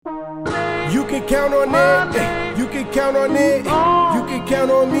You can count on it. You can count on it. You can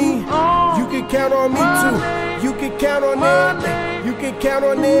count on me. You can count on me too. You can count on it. You can count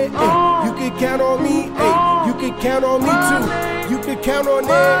on it. You can count on me. You can count on me too. You can count on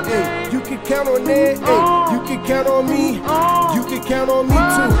it. You can count on it. You can count on me. You can count on me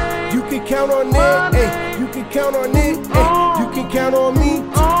too. You can count on it. You can count on it. You can count on me.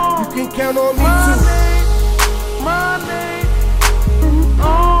 You can count on me too.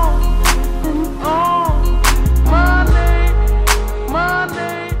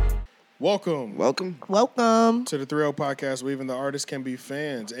 Welcome to the 3-0 podcast where even the artists can be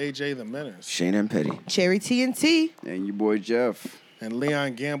fans. AJ the Menace. Shane and Petty. Cherry TNT. And your boy Jeff. And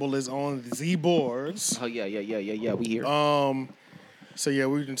Leon Gamble is on the boards. Oh, yeah. We here. So, yeah,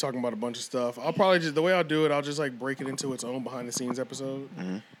 we've been talking about a bunch of stuff. I'll probably just, the way I'll do it, I'll just like break it into its own behind the scenes episode.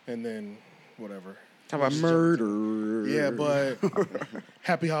 And then whatever. Talk about murder. Yeah, but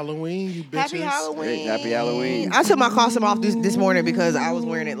happy Halloween, you bitches. Happy Halloween. Hey, happy Halloween. I took my costume off this morning because I was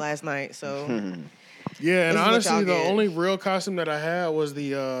wearing it last night. So Yeah, and honestly, the get. only real costume that I had was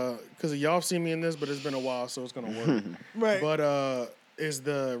the, because y'all have seen me in this, but it's been a while, so it's going to work. Right. But is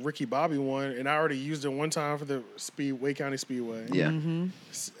the Ricky Bobby one, and I already used it one time for the Wake County Speedway. Yeah. And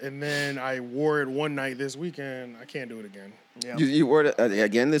then I wore it one night this weekend. I can't do it again. Yeah. You wore it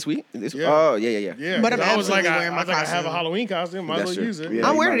again this week? Yeah. Oh, yeah. Yeah, But I'm I was like, absolutely wearing my I have a costume. Halloween costume. Might as well That's use it. true. Yeah.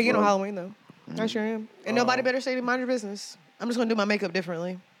 I'm you wearing might it again as on well. Halloween though. I sure am. And nobody better say to mind your business. I'm just gonna do my makeup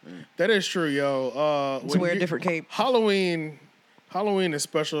differently. That is true, yo. To wear a different cape. Halloween is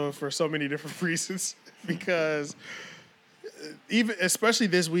special for so many different reasons because especially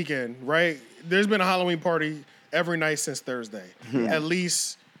this weekend, right? There's been a Halloween party every night since Thursday, at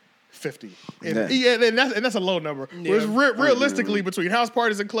least 50. And that's a low number. Yeah. Whereas realistically, between house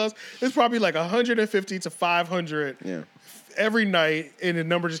parties and clubs, it's probably like 150 to 500 every night, and the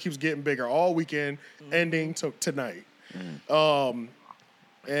number just keeps getting bigger all weekend, ending tonight.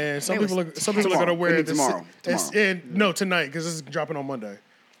 And some people are going to wear this tomorrow. No, tonight because this is dropping on Monday.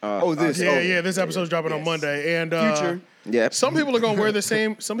 This episode's dropping on Monday, and Future. Yep. some people are gonna wear the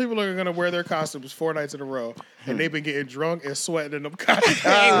same. Some people are gonna wear their costumes 4 nights in a row, and they've been getting drunk and sweating in them costumes.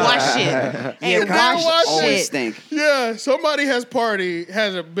 Ain't wash shit. Ain't wash wash Always shit. stink. Yeah, somebody has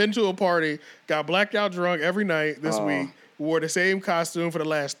been to a party, got blacked out drunk every night this week, wore the same costume for the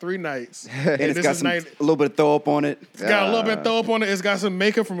last 3 nights, And it's got a little bit of throw up on it. It's got a little bit of throw up on it. It's got some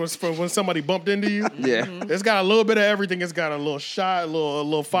makeup from when somebody bumped into you. Yeah. It's got a little bit of everything. It's got a little shot, a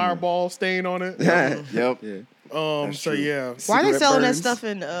little fireball stain on it. Yep. Yeah. So yeah, Why are they Cigarette selling burns. that stuff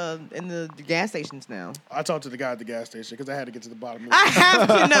in the gas stations now? I talked to the guy at the gas station because I had to get to the bottom of it. I have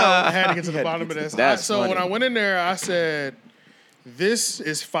to know. I had to get to the bottom of this. That's So when funny. I went in there, I said, "This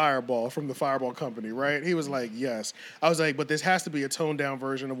is Fireball from the Fireball Company, right?" He was like, "Yes." I was like, "But this has to be a toned down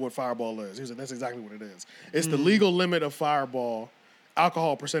version of what Fireball is." He was like, "That's exactly what it is. It's the legal limit of Fireball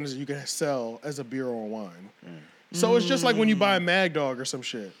alcohol percentage that you can sell as a beer or wine." So it's just like when you buy a Mad Dog or some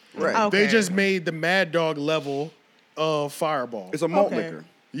shit. Right. Okay. They just made the Mad Dog level of Fireball. It's a malt Okay. liquor.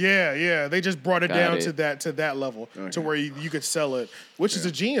 Yeah. They just brought it Got down it. to that level, Okay. to where you could sell it, which is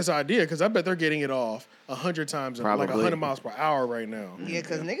a genius idea because I bet they're getting it off 100 times, like Probably. 100 miles per hour right now. Yeah,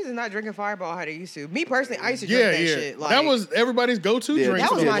 because niggas is not drinking Fireball how they used to. Me personally, I used to Yeah, drink that yeah. shit. Like, That was everybody's go-to Yeah, drink.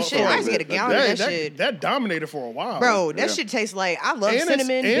 that was for my a- shit. for I a- used to get a gallon of that shit. That dominated for a while, Bro, that Yeah. shit tastes like, I love And it's-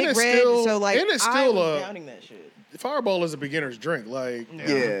 cinnamon, and Big it's Red, still- so like, and it's I still was a- downing that shit. Fireball is a beginner's drink. Like,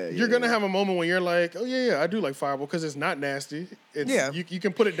 Yeah. you're gonna have a moment when you're like, "Oh yeah, I do like Fireball" because it's not nasty. Yeah. You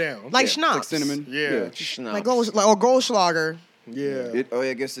can put it down. Like Like schnapps. cinnamon. Yeah. Like or Goldschlager. yeah.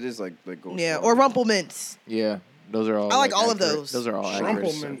 I guess it is like gold. Yeah, or Rumplemints. Yeah. Those are all. I like all of accurate. those. Those are all accurate.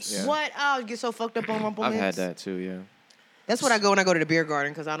 Rumplemints. Yeah. What? I'll get so fucked up on Rumplemints. I've had that too, yeah. That's what I go when I go to the beer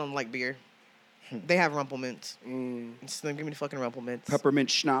garden because I don't like beer. They have Rumplemints. Mm. Just give me the fucking Rumplemints. Peppermint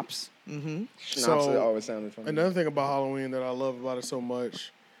schnapps. So, always sounded funny. Another thing about Halloween that I love about it so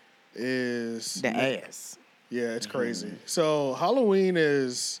much is The ass. Yeah, it's crazy. So Halloween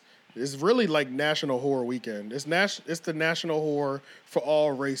is really like National Horror Weekend. It's the national horror for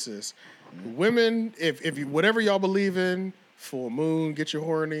all races. Women, if you whatever y'all believe in, full moon, get your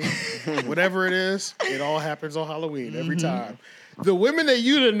horny, whatever it is, it all happens on Halloween every time. The women that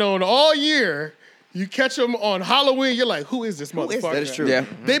you'd have known all year You catch them on Halloween, you're like, who is this motherfucker? That is true. Yeah.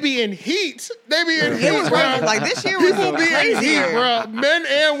 They be in heat. They be in heat. It was bro. like this year was People be in heat, bro. Men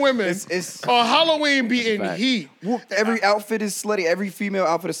and women. It's on Halloween be in fact. heat. every outfit is slutty. Every female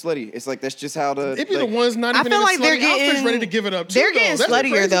outfit is slutty. It's like that's just how the. It be the ones not I even feel in like the they're slutty outfits getting ready to give it up too. They're getting though. That's the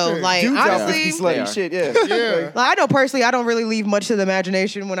sluttier crazy though. thing. Like dudes outfits be honestly, slutty. They are. Shit, yeah. Yeah. like, I know personally, I don't really leave much to the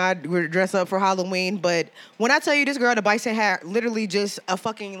imagination when I would dress up for Halloween. But when I tell you this girl at the Bison had literally just a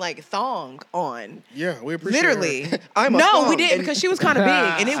fucking like thong on. Yeah, we appreciate Literally. her. I'm a No, thong. we didn't because she was kind of big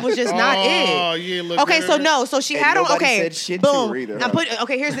and it was just not Oh, it. yeah, look Okay, good. so no, so she And had on. nobody Okay, said shit to boom. her either, Now huh? put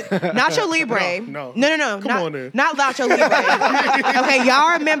okay. Here's the Nacho Libre. No. Come Come on then. Not Nacho Libre. Okay,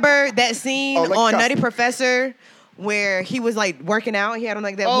 y'all remember that scene Oh, like on costume. Nutty Professor? Where he was like working out, he had on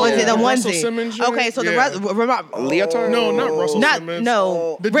like that Oh, onesie, yeah. the Russell onesie. Simmons joint? Okay, so Yeah. Leotard? No, not Russell not Simmons.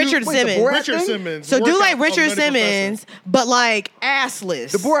 no The dude- Richard wait, the Simmons. Borat Richard thing? Simmons. So do workout like of Richard Nutty Professor. Simmons, but like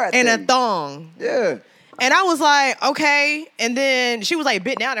assless. The Borat and thing. a thong. Yeah. And I was like, okay. And then she was like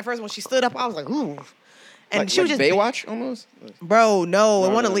bit down at first when she stood up. I was like, ooh. And she was just Baywatch almost. bro, no,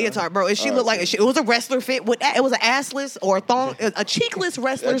 it wasn't a no. leotard, bro. And she looked like it was a wrestler fit. It was an assless or a thong, a cheekless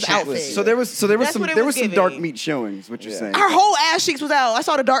wrestler's outfit. So there was That's some what it there was was some giving. dark meat showings. What you're saying? Her whole ass cheeks was out. I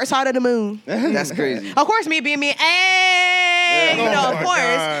saw the dark side of the moon. That's crazy. Of course, me being me, hey, you know, Oh of my course.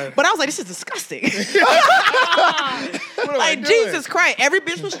 God. But I was like, this is disgusting. What am I Like, doing? Jesus Christ. Every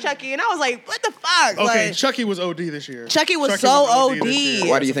bitch was Chucky. And I was like, what the fuck? Okay, Like, Chucky was OD this year. Chucky was so OD. this year.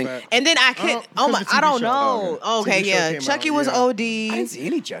 Why do you That's a think- fact. and then I could, Oh, 'cause the I TV don't show. know. Oh, Okay, TV show yeah. came Chucky out, was yeah. OD. I didn't see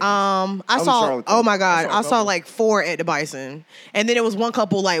any Chucky. I was in saw. Charlottesville. Oh my God, I saw a I saw couple. like 4 at the Bison, and then it was one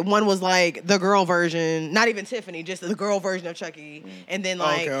couple. Like one was like the girl version, not even Tiffany, just the girl version of Chucky, and then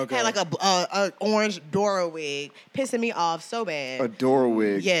like Okay. had like a orange Dora wig, pissing me off so bad. A Dora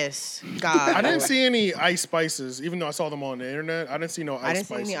wig. Yes, God. I didn't see any Ice Spices, even though I saw them on the internet. I didn't see no Ice I didn't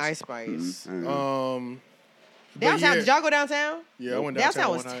Spices. see any Ice Spice. But Downtown? yeah. Did y'all go downtown? Yeah, I went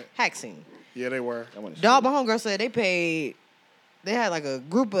downtown was one night. taxing. Yeah, they were. Dog, my homegirl said they paid. They had like a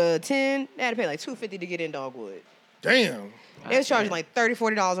group of 10. They had to pay like $250 to get in Dogwood. Damn. They was charging like $30,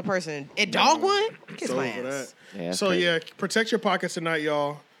 $40 a person. At Dogwood? Kiss So my for that. ass. Yeah, that's So crazy. yeah, protect your pockets tonight,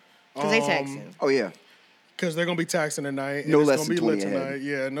 y'all. Because they taxing. Oh yeah. Because they're gonna be taxing tonight. No and less it's than gonna be 20 lit ahead. tonight.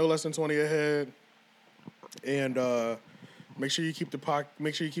 Yeah, no less than 20 ahead. And make sure you keep the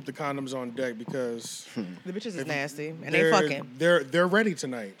condoms on deck because The bitches is nasty. And they they're fucking. they're ready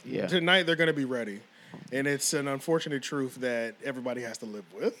tonight. Yeah. Tonight they're gonna be ready. And it's an unfortunate truth that everybody has to live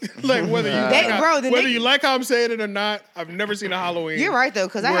with. Like whether you like how I'm saying it or not, I've never seen a Halloween. You're right, though,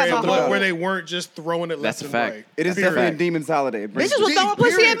 because I had my where whole. they weren't just throwing it That's left a and fact. right. It is Period. definitely a demon's holiday. It brings- Bitches was throwing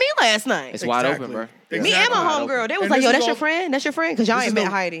pussy Period. at me last night. It's wide Exactly. open, bro. Exactly. Me and my Wide homegirl, they was And like, this yo, is that's all- your friend? That's your friend? Because y'all this ain't is met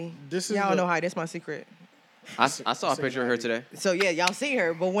the- Heidi. this is Y'all the- don't know Heidi. That's my secret. I saw a picture of her today. So, yeah, y'all see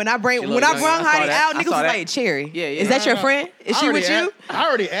her. But when I She brung look young. Heidi I saw that. out, I niggas was saw that. like, Cherry. Yeah, yeah. Is that your friend? Is she with you? I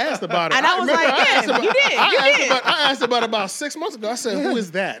already asked about it. And I was like, yeah, you did. I asked about 6 months ago. I said, who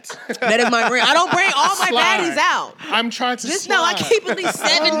is that? That is my friend. I don't bring all my Slide. baddies out. I'm trying to Just know I slide. keep at least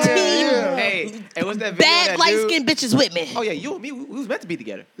 17 Hey, what's that video? bad, light-skinned bitches with me. Oh yeah, you and me, we was meant to be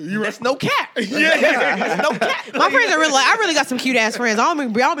together. You That's no cap. Yeah. That's no cap. My friends are really like, I really got some cute-ass friends. I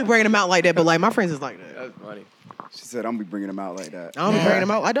don't be bringing them out like that, but like, my friends is like that. That's funny. She said, "I'm gonna be bringing them out like that." I don't be bringing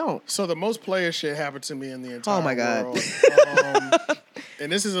them out. I don't. So the most player shit happened to me in the entire Oh, my God. world. And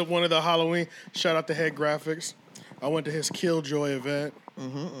this is one of the Halloween. Shout out to Head Graphics. I went to his Killjoy event.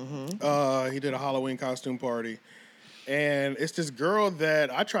 He did a Halloween costume party, and it's this girl that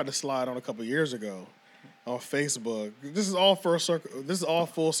I tried to slide on a couple years ago on Facebook. This is all full circle. This is all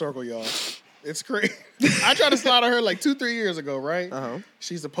full circle, y'all. It's crazy. I tried to slide on her like 2-3 years ago, right?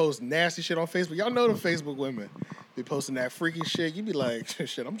 She used to post nasty shit on Facebook. Y'all know the Facebook women. Be posting that freaky shit. You be like,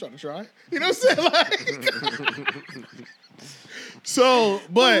 shit, I'm trying to try. You know what I'm saying? Like, so, It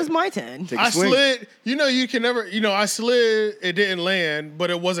but was my turn. Take a I swing. slid. You can never. I slid. It didn't land, but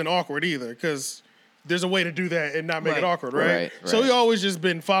it wasn't awkward either because there's a way to do that and not make it Right. awkward, right? Right, So right. we always just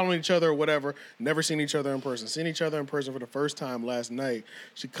been following each other or whatever. Never seen each other in person. Seen each other in person for the first time last night.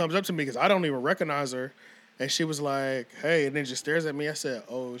 She comes up to me because I don't even recognize her, and she was like, "Hey," and then just stares at me. I said,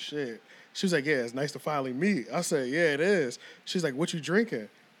 "Oh shit." She was like, "Yeah, it's nice to finally meet." I said, "Yeah, it is." She's like, "What you drinking?"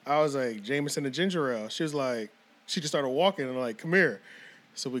 I was like, "Jameson and ginger ale." She was like, she just started walking and I'm like, "Come here."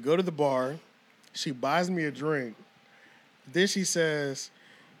 So we go to the bar. She buys me a drink. Then she says,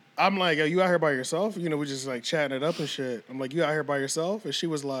 I'm like, "Yo, you out here by yourself?" We just like chatting it up and shit. I'm like, "You out here by yourself?" And she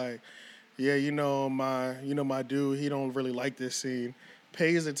was like, "Yeah, my dude, he don't really like this scene."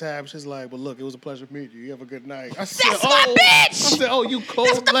 Pays the tab. She's like, "Well, look, it was a pleasure meeting you. You have a good night." I said, That's my bitch! I said, "Oh, you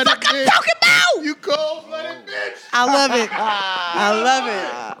cold-blooded That's what the fuck I'm bitch. talking about! You cold-blooded bitch." I love it. I love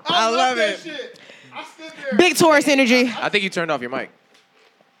it. I love that it. shit. Big Taurus energy. I think you turned off your mic.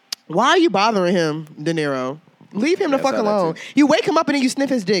 Why are you bothering him, De Niro? Leave him the fuck saw that alone. too. You wake him up and then you sniff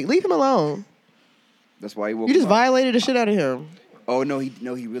his dick. Leave him alone. That's why he woke You just him up. violated the shit out of him. Oh no, he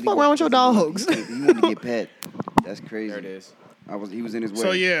really. What's wrong with your dogs? He wanted to get pet. That's crazy. There it is. He was in his way.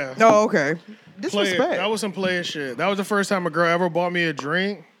 So yeah, Oh, okay. player, Disrespect. that was some player shit. That was the first time a girl ever bought me a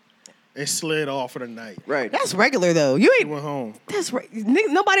drink. It slid off for the night. Right. That's regular though. You She ain't. went home. That's right.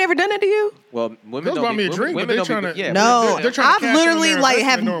 Nobody ever done that to you? Well, women Girls don't bought be, me a drink, but women they don't be, tryna- yeah, No, they're trying to I've cash in literally on their like investment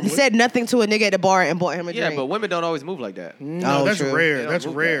have normally. said nothing to a nigga at the bar and bought him a yeah, drink. but women don't always move like that. No, Oh, that's true. rare. They don't That's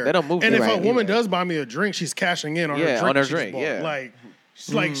move rare. that. They don't move And that if a right. woman does buy me a drink, she's cashing in on her Yeah, drink. on her she just drink, bought. yeah.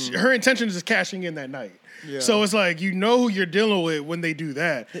 Like, her intention is just cashing in that night. So it's like you know who you're dealing with when they do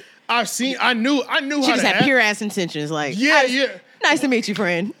that. I knew She how just to had act. pure ass intentions. Like, Yeah, yeah. nice to meet you,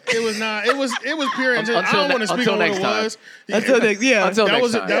 friend. It was not. It was pure intent. I don't want to speak until on what next it time. was. Until next, yeah. Until That next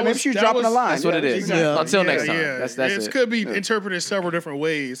was time. that maybe was she was that dropping was, a line. That's what it is. Exactly. Until next time. Yeah. That's it it. could be interpreted several different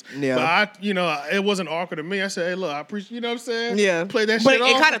ways. Yeah. But it wasn't awkward to me. I said, hey, look, I appreciate. You know what I'm saying? Yeah. Play that But shit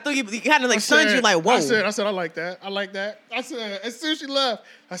it off. kind of threw you. It kind of like I stunned said- you. Like, whoa. I said, I like that. I like that. I said, as soon as she left,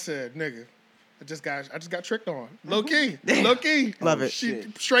 I said, nigga, I just got tricked on. Low key. Love it. She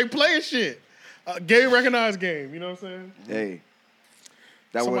straight playing shit. Game recognized game. You know what I'm saying? Hey.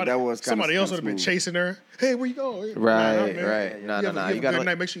 That Somebody was somebody else would have been smooth. chasing her. Hey, where you going? Right, Nah, man. right. Nah, You have a You gotta good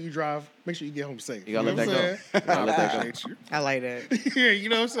night. let, Make sure you drive. Make sure you get home safe. You gotta know let what that I'm go. Gotta let that go. appreciate you. I like that. Yeah, you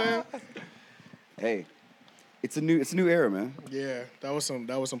know what I'm saying? Hey. It's a new era, man. Yeah, that was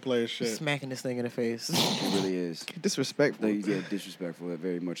some player shit. Smacking this thing in the face. It really is. Disrespectful. No, you get disrespectful,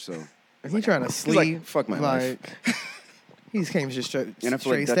 very much so. He trying to He's sleep. like, fuck my life. He just came just straight. And I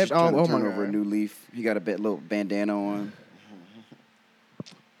feel like straight Dutch is stepped. Oh, trying oh to my turn over a god. new leaf. He got a little bandana on.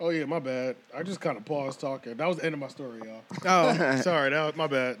 Oh yeah, my bad. I just kind of paused talking. That was the end of my story, y'all. Oh, Sorry, that was my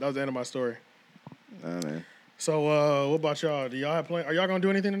bad. That was the end of my story. Oh, man. So, what about y'all? Do y'all have plans? Are y'all gonna do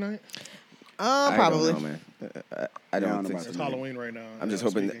anything tonight? I probably. don't know, man. I Yeah, I don't don't know think about so. It's tonight. Halloween right now. I'm just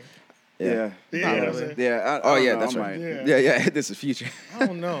hoping that. speaking. Yeah. Yeah, you know what I'm Probably. saying? Yeah. Oh, yeah, don't know, that's I right. might. Yeah. This is future. I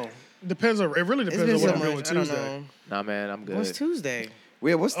don't know. Depends on. It really It's depends been on so what I'm doing much. I don't Tuesday. know. Nah, man, I'm good. What's Tuesday?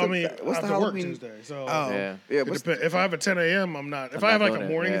 Yeah, what's the I mean, what's I the have to work Halloween? Tuesday, so Oh. Yeah. Yeah, it what's depends. If I have a 10 a.m., I'm not. If I'm I have not like a doing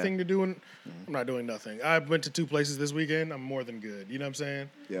it, morning yeah. thing to do, I'm not doing nothing. I went to 2 places this weekend. I'm more than good. You know what I'm saying?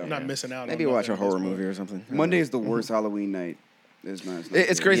 Yeah. I'm not missing out. Maybe on watch a nothing at horror this point. movie or something. Monday is the worst Halloween night. It's not.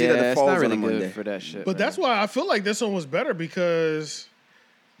 It's good. crazy Yeah, that it it's falls not really on a good Monday. for that shit. But that's why I feel like this one was better because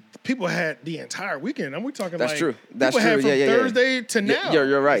people had the entire weekend. And we're talking That's like true. That's people had true. from Yeah, yeah, yeah. Thursday to now.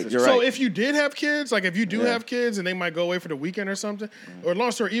 You're right. You're So right. if you did have kids, like if you do Yeah. have kids and they might go away for the weekend or something, or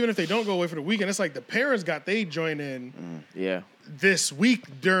long story, even if they don't go away for the weekend, it's like the parents got they join in Yeah. this week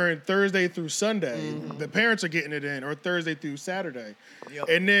during Thursday through Sunday. The parents are getting it in, or Thursday through Saturday.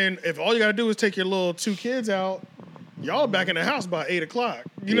 And then if all you got to do is take your little 2 kids out, y'all back in the house by 8 o'clock.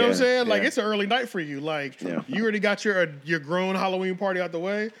 You know what I'm Yeah, saying? Like yeah. it's an early night for you. Like Yeah. you already got your grown Halloween party out the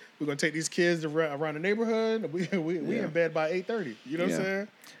way. We're gonna take these kids around the neighborhood. We Yeah. in bed by 8:30. You know what I'm Yeah. saying?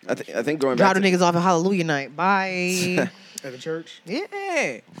 I think going Drop back the to niggas off at Hallelujah night. Bye. At the church.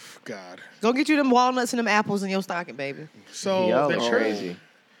 Yeah. God. Go get you them walnuts and them apples in your stocking, baby. So Y'all the are church. crazy.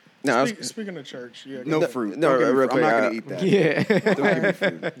 no, I was, Speaking of church, yeah. No go fruit. no, Don't give me real fruit. I'm not quick, gonna eat that. Yeah. Don't give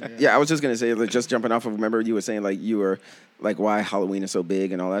me fruit. yeah, I was just gonna say, like, just jumping off of. Remember, you were saying like you were like why Halloween is so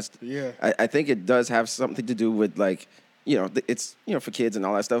big and all that. Yeah. I think it does have something to do with like it's for kids and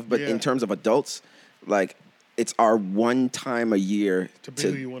all that stuff. But Yeah. in terms of adults, like it's our one time a year To be who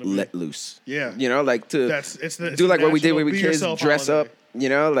you wanna be. let loose. Yeah. Like to It's the do like what we did national when we be kids, yourself dress holiday.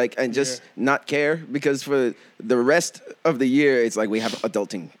 up, like, and just not care because for the rest of the year, it's like we have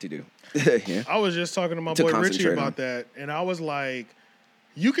adulting to do. Yeah. I was just talking to my To boy Richie concentrate about on. that, and I was like,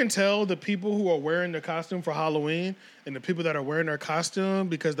 you can tell the people who are wearing the costume for Halloween and the people that are wearing their costume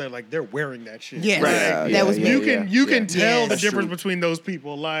because they're wearing that shit. Yes. Right. That Yeah, was yeah, me. You can tell Yes. the That's difference true. between those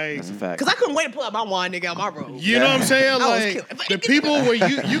people. Like, That's a fact. Because I couldn't wait to pull out my wine, nigga, out my robe. you know what I'm saying? was Like cute. the people where you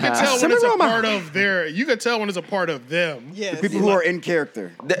can tell when it's a Something wrong part of their. You can tell when it's a part of them. Yes. People who are in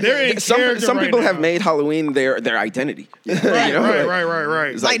character. They're in some character right people have now. made Halloween their identity. Right, like-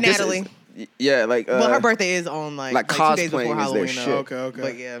 right. it's Like this is- Natalie. Yeah, like Well, her birthday is on like 2 days before cosplaying is their Halloween. shit. though. Okay.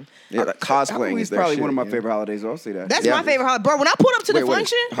 But yeah. Yeah, like cosplaying Halloween's is their probably shit, one of my you know? favorite holidays. I'll say that. That's Yeah. my favorite holiday. Bro, when I pulled up to the Wait,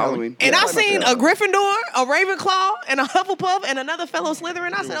 function Halloween. and Yeah, I my seen favorite. a Gryffindor, a Ravenclaw, and a Hufflepuff, and another fellow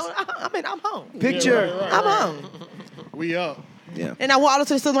Slytherin, I said, I'm home. Picture. I'm home. We up. Yeah. And I walked up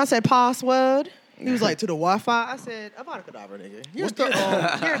to the system, I said, password. He was like, to the Wi-Fi. I said, Avada Kedavra, nigga. You're What's the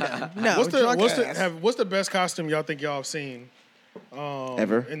You're done. No. what's the best costume y'all think y'all have seen?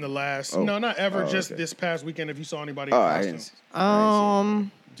 Ever? In the last Oh. not ever, Oh, just okay. this past weekend. If you saw anybody Oh, in I costume, didn't.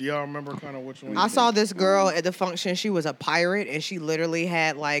 Um, Do y'all remember kind of which one? I saw this girl at the function. She was a pirate, and she literally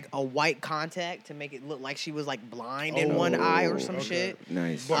had like a white contact to make it look like she was like blind in one eye or some shit.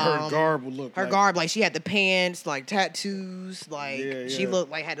 Nice. But her garb would look. Her like, garb, like she had the pants, like tattoos, like Yeah, she yeah.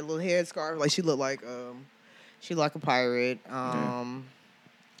 looked like had a little headscarf, like she looked like a pirate. Good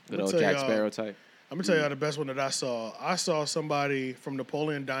I'll old tell Jack y'all- Sparrow type. I'm gonna tell y'all the best one that I saw. I saw somebody from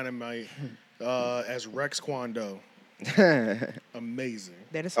Napoleon Dynamite as Rex Kwando. Amazing.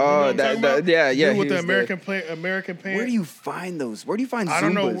 That is Oh, what I'm talking about? yeah. Dude with he the was American pants. Where do you find those? Where do you find I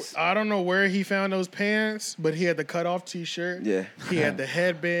Zumbas? don't know where he found those pants, but he had the cut off T-shirt. Yeah. He had the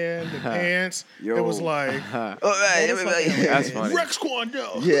headband, the pants. Yo. It was like All right, everybody. That's funny. Rex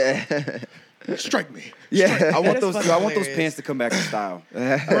Kwando. Yeah. Strike me, Yeah. I want That is those. fucking I want those hilarious. pants to come back in style.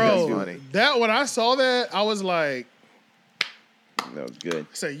 bro. funny. That when I saw that, I was like, That was good.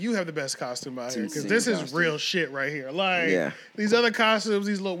 "Say you have the best costume out here because insane this is costume. real shit right here." Like Yeah. these other costumes,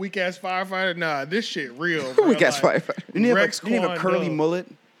 these little weak ass firefighter. Nah, this shit real. Bro. We got Like, firefighter. Didn't he have, Rex didn't he have a curly Kwando. mullet?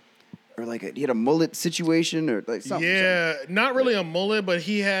 Or like he had a mullet situation or like something. Yeah, not really a mullet, but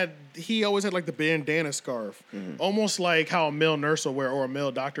he always had like the bandana scarf, almost like how a male nurse will wear or a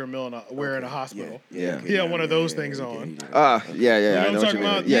male doctor will wear in a hospital. Yeah. He had one of those things on. Yeah. You know I what know I'm what talking you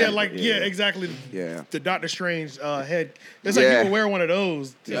mean. about? Yeah, exactly. Yeah. The Doctor Strange head. It's like Yeah. you would wear one of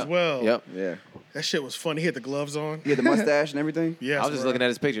those as Yep. well. Yep. Yeah. That shit was funny. He had the gloves on. He had the mustache and everything. Yes, I was just bro. looking at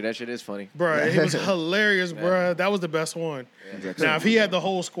his picture. That shit is funny. Bro, it was hilarious, bro. That was the best one. Now, if he had the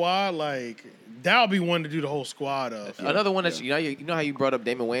whole squad, like, that would be one to do the whole squad of. Another one that you know how you brought up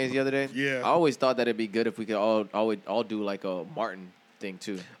Damon Wayans the other day. Yeah. I always thought that it'd be good if we could all do like a Martin thing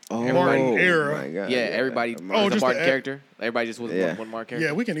too. Oh, Martin era. my God. Yeah, everybody. Oh, was a just Martin the- character. Everybody just was Yeah. one Martin character.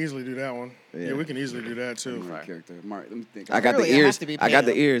 Yeah, we can easily do that one. Yeah, Yeah. we can easily do that too. Right. Character. Mark, let me think. I got Really, the it has ears. to be I got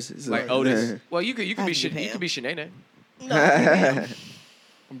the Pam. ears. It's Like Otis. Well, you could be Pam. you could be Shanae.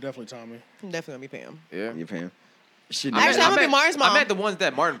 I'm definitely Tommy. I'm definitely gonna be Pam. Yeah. You Pam. Actually, I'm gonna be Martin's mom. I meant the ones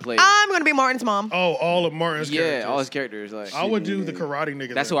that Martin played. I'm gonna be Martin's mom. Oh, all of Martin's characters. Yeah, all his characters. Like I would do the karate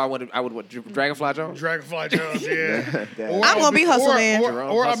nigga. that's who then. I would what, Dragonfly Jones. Dragonfly Jones, yeah. I'm gonna be Hustle Man. Or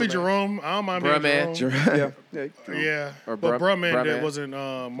I'll be Hustle Man. Jerome. I don't mind being Bruh Man. Jerome. Yeah. Yeah. Or but Bruh Man Man. that wasn't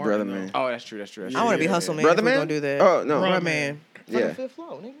Martin. Brother though. Man. Oh, that's true. I want to be Yeah. Hustle Man. Brother if we're Man? gonna do that. Oh, no. Bruh Bruh Man. Yeah. On the fifth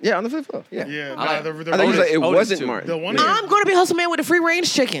floor, nigga. Yeah, on the fifth floor. Yeah. Yeah. I like- the I think it was like, it Otis wasn't too. Martin. the one. I'm gonna be Hustle Man with the free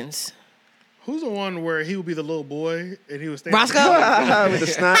range chickens. Who's the one where he would be the little boy and he was standing Roscoe. With the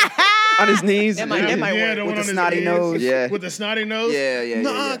snot on his knees. That might Yeah, work. the With one the on his snotty ears. nose. Yeah. With the snotty nose. Yeah.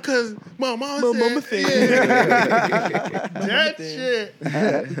 Nah, cause my mama said. That shit.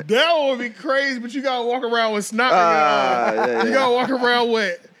 That would be crazy, but you gotta walk around with snot. yeah. You gotta walk around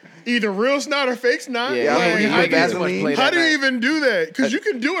with either real snot or fake snot. Yeah, Like, you how put do you- Vaseline. how do you even do that? Because you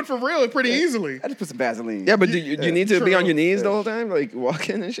can do it for real pretty easily. I just put some Vaseline. Yeah, but do you need to be True. on your knees the whole time, like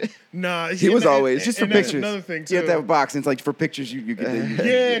walking and shit? Nah, He was always- Just for and that's pictures. Another thing too. You have to have a box, and it's like for pictures. You can.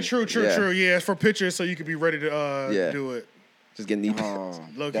 Yeah, true. Yeah. Yeah, it's for pictures, so you could be ready to Yeah. do it. Just get knee Oh,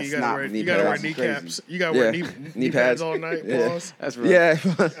 Loki, that's you gotta not wear, knee you gotta wear pads. kneecaps. You gotta wear Yeah. knee Knee pads pads. all night. Yeah. Pause. That's right. Yeah.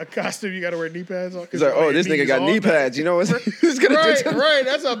 A costume, you gotta wear knee pads on. 'cause He's like, you on oh, your this nigga knees got all knee night. pads. You know what he's gonna Right, do? right.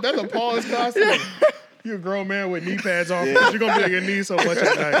 That's a pause costume. You're a grown man with knee pads on. You're gonna be on your knees so much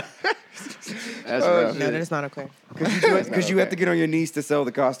at night. That's rough. No, that is not okay. Because you have to get on your knees to sell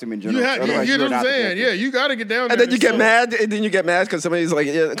the costume in general. You Otherwise, get you're what I'm not saying? protected. Yeah, you gotta get down there. And then you to get sell. mad, and then you get mad because somebody's like,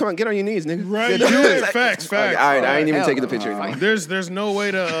 yeah, come on, get on your knees, nigga. Right, Yeah, yeah, it's like- facts. All right, I ain't even Hell taking the no. picture anymore. There's no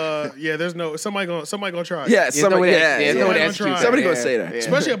way to there's no somebody gonna try. Yeah, There's no way to- there's no way to yeah. execute that. Somebody gonna Yeah, say that. yeah.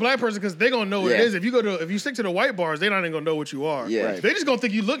 Especially a black person because they gonna know what it Yeah. is. If you stick to the white bars, they're not even gonna know what you are. Yeah. Right. They just gonna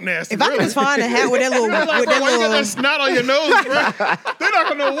think you look nasty. If I really. can just find a hat with that little, Like, with bro, that why you got little, that snot on your nose, bro? They're not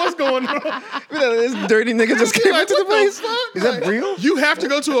gonna know what's going on. This dirty nigga just came Like, into the what place. fuck? Is that real? You have to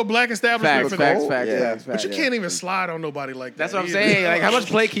go to a black establishment Facts, for facts, that. facts, Yeah. facts, But you facts. can't even slide on nobody like that. That's what I'm either. saying. Like, how much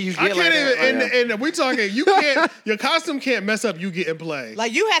play can you I get? can't like even. that? And we talking. You can't. Your costume can't mess up. You getting play.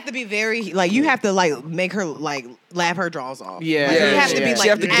 like you have to be very, like you have to like make her like laugh her jaws off. Yeah, Like, yeah, you have to yeah. be She like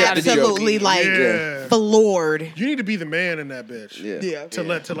have to get the joke. absolutely like Yeah. floored. You need to be the man in that bitch. Yeah. To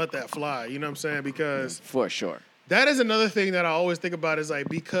let that fly. You know what I'm saying? Because For sure. that is another thing that I always think about is like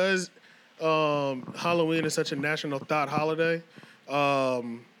because Halloween is such a national thought holiday.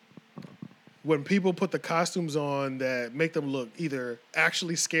 When people put the costumes on that make them look either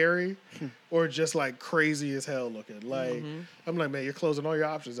actually scary or just like crazy as hell looking. Like I'm like, man, you're closing all your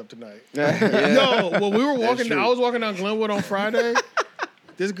options up tonight. Yo, when we were walking, true. I was walking down Glenwood on Friday.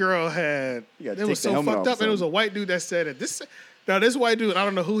 This girl had You gotta it was take the so helmet fucked off up, and it was a something. white dude that said it. This white dude, I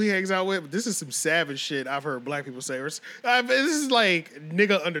don't know who he hangs out with, but this is some savage shit I've heard black people say. This is like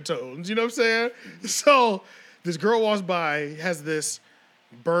nigga undertones, you know what I'm saying? So this girl walks by, has this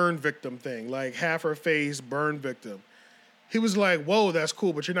burn victim thing, like half her face burn victim. He was like, "Whoa, that's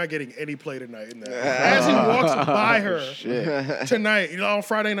cool, but you're not getting any play tonight in that." As he walks by her tonight, on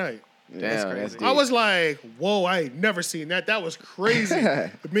Friday night. Damn, that's deep. I was like, "Whoa, I ain't never seen that. That was crazy."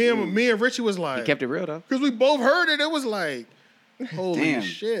 me and Richie was like, He kept it real though. because we both heard it. It was like, holy Damn.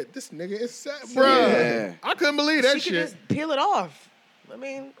 shit, this nigga is sad, bro. Yeah. I couldn't believe that She shit. could just peel it off. I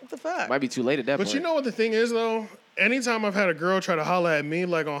mean, what the fuck? Might be too late at that But point. you know what the thing is though? Anytime I've had a girl try to holler at me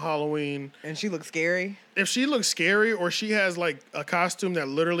like on Halloween, And she looks scary. if she looks scary or she has like a costume that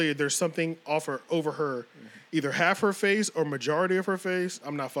literally there's something over her, either half her face or majority of her face,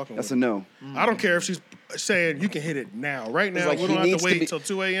 I'm not fucking That's a with no. it. I don't care if she's saying you can hit it now. Right now, like we he don't have needs to to wait be- till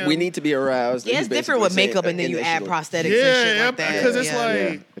 2 a.m. We need to be aroused. Yeah, and it's he different with basically makeup said and then you add initially. prosthetics and Yeah, shit like that. because it's Yeah.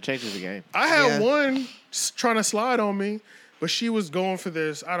 like It changes the game. I had Yeah. one trying to slide on me, but she was going for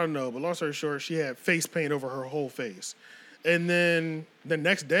this. I don't know, but long story short, she had face paint over her whole face. And then the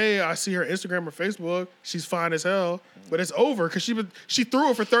next day, I see her Instagram or Facebook. She's fine as hell, but it's over because she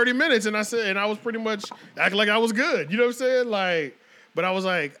threw it for 30 minutes, and I was pretty much acting like I was good. You know what I'm saying? Like, but I was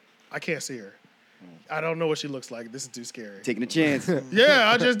like, I can't see her. I don't know what she looks like. This is too scary. Taking a chance.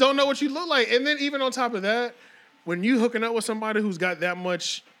 Yeah, I just don't know what you look like. And then even on top of that, when you hooking up with somebody who's got that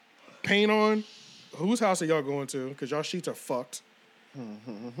much paint on, whose house are y'all going to? Because y'all sheets are fucked.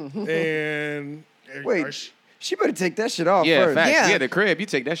 And Wait, she better take that shit off Yeah, first. facts. Yeah. Yeah, the crib. You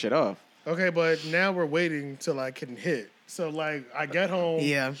take that shit off. okay, but now we're waiting till I can hit. So like I get home,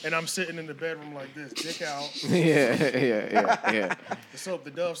 Yeah. and I'm sitting in the bedroom like this, dick out. yeah.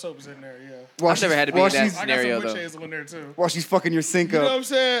 The Dove soap is in there. Yeah, While I've never she's- had to be while in that she's- I got scenario some witch though. hazel in there too. While she's fucking your sink You know what up. I'm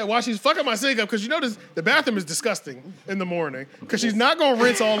saying? While she's fucking my sink up, because you notice the bathroom is disgusting in the morning, because she's not gonna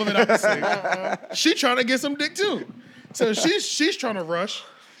rinse all of it out the sink. She trying to get some dick too, so she's trying to rush.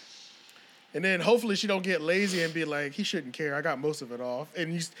 And then hopefully she don't get lazy and be like, he shouldn't care. I got most of it off,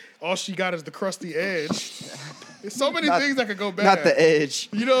 and all she got is the crusty edge. There's so many things that could go bad. Not the edge.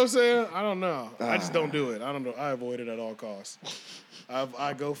 You know what I'm saying? I don't know. I just don't do it. I don't know. I avoid it at all costs.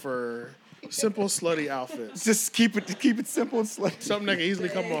 I go for simple, slutty outfits. Just keep it simple and slow. Something that can easily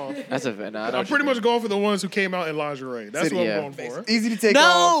come off. That's a nah, I I'm pretty much going for the ones who came out in lingerie. That's what Yeah. I'm going for. Easy to take No!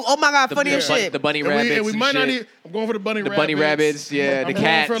 off. Oh my God, funny as shit. The bunny And rabbits. we might not shit. even. I'm going for the bunny The rabbits. bunny rabbits. Yeah, the I'm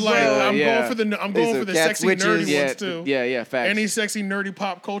cats. going for like. I'm yeah. going for the cat sexy switches. nerdy yeah, ones too. yeah, facts. Any sexy nerdy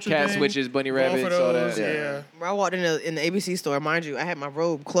pop culture Cat thing. switches, bunny Going for rabbits, all those, that. yeah. I walked in the ABC store, mind you, I had my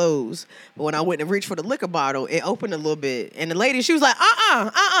robe closed. But when I went to reach for the liquor bottle, it opened a little bit. And the lady, she was like,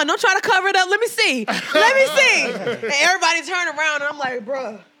 don't try to cover it up. Let me see. Let me see. And everybody turned around and I'm like,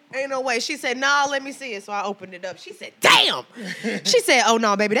 bruh, ain't no way. She said, nah, let me see it. So I opened it up. She said, damn. She said, oh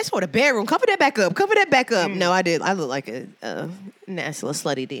no, baby, that's for the bedroom. Cover that back up. Cover that back up. No, I did. I look like a nasty little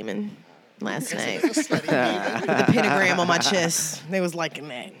slutty demon last night. With the pentagram on my chest. They was liking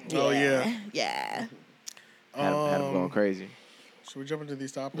that. Oh, yeah. Yeah. Had them going crazy. Should we jump into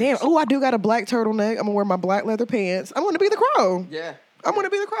these topics? Damn. Oh, I do got a black turtleneck. I'm gonna wear my black leather pants. I'm gonna be the crow. Yeah. I'm gonna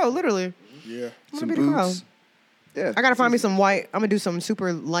be the crow, literally. Yeah. I'm Some gonna be the crow. boots. Yeah. I gotta find me some white. I'm gonna do some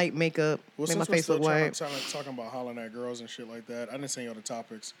super light makeup. Well, make my since we're face still look white. talking about hollering at girls and shit like that, I didn't send y'all the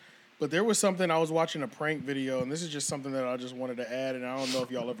topics. But there was something, I was watching a prank video, and this is just something that I just wanted to add, and I don't know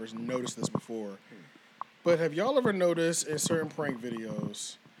if y'all ever noticed this before. But have y'all ever noticed in certain prank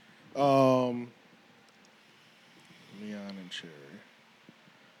videos, Leon and Cherry.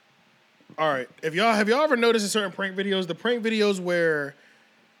 All right, have y'all ever noticed in certain prank videos, the prank videos where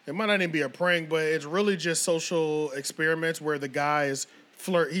it might not even be a prank, but it's really just social experiments where the guy is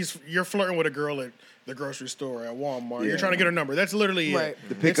you're flirting with a girl at the grocery store at Walmart. Yeah. You're trying to get her number. That's literally Right. it.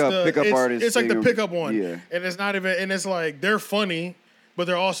 The pickup artist. It's like the thing. pickup one. Yeah. And it's not even, and it's like they're funny, but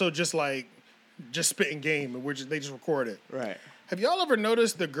they're also just spitting game, and they just record it. Right. Have y'all ever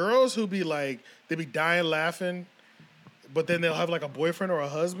noticed the girls who be like, they be dying laughing, but then they'll have like a boyfriend or a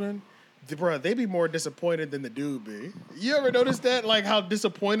husband? Bruh, they be more disappointed than the dude be. You ever notice that? Like how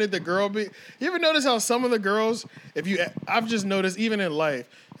disappointed the girl be? You ever notice how some of the girls, I've just noticed even in life,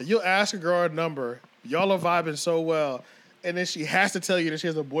 that you'll ask a girl a number, y'all are vibing so well, and then she has to tell you that she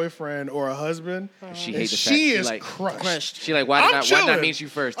has a boyfriend or a husband. She and hates the she fact. is She, like, crushed. She like, why not chilling. meet you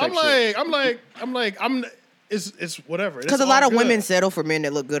first? Type It's whatever. Because a lot of women settle for men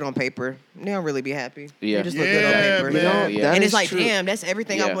that look good on paper. They don't really be happy. Yeah. They just look good Yeah, on paper. man. Yeah. And That it's is like, true. damn, that's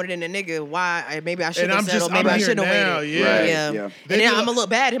everything I Yeah. wanted in a nigga. Why? Maybe I should And have I'm settled. Maybe I here should have now, waited. yeah. Right. Yeah. Yeah. And They then be I'm gonna like- look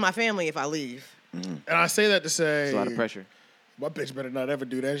bad in my family if I leave. And I say that to say, It's a lot of pressure. my bitch better not ever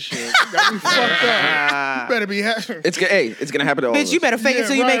do that shit. You got me fucked up. You better be happy. It's gonna happen to all of Bitch, us. you better fake it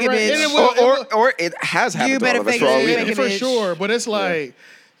till you make it, And bitch. it will- or it has happened You to all better of us fake for all it, we make know. it, for bitch. sure. But it's like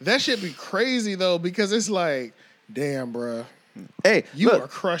that shit be crazy though, because it's like, damn, bruh. Hey, You look, are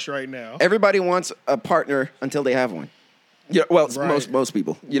crushed right now. everybody wants a partner until they have one. Yeah, well, Right. most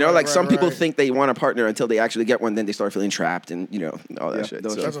people. You know, Right, like right, some people right. think they want a partner until they actually get one, then they start feeling trapped and all that Yeah, shit.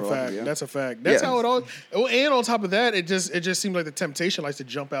 those So, That's a fact. Yeah. That's a fact. That's Yeah. how it all. And on top of that, it just seems like the temptation likes to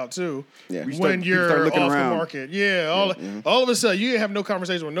jump out too. Yeah. We When people you're start off looking the around. market, all of a sudden you have no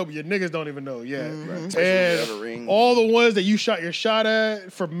conversation with nobody. Your niggas don't even know yet. Especially when you have a And ring. all the ones that you shot your shot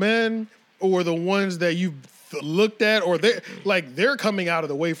at for men, or the ones that you looked at, or they're coming out of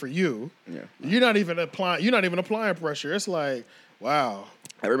the way for you. Yeah. You're not even applying pressure. It's like, wow.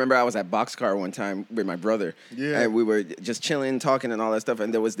 I remember I was at Boxcar one time with my brother. Yeah. And we were just chilling, talking, and all that stuff.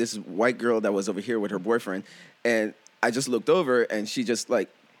 And there was this white girl that was over here with her boyfriend. And I just looked over, and she just, like,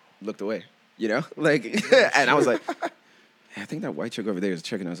 looked away. You know? Like, and I was like, I think that white chick over there is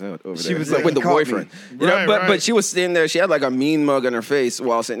checking us out over there. She was like, like, with the "You caught me." boyfriend. You know? Right, But right. she was sitting there. She had, like, a mean mug on her face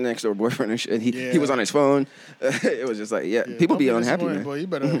while sitting next to her boyfriend. And shit. And he was Yeah. on his phone. It was just like, people Don't be unhappy, disappointed, man.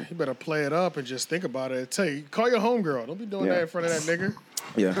 Boy, you better play it up and just think about it. Tell you, call your homegirl. Don't be doing Yeah. that in front of that nigga.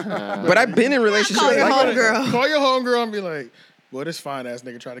 Yeah. But I've been in relationships Call your like that. homegirl. Call your homegirl and be like, "Well, this fine ass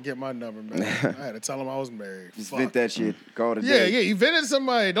nigga tried to get my number, man. I had to tell him I was married. Just Fuck." vent that shit. Call it a Yeah, day. yeah. You vented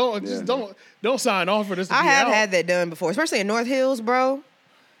somebody. Don't sign off for this. To I be have out. had that done before, especially in North Hills, bro.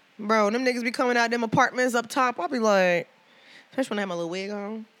 Bro, them niggas be coming out them apartments up top. I'll be like, especially when I have my little wig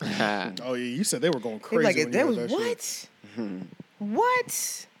on. Oh yeah, you said they were going They be crazy. like, when that you was did that shit. what?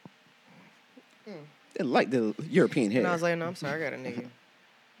 What? They like the European hair. And I was like, no, I'm sorry, I got a nigga.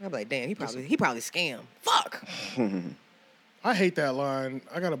 I'm like, damn, he probably scammed. Fuck. I hate that line.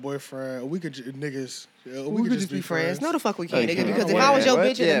 I got a boyfriend. We could We could just be friends. No, the fuck we can't, nigga. Because if What? I was your What?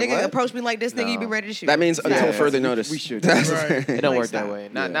 bitch and a Yeah, nigga what? approached me like this, nigga, you'd be ready to shoot. That means until Yeah. further notice. We should. Right. It don't Like, work that stop. way.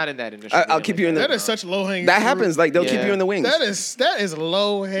 Not in that industry. I'll keep you in the. That is such low hanging. That happens. Like they'll keep you in the wings. That is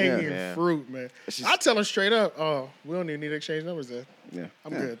low hanging Yeah. fruit, man. just- I tell them straight up. Oh, we don't even need to exchange numbers then. Yeah.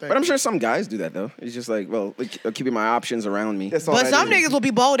 I'm good. Thank But I'm you. sure some guys do that though. It's just like, well, like, keeping my options around me. That's all But that some is. niggas will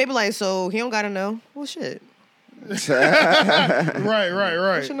be bold. They be like, so he don't gotta know. Well, shit. Right.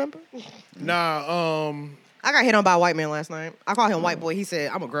 What's your number? Nah. I got hit on by a white man last night. I called him white boy. He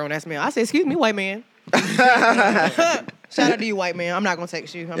said, I'm a grown ass man. I said, excuse me, white man. Shout out to you, white man. I'm not gonna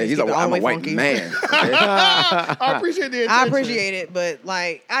text you. I'm Yeah, just he's keep it all I'm the way a white funky. man. I appreciate the attention. I appreciate it, but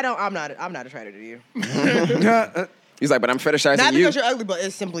like, I'm not attracted to you. He's like, but I'm fetishizing Not you. because you're ugly, but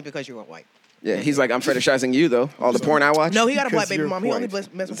it's simply because you're white. Yeah, he's like, I'm fetishizing you though. All the porn I watch. No, he got a Because white baby you're mom. He only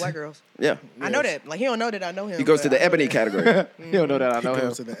white. mess with black girls. Yeah, I know that. Like, he don't know that I know him. he goes but to the I know ebony that. category. You don't know that I know him.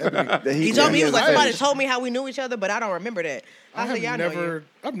 Goes to the ebony. He told me, he was like, I- somebody told me how we knew each other, but I don't remember that. I said, yeah, I know you.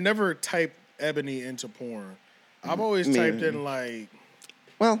 I've never typed ebony into porn. I've always Me typed neither. in like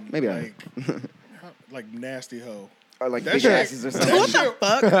Well, maybe I. like nasty hoe. Or like That big shit- asses or something. What the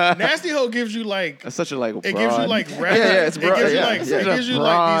fuck? Nasty hoe gives you like That's such a like. it gives you like rap. Yeah, it's broad, it gives you yeah, like yeah. it gives you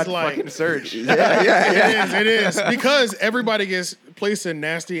like these like fucking search. it is because everybody gets placed in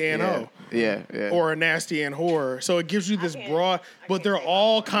nasty and hoe. Yeah. Or a nasty and whore. So it gives you this broad, but they're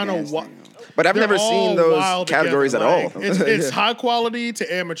all kind of But I've never seen those categories at all. It's high quality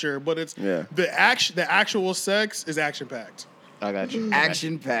to amateur, but it's Yeah. the actual sex is action packed. I got you.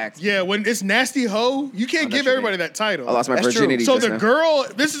 Action packed. Yeah, when it's nasty hoe, you can't give everybody that title. I lost my That's true. virginity. So just the now. girl,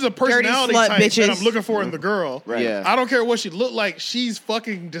 this is a personality slut type that bitches. I'm looking for in the girl. Right. Yeah. I don't care what she look like. She's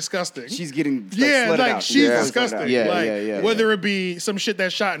fucking disgusting. She's getting yeah, slutted like out. she's Yeah. disgusting. Yeah, like, yeah. Whether it be some shit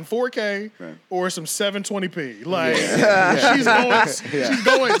that's shot in 4K Right. or some 720p, like she's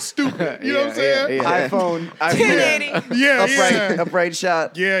going stupid. You know what I'm saying? Yeah. iPhone. 1080. Yeah, Upright, yeah. upright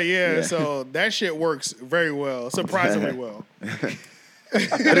shot. Yeah. So that shit works very well, surprisingly well.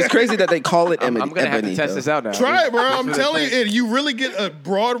 But it's crazy that they call it I'm ebony. gonna have to ebony, test though. this out now. Try it, bro. I'm telling you, you really get a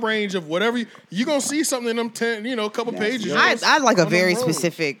broad range of whatever you're gonna see something in them 10, couple pages. I like a On the very road.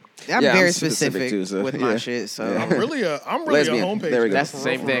 specific. I'm Yeah, very I'm specific specific too, so, with my yeah. shit. So Yeah. I'm really a Lesbian. homepage. There we go. guy. That's the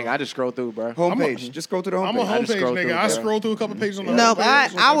same thing. I just scroll through, bro. Homepage. Just go to the homepage. I'm a I just homepage scroll nigga. through, I bro. scroll through a couple pages on the no,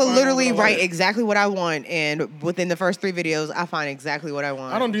 homepage. I will find literally what I write like. exactly what I want, and within the first 3 videos, I find exactly what I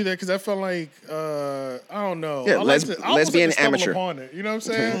want. I don't do that because I feel like I don't know. Yeah, I like to, I almost lesbian like to stumble amateur. upon it. You know what I'm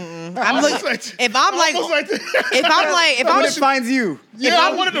saying? I'm almost look- like to- if I'm like, almost like to- if I'm When it finds you. yeah,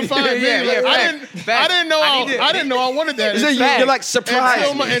 I wanted to find me. Yeah, Like, yeah, I didn't know. I didn't know I wanted that. So until- you're like surprised.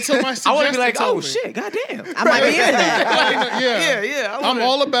 until my I want to be suggestion like, told oh me. shit, goddamn. I might be into that. Yeah. I'm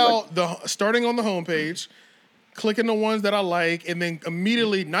all about starting on the homepage, clicking the ones that I like, and then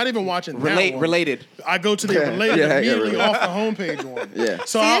immediately not even watching that one. Related. I go to the related Yeah, immediately yeah, off the homepage one. Yeah.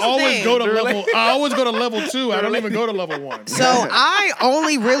 So See, I that's the always thing. go to level. I always go to level 2. I don't even go to level 1. So I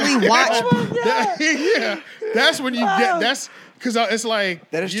only really watch. Yeah, that's when you get. That's because it's like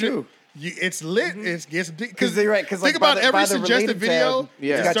That is you true. it's lit. It gets Because they right. Because think about every suggested video.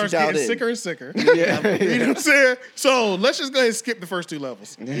 Yeah. It starts getting sicker and sicker. Yeah. You know what I'm saying? So let's just go ahead and skip the first 2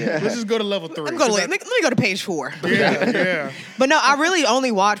 levels. Yeah. Let's just go to level 3. Let me go to page 4. Yeah. But no, I really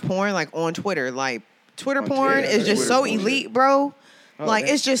only watch porn like on Twitter. Like Twitter porn is just so elite, bro. Like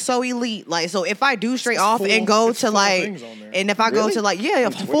it's just so elite. Like so, if I do straight off and go to like, and if I go to like, a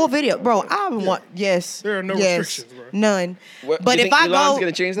full video, bro, I want There are no restrictions, bro. None. What, But you if think I Elon's go,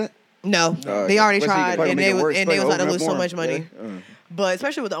 gonna change that? no, they already tried, Probably and make they it was worse. and they was Probably about to open lose up so more. much money. But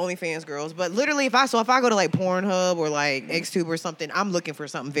especially with the OnlyFans girls. But literally, if I go to like Pornhub or like XTube or something, I'm looking for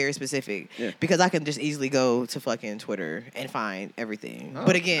something very specific because I can just easily go to fucking Twitter and find everything.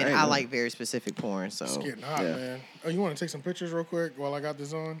 But again, I like very specific porn. So It's getting hot, man. Oh, you want to take some pictures real quick while I got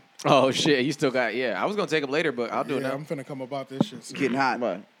this on? Oh shit, you still got I was gonna take them later, but I'll do it now. I'm finna come about this shit. Getting hot.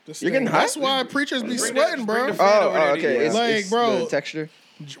 You're getting hot? That's why preachers be sweating, bro. Okay. Like, bro, the texture.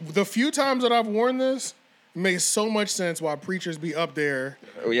 The few times that I've worn this makes so much sense why preachers be up there.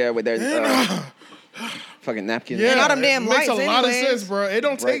 Oh yeah, with their fucking napkin. Yeah, all them damn it makes lights a lot of anyways. sense, bro. It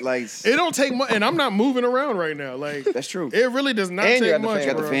don't Bright take lights. It don't take much, and I'm not moving around right now. Like That's true. It really does not And you take got the much. fan.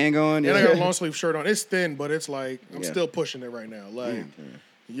 Got the bro. fan going. And I Yeah. got a long sleeve shirt on. It's thin, but it's like I'm Yeah. still pushing it right now. Like,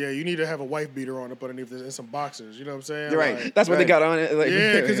 yeah, you need to have a wife beater on up underneath this and some boxers. You know what I'm saying? You're right. Like, That's what they got on it. Like,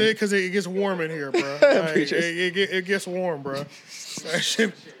 yeah, because it gets warm in here, bro. Like, it gets warm, bro. That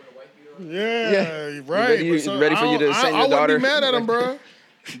shit. Yeah, right. You ready for you to send your I daughter? wouldn't be mad at him, bro.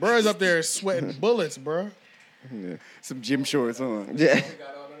 Bro's up there sweating bullets, bro. Some gym shorts on. Yeah.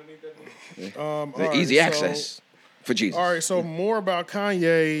 All The right, easy so- access for Jesus. All right, so more about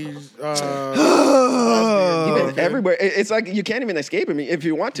Kanye's. You've been everywhere. It's like you can't even escape him if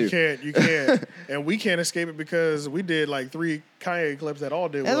you want to. You can't, and we can't escape it because we did like 3 Kanye clips that all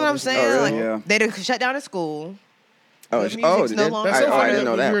did. that's well what I'm this saying. week. really? Like, Yeah. they done shut down his school. Oh, His did music's no they? longer That's so I funny. didn't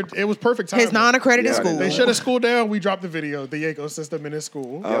know that. It was perfect timing. His non-accredited Yeah, I didn't school. They shut his school down. We dropped the video, the ecosystem in his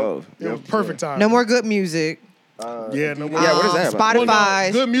school. Oh, It was perfect timing. No more good music. Yeah, no more. Yeah, what is that about? Well, no,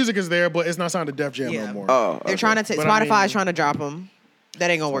 Spotify's. good music is there, but it's not signed to Def Jam Yeah. no more. Oh, They're trying to take But I Spotify's mean- trying to drop them. That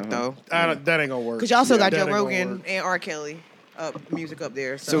ain't gonna work though. That ain't gonna work. Cause you also got That Joe ain't gonna Rogan work. and R. Kelly music up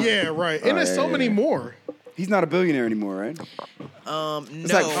there. So, Yeah, right. And there's so many more. He's not a billionaire anymore, right? it's no.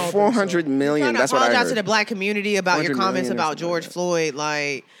 like 400 million. Trying to That's what I apologize to heard. the black community about your 400 comments million or about something George like that. Floyd.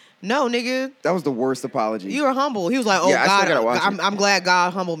 Like, no, nigga, That was the worst apology. you were humble. He was like, oh Yeah, I still gotta God, watch it. I'm glad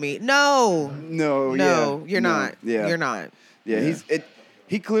God humbled me. No, No, you're not. Yeah, You're not. Yeah,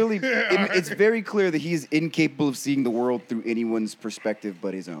 he clearly. It's very clear that he is incapable of seeing the world through anyone's perspective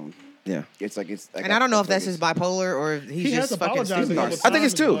but his own. Yeah. It's like And I don't know if that's his bipolar or if he's He has just fucking apologized a couple stupid. I think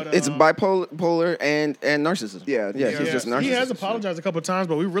it's two. But, it's bipolar and narcissism. Yeah, yeah. yeah. He's just narcissist. He has apologized a couple times,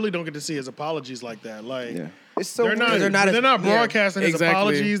 but we really don't get to see his apologies like that. Like, Yeah. It's so they're not. weird. They're not yeah. broadcasting his Exactly.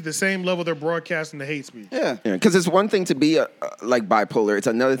 apologies the same level they're broadcasting the hate speech. Yeah. Yeah, because it's one thing to be like bipolar. It's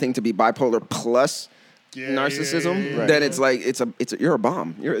another thing to be bipolar plus Yeah, narcissism. yeah. Then it's like you're a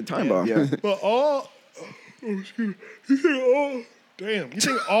bomb. You're a time bomb. Yeah. But you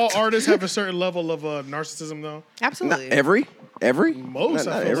think all artists have a certain level of narcissism though? Not Absolutely. every. Most,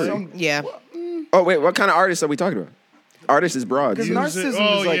 Not I feel every. like. Yeah. Oh wait, what kind of artists are we talking about? Artists is broad. Because Music- narcissism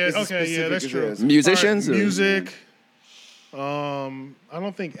oh, is like yeah, as okay, specific yeah, that's as true. it is. Musicians. All right, or- music. I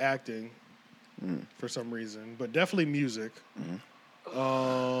don't think acting for some reason, but definitely music.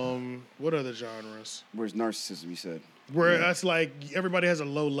 What other genres? Where's narcissism? You said. Where that's like everybody has a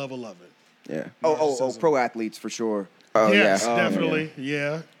low level of it. Yeah. Oh, Narcissism. pro athletes for sure. Oh Yes, yeah. definitely.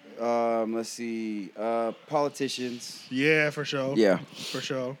 Yeah. Let's see. Politicians. Yeah, for sure. Yeah. For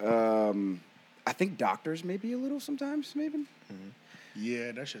sure. I think doctors maybe a little sometimes, maybe.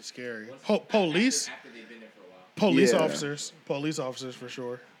 Yeah, that shit's scary. Police. Police Yeah. officers. Police officers for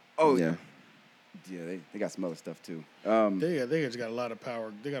sure. Oh Yeah. yeah. They got some other stuff too. They just got a lot of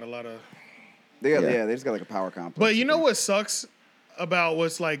power. They got a lot of. They got Yeah. they just got like a power complex. But you know what sucks about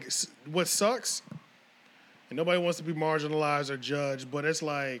what sucks? And nobody wants to be marginalized or judged, but it's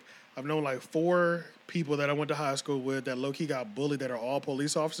like I've known like 4 people that I went to high school with that low-key got bullied that are all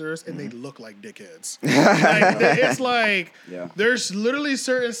police officers, and they look like dickheads. It's like Yeah. there's literally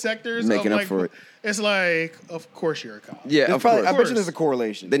certain sectors Making of up like, for it. It's like, of course you're a cop. Yeah. There's Of probably, course. I bet you course. there's a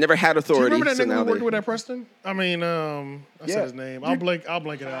correlation. They never had Do you authority. remember that so nigga now who worked they- with at Preston? I mean, I Yeah. said his name. I'll blank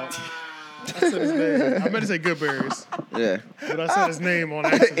it out. I said his name. I meant to say Goodberries, Yeah. but I said his name on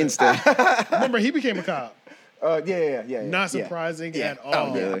accident. Instead. Remember, he became a cop. Yeah. Not yeah. surprising Yeah. at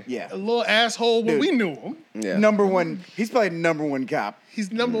all. Oh, yeah. A little asshole when Dude. we knew him. Yeah. Number one. He's probably number one cop.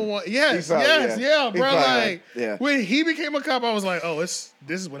 He's number one. Yes, He's probably- yes, yeah. yeah, He's bro. probably Like, yeah. when he became a cop, I was like, oh, this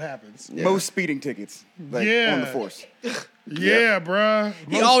is what happens. Yeah. Most speeding tickets. Like, Yeah. on the force. Yeah, bro.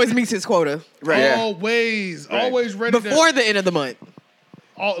 He always meets his quota Yeah. Always ready before the end of the month.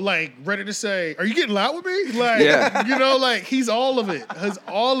 like ready to say, "Are you getting loud with me?" Like, Yeah. you know, like he's all of it. He's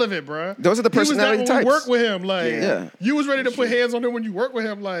all of it, bro. Those are the personality he was that when types. we work with him. Like, Yeah. you was ready to put hands on him when you work with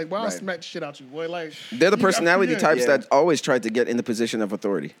him. Like, wow, I'll Right. smack the shit out you, boy. Like, They're the you got- personality yeah. types Yeah. that always try to get in the position of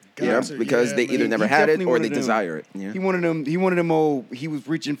authority. Gotcha, Because yeah, they man. either never He had it definitely or they wanted them. desire it. Yeah. He wanted them old. He was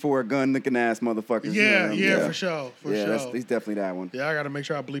reaching for a gun looking ass motherfuckers. you Yeah, know? yeah, for sure, for Yeah, sure. he's definitely that one. Yeah, I got to make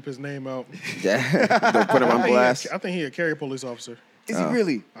sure I bleep his name out. Yeah. Don't put him on blast. I think he a Cary police officer. Is he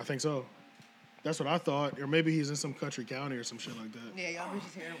really? I think so. That's what I thought. Or maybe he's in some country county or some shit like that. Yeah, y'all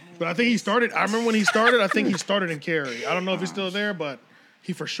bitches here. But I think he started. I remember when he started. I think he started in Cary. I don't know if he's still there, but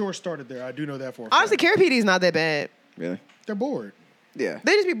he for sure started there. I do know that for a fact. Honestly, Cary PD is not that bad. Really? They're bored. Yeah.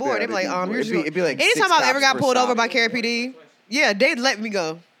 They just be bored. Yeah, they be like, bored. here's It'd be like anytime 6 I've ever cops got per pulled over stop. by Cary PD, yeah, they let me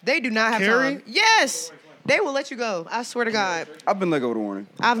go. They do not have Cary? time. Yes, they will let you go. I swear to God. I've been let go with a warning.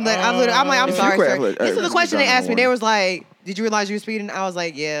 I'm like, I'm If you sorry, quit, sir. I've let- This is the question they I've asked me. done They one. was like, did you realize you were speeding? I was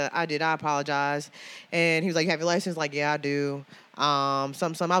like, yeah, I did. I apologize. And he was like, you have your license? Like, yeah, I do. Some.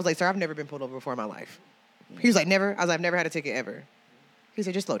 I was like, sir, I've never been pulled over before in my life. He was like, never? I was like, I've never had a ticket ever. He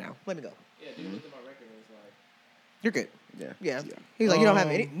said, just slow down. Let me go. Yeah, dude, looked at my record and was like, You're good. Yeah. Yeah. He was like, you don't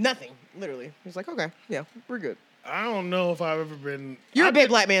have nothing. Literally. He was like, okay, yeah, we're good. I don't know if I've ever been. You're a I've big been-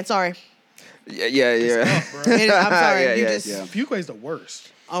 black man. Sorry. Yeah. Bro. I'm sorry. Yeah, you yeah, just. yeah. Fuquay is the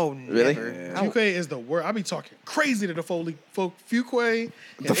worst. Oh, Really? never. Yeah. Oh. Fuquay is the worst. I be talking crazy to the Fuquay.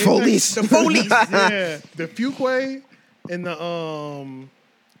 and The Foley's. The police. Yeah, the Fuquay and the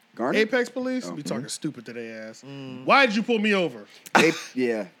Garner? Apex police be talking stupid to their ass. Why did you pull me over?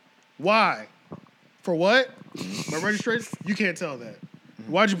 Yeah. Why? For what? My registration? You can't tell that.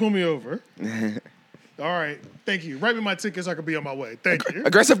 Why'd you pull me over? All right, thank you. Write me my ticket so I can be on my way. Thank you.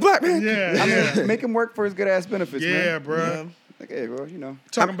 Aggressive black man. Yeah, I yeah, mean, make him work for his good ass benefits, yeah, man. bro. Like, hey, bro, you know.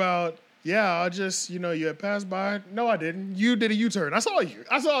 Talking about, I just, you had passed by. No, I didn't. You did a U-turn. I saw you.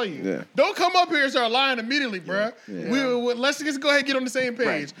 Yeah. Don't come up here and start lying immediately, bro. Let's just go ahead and get on the same page.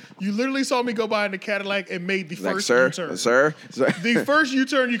 Right. You literally saw me go by in the Cadillac and made the Like, first sir, U-turn. sir. The first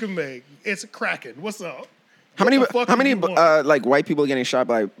U-turn you can make. It's cracking. What's up? How What many? the fuck How do many? you want? Like white people getting shot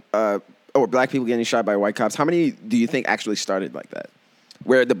by, or black people getting shot by white cops. How many do you think actually started like that,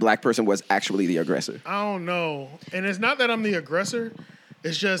 where the black person was actually the aggressor? I don't know. And it's not that I'm the aggressor.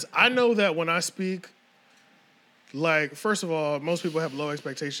 It's just I know that when I speak, like, first of all, most people have low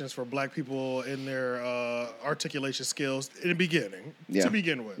expectations for black people in their articulation skills in the beginning, Yeah. to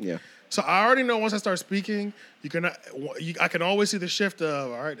begin with. Yeah. So I already know once I start speaking, I can always see the shift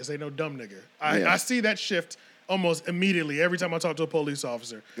of, all right, this ain't no dumb nigga. Yeah. I see that shift almost immediately every time I talk to a police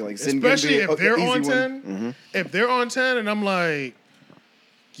officer. You're like, "Sin gonna Especially be if the they're easy on one." 10. If they're on 10 and I'm like,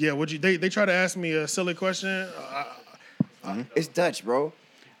 yeah, they try to ask me a silly question. It's Dutch, bro.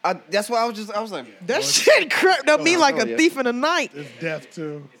 That's why I was like, That shit crept up me like a yeah. thief in the night. It's death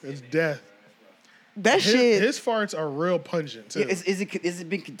too. It's death. That shit. His farts are real pungent too. is it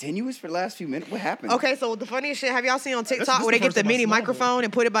been continuous for the last few minutes? What happened? Okay, so the funniest shit, have y'all seen on TikTok this where they the get first the time I mini smelled it. microphone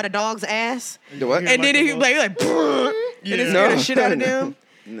and put it by the dog's ass? The what? Yeah. And then he like, and it scared the shit out of No. them.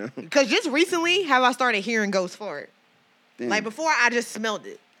 No. Because just recently have I started hearing ghosts fart. Damn. Like before I just smelled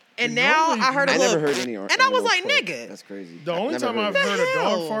it. And now I heard a I little. never heard any. and I was like, nigga. That's crazy. The only never time heard I've of heard it. a The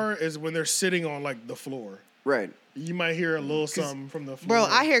dog hell? fart is when they're sitting on like the floor. Right. You might hear a little something from the floor.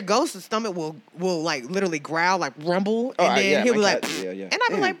 Bro, I hear ghosts' stomach will like literally growl, like rumble, and then yeah, he'll be my like, cat, yeah. and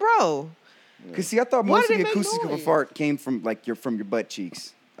I'll be like, bro, Cause see, I thought Why most did of it the make acoustics of a noise? fart came from your butt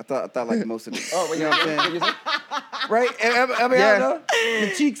cheeks. I thought like most of it. Oh, you know what I'm saying? Right? I mean, I Yeah. know.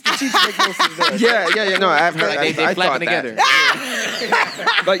 The cheeks make most of the noise. Yeah. No, I've heard. like they I thought flapping that. together.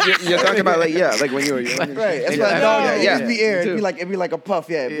 But you're talking about like when you were young. Right. That's Yeah. what I thought. Yeah, It'd yeah. just be air. Me It'd too. be like a puff.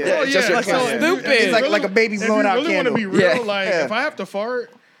 Yeah. Oh, just your so clown. if you- Stupid. if you It's like a baby's if blowing out you really want to candle. be real, Yeah. like Yeah. if I have to fart,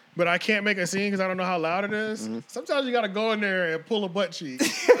 but I can't make a scene because I don't know how loud it is, Mm-hmm. sometimes you got to go in there and pull a butt cheek.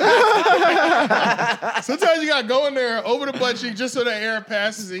 Sometimes you got to go in there over the butt cheek just so the air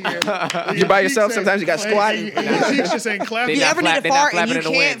passes in here. You by yourself, sometimes you got squat. And your cheeks just ain't clapping. if you not ever need flap- to they not fart and flapping you in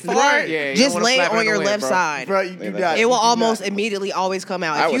the can't wind. fart, Right. Yeah, you just don't wanna lay flap it in on the your wind, left bro. side. Bro, you do that. It will You do almost that. immediately always come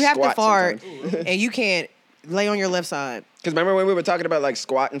out. I If would you have to squat fart sometimes. and you can't lay on your left side, Because remember when we were talking about like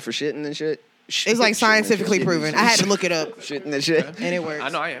squatting for shitting and shit? It's like scientifically proven. I had to look it up, Shit in the shit. and it works. I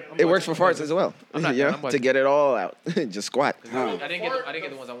know I am. It works for farts as well. I'm not Yeah, done. I'm to watching. get it all out. Just squat. I didn't get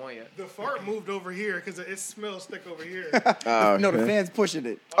the ones I want yet. The fart moved over here because it smells thick over here. No, the fan's pushing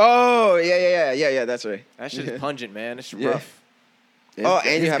it. Oh, yeah. That's right. That shit is pungent, man. It's Yeah. rough. Oh,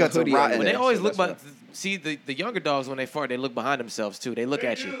 and you have a guts are hoodie on. rotten. When they there, always so look, that's see the younger dogs when they fart, they look behind themselves too. They look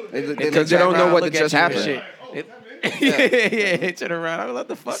at you. Because they don't know what just happened. Yeah, they turn around. I'm like, what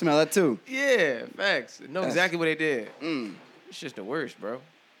the fuck? Smell that too. Yeah, facts. Know exactly what they did. It's just the worst, bro.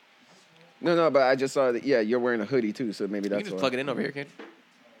 No, but I just saw that. Yeah, you're wearing a hoodie too, so maybe You that's can just why. plug it in over here, kid.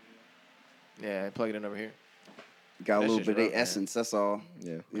 Yeah, plug it in over here. Got a That little shit's bit of rough, man. essence. That's all.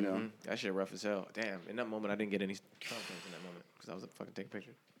 Yeah. You know. That shit rough as hell. Damn. In that moment, I didn't get any confidence in that moment because I was fucking taking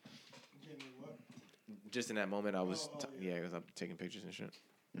pictures. Just in that moment, I was because I'm taking pictures and shit.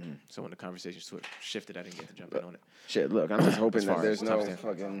 So when the conversation shifted, I didn't get to jump in on it. Shit, look, I'm just hoping that far there's as no timestamp.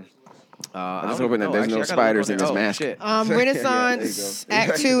 fucking. I'm just hoping that there's no spiders in this mask. Shit. Renaissance Yeah, there you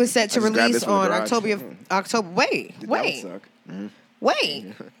go. Act 2 is set to I just grabbed release this from the on garage. October. Wait. That would suck.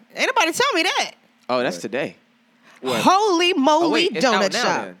 Ain't nobody tell me that. Oh, that's today. Holy moly it's out donut now,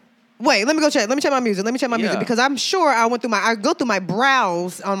 shop. then. Wait, let me go check. Let me check my music. Yeah. Because I'm sure I go through my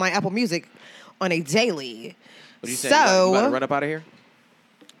browse on my Apple Music on a daily. What are you saying? You about to run up out of here?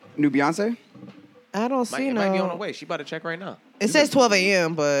 New Beyonce? I don't see It might be on the no. way. She about to check right now. It says 12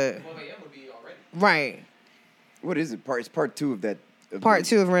 a.m., but 12 a.m. would be already. right. What is it? It's part 2 of that. Part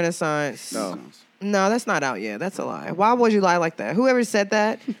 2 of Renaissance. No. No, that's not out yet. That's a lie. Why would you lie like that? Whoever said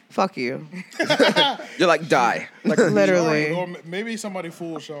that, fuck you. You're like, die. Literally. Or maybe somebody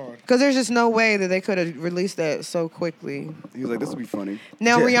fooled Sean. Because there's just no way that they could have released that so quickly. He was like, this will be funny.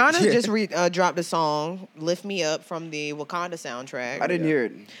 Now, Yeah. Rihanna just dropped a song, Lift Me Up, from the Wakanda soundtrack. I didn't hear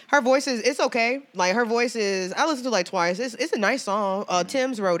it. Her voice it's okay. Like, her voice is, I listened to it like twice. It's a nice song.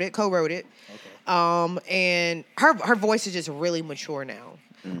 Tim's co-wrote it. And her voice is just really mature now.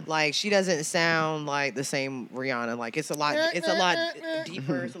 Like, she doesn't sound like the same Rihanna. Like, it's a lot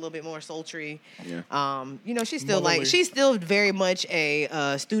deeper. It's a little bit more sultry. Yeah. She's still Motherly. she's still very much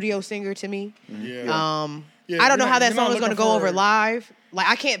a studio singer to me. Yeah. I don't know how that you're not song is going to looking go for- over live. Like,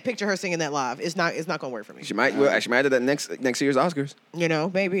 I can't picture her singing that live. It's not going to work for me. She might. Well, she might have that next year's Oscars.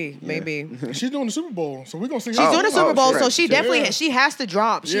 Maybe. She's doing the Super Bowl, so we're gonna see. She's doing the Super Bowl, right. so she definitely Yeah. she has to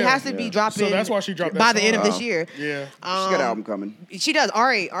drop. She Yeah. has to be dropping. So that's why she dropped that by the end song. of this year. Yeah. She got an album coming. She does. All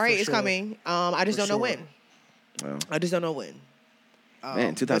right, is sure. coming. I just For don't know sure. when. Well, I just don't know when.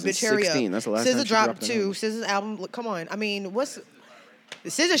 man, But bitch, hurry up. 2016. That's the last SZA time she dropped dropped an two. album. SZA's album. Look, come on. I mean, what's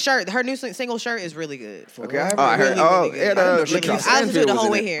SZA's shirt? Her new single shirt is really good. Okay, I Oh, I heard. Really, Oh, really good. yeah, I didn't know she Lakeith dropped it. I listened to it the Stanfield was whole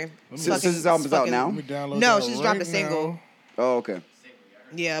in way it. here. SZA's album's out now? Let me download No, that she just right dropped a single. now. Oh, okay.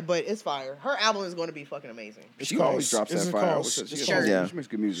 Yeah, but it's fire. Her album is going to be fucking amazing. She always drops Is that it fire. called She Shirt? Yeah. makes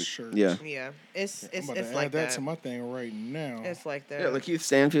good music. Shirt. Yeah. Yeah, it's I'm about to add like that that. to my thing right now. It's like that. Yeah, Lakeith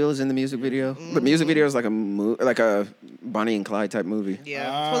Stanfield is in the music video. The music video is like a Bonnie and Clyde type movie.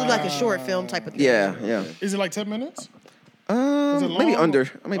 Yeah, it's supposed to be like a short film type of thing. Yeah. Is it like 10 minutes? it Maybe long? under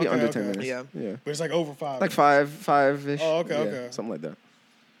Okay, 10 okay. minutes. Yeah. Yeah. But it's like over 5. Like five-ish. Oh, okay, Yeah, okay. something like that.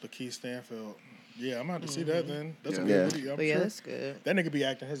 Lakeith Stanfield. Yeah, I'm about to see that then. That's a Yeah. good video. I'm But yeah, sure. that's good. That nigga be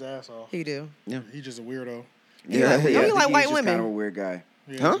acting his ass off. He do. He's just a weirdo. Yeah. Don't you yeah. like white He's just women? kind of a weird guy.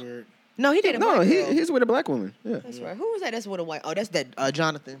 Yeah, Huh? it's weird. No, he did a No, white girl. he's with a black woman. Yeah. That's right. Who was that? That's with a white. Oh, that's that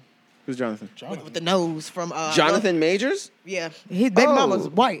Jonathan Who's Jonathan? with the nose from Jonathan Majors? Yeah, his baby Oh. mama's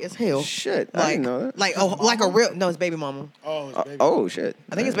white as hell. Shit, I Like, didn't know that. like a real his baby mama. Oh, his baby. Oh shit.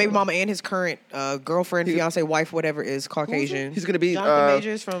 I think his baby mama and his current girlfriend, fiance, wife, whatever is Caucasian. He's gonna be Jonathan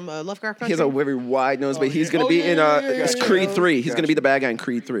Majors from Lovecraft Country. He has a very wide nose, but he's yeah. gonna Oh, be yeah, in yeah, it's yeah, Creed yeah. 3. He's gonna be the bad guy in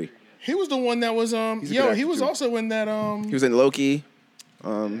Creed 3. He was the one that was He's a good he actor, was too. also in that He was in Loki.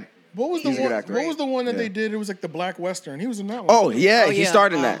 what was the He's a one good actor. what was the one that Yeah. they did? It was like the Black Western. He was in that one. Oh yeah, Oh, he yeah,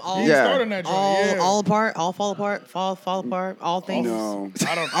 starred in that. all- He yeah. started in that joint. all yeah. all apart, all fall apart, fall apart, all things. No.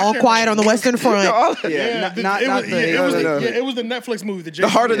 I don't All can't quiet on the remember. Western Front. Yeah, not it not was, the. it was no. it was the Netflix movie. The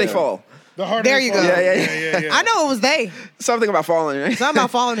harder they Yeah. fall. The harder There they you fall. go. Yeah. I know it was they. Something about falling, right? Something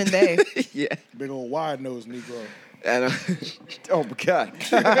about falling in they. yeah. Big old wide nosed Negro. And, Oh my god.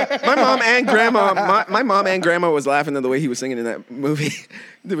 my mom and grandma, my mom and grandma was laughing at the way he was singing in that movie.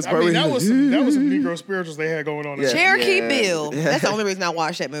 There was I part mean, where that he was some Negro spirituals they had going on. in Yeah. there. Cherokee Yeah. Bill. That's the only reason I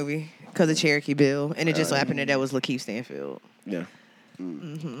watched that movie, because of Cherokee Bill, and it just so happened that was Lakeith Stanfield. Yeah.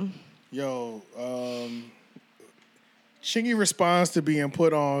 Yo, Chingy responds to being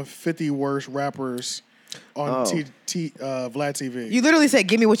put on 50 worst rappers on Oh. Vlad TV. You literally said,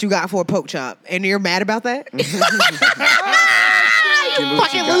 "Give me what you got for a pork chop," and you're mad about that.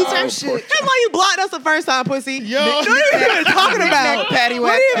 Fucking loser. That's why you blocked us the first time, pussy. Yo. What are you even talking about? Patty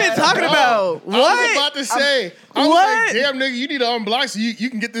What are you even talking about? I was What? about to say. I was What? like, damn, nigga, you need to unblock so you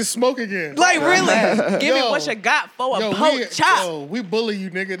can get this smoke again. Like, really? Give me Yo. what you got for a Yo, poke chop. we bully you,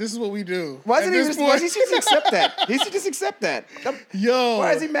 nigga. This is what we do. Why At doesn't he this just, why point- does he just accept that? He should just accept that. Yo.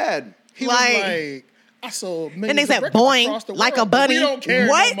 Why is he mad? He Like- was like, I sold And millions they of said, records boing, across the like a world, but bunny. We don't care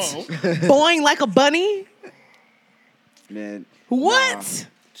What? no more. Boing like a bunny? Man. What?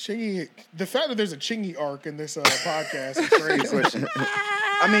 Chingy, the fact that there's a Chingy arc in this podcast is crazy. Question.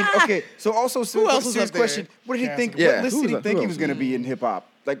 I mean, okay. So also, Who else was serious up there? question. What did he think? Yeah, What list who did he was- think who he else? was going to be in hip hop?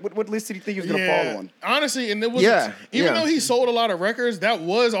 Like, what list did he think he was going to fall on? Honestly, and it was Yeah, even yeah. though he sold a lot of records, that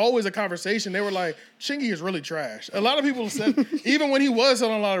was always a conversation. They were like, Chingy is really trash. A lot of people said, even when he was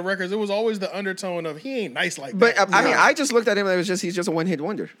selling a lot of records, it was always the undertone of he ain't nice like But that. I mean, I just looked at him and he's just a one-hit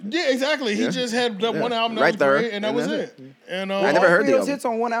wonder. Yeah, exactly. He just had that one album that Right was there. great, and that And was that's it. And I never heard Three the of those album. hits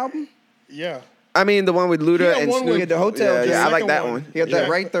on one album. Yeah, I mean, the one with Luda had and one Snoop. with- He had the hotel. Yeah, joint. yeah, I like second that one. one. He had that Yeah.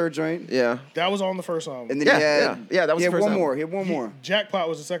 right third joint. Yeah. that was on the first album. And then Yeah, he had, yeah, that was he the had first one album. more. He had one more. Jackpot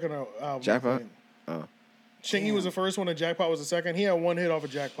was the second album. Jackpot? I think. Chingy was the first one, and Jackpot was the second. He had one hit off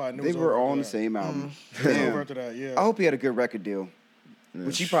of Jackpot. And it They was were over all after on the that. same album. It was over Damn. after that, yeah. I hope he had a good record deal,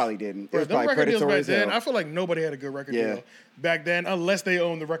 which he probably didn't. It Bro, was them probably record deals predatory back as then, hell. I feel like nobody had a good record Yeah. deal back then unless they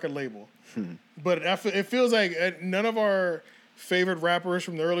owned the record label. But it feels like none of our favorite rappers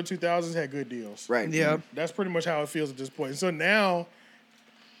from the early 2000s had good deals. Right. Yeah. That's pretty much how it feels at this point. So now,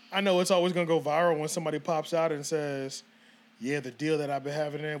 I know it's always going to go viral when somebody pops out and says, yeah, the deal that I've been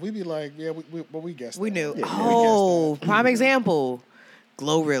having there. We be like, yeah, we guessed We that. knew. Yeah, Oh, prime example.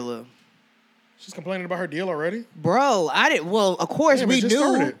 Glorilla. She's complaining about her deal already? Bro, I didn't. Well, of course, Damn, we it just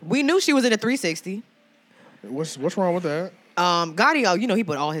knew. started. We knew she was in a 360. What's wrong with that? Gotti, you know, he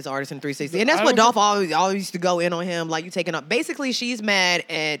put all his artists in 360. And that's I what don't Dolph always used to go in on him, like you taking up. Basically, she's mad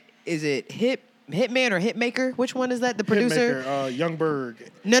at, is it Hitman or Hitmaker? Which one is that? The producer? Hitmaker, Youngberg.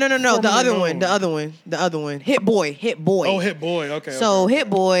 No. The Formerly other known. one. The other one. Hit Boy. Oh, Hit Boy. Okay. So okay. Hit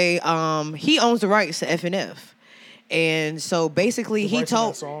Boy, he owns the rights to FNF. And so basically The he rights to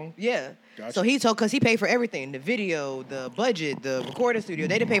told, that song? yeah. Gotcha. So he told, because he paid for everything, the video, the budget, the recording studio,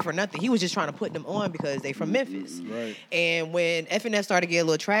 they didn't pay for nothing. He was just trying to put them on because they from Memphis. Right. And when FNF started to get a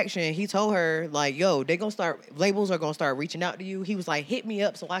little traction, he told her like, yo, labels are going to start reaching out to you. He was like, hit me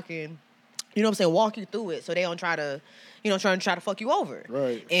up so I can, you know what I'm saying, walk you through it so they don't try to, try to fuck you over.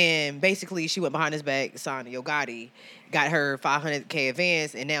 Right. And basically she went behind his back, signed to Yo Gotti, got her $500K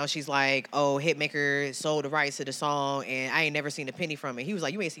advance, and now she's like, oh, Hitmaker sold the rights to the song, and I ain't never seen a penny from it. He was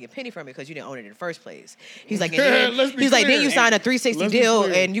like, you ain't seen a penny from it because you didn't own it in the first place. He's like, and then, Let's be he's like, then clear. you signed a 360 Let's be deal,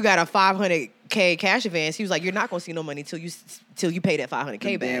 clear. and you got a $500K cash advance. He was like, you're not gonna see no money till you pay that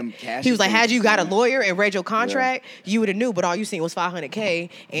 $500K Damn back. cash He was like, had advance, you got a man. lawyer and read your contract, you would have knew, but all you seen was $500K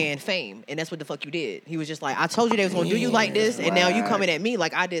and fame, and that's what the fuck you did. He was just like, I told you they was gonna do you like this, and now you coming at me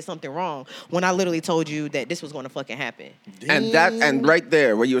like I did something wrong when I literally told you that this was gonna fucking happen. And right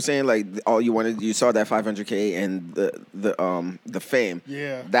there, where you were saying like all you saw that 500K and the fame.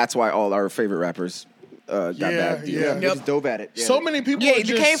 Yeah. That's why all our favorite rappers got bad deals. yeah. They just dove at it. Yeah. So many people Yeah, are you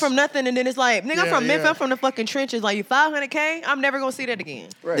just, came from nothing, and then it's like, nigga, I'm Yeah, from Memphis, yeah. I'm from the fucking trenches. Like, you $500K, I'm never gonna see that again.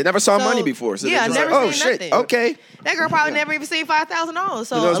 They never saw So, money before, so yeah, they're just never like, oh seen shit, nothing. okay. That girl probably never even seen $5,000.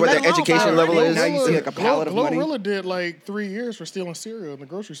 So Who knows what let their alone education 500. level is? Now you see like a pallet of money. Glorilla did like 3 years for stealing cereal in the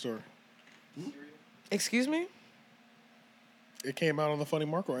grocery store. Excuse me? It came out on the Funny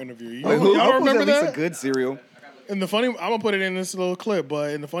Marco interview. Wait, Y'all who don't was remember at least that? a good cereal? In the funny, I'm gonna put it in this little clip,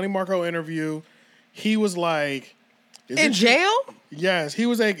 but in the Funny Marco interview, he was like, is In it true- jail? Yes, he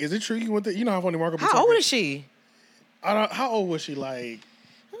was like, is it true you went to, you know how Funny Marco be How talking? old is she? How old was she? Like,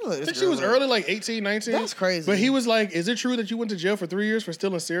 I think she was early, like 18, 19. That's crazy. But he was like, is it true that you went to jail for 3 years for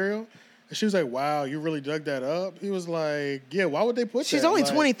stealing cereal? And she was like, wow, you really dug that up? He was like, yeah, why would they put She's that? only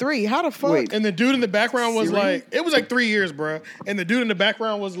Like- 23. How the fuck? Wait. And the dude in the background was Cereal? like, it was like 3 years, bruh. And the dude in the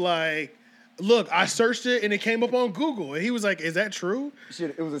background was like, look, I searched it and it came up on Google. And he was like, is that true?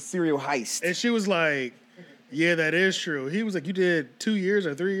 Shit, it was a cereal heist. And she was like, yeah, that is true. He was like, you did 2 years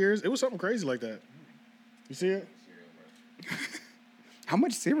or 3 years? It was something crazy like that. You see it? How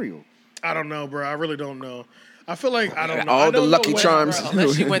much cereal? I don't know, bro. I really don't know. I feel like I don't know. All I the don't know Lucky what- Charms.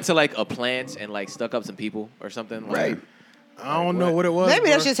 Unless she went to like a plant and like stuck up some people or something. Like, Right. I don't know what it was. Maybe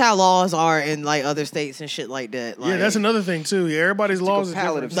that's bro. just how laws are in like other states and shit like that. Like, Yeah, that's another thing too. Yeah, everybody's laws is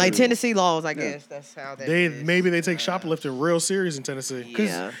pallet different. of like Tennessee laws, I guess. That's how that They is. maybe they take shoplifting real serious in Tennessee.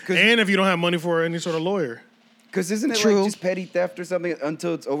 Yeah. And if you don't have money for any sort of lawyer. Because isn't it True. like just petty theft or something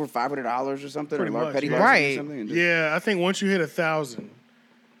until it's over $500 or something? Pretty or much, petty yeah. larceny Right. or something? And Yeah, I think once you hit 1,000,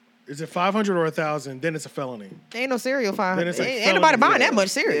 Is it 500 or 1,000? Then it's a felony. Ain't no cereal fine. Then it's like Ain't nobody felony. buying that much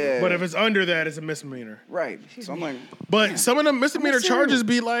cereal. Yeah. But if it's under that, it's a misdemeanor. Right. So I'm like, But some of the misdemeanor How much cereal? charges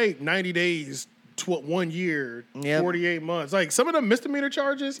be like 90 days, 1 year, Yep. 48 months. Like some of the misdemeanor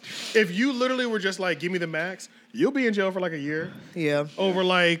charges, if you literally were just like, give me the max, you'll be in jail for like a year Yeah. over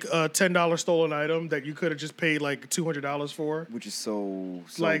like a $10 stolen item that you could have just paid like $200 for. which is so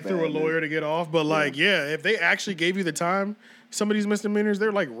Like bad, through a man. lawyer to get off. But like, yeah, if they actually gave you the time, some of these misdemeanors,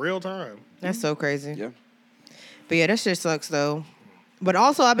 they're like real time. That's so crazy. Yeah. But yeah, that shit sucks though. But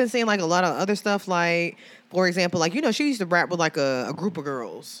also, I've been seeing like a lot of other stuff. Like, for example, like she used to rap with like a group of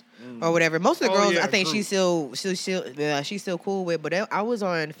girls or whatever. Most of the Oh, girls, yeah, I think group. she's still cool with. But I was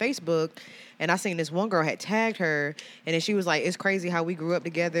on Facebook and I seen this one girl had tagged her, and then she was like, "It's crazy how we grew up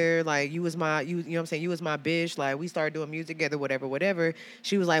together. Like you know what I'm saying? You was my bitch. Like we started doing music together, whatever."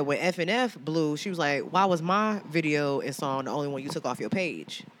 She was like, when FNF blew, she was like, "Why was my video and song the only one you took off your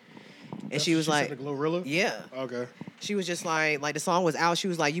page?" And That's she what was like, said to Glorilla? "Yeah." Okay. She was just like the song was out. She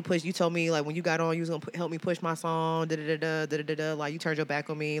was like, you told me like when you got on, you was gonna help me push my song. Da da da da da da. Like you turned your back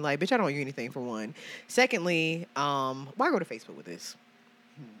on me. Like bitch, I don't owe you anything for one. Secondly, why go to Facebook with this?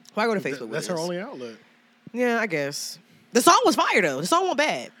 Why go to Facebook with That's this? her only outlet. Yeah, I guess. The song was fire though. The song wasn't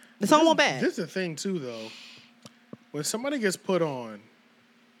bad. The song wasn't bad. This is the thing too, though. When somebody gets put on,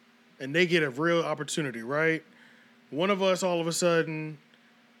 and they get a real opportunity, right? One of us all of a sudden,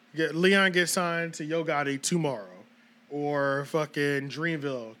 Leon gets signed to Yo Gotti tomorrow, or fucking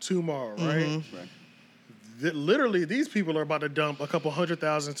Dreamville tomorrow, right? Literally, these people are about to dump a couple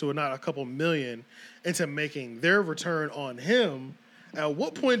 100,000 to not a couple million into making their return on him. At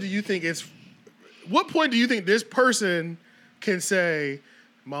what point do you think this person can say,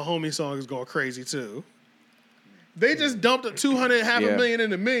 my homie song is going crazy too? They just dumped a 200, half a Yeah. million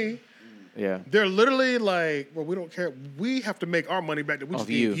into me. Yeah. They're literally like, well, we don't care. We have to make our money back that we just Off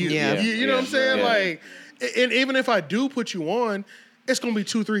gave you. you. Yeah. You know what I'm saying? Yeah. Like, and even if I do put you on, it's gonna be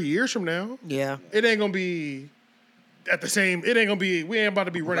 2-3 years from now. Yeah. It ain't gonna be at the same. It ain't gonna be. We ain't about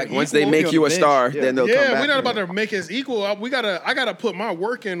to be running. Like once they equal. make you a bench. star, Yeah. then they'll come Yeah, back. we're not about to make us equal. I gotta put my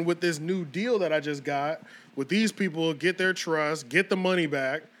work in with this new deal that I just got with these people. Get their trust, get the money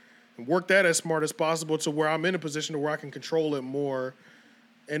back, and work that as smart as possible to where I'm in a position to where I can control it more.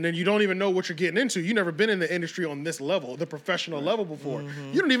 And then you don't even know what you're getting into. You've never been in the industry on this level, the professional level before.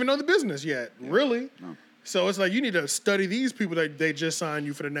 You don't even know the business yet, really. No. So it's like you need to study these people that they just signed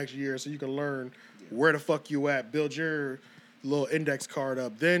you for the next year so you can learn where the fuck you at, build your little index card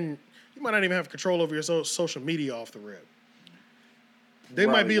up. Then you might not even have control over your social media off the rip. They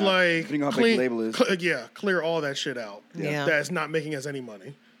might be Probably not. like, Depending on how big the label is. clear all that shit out. Yeah. That's not making us any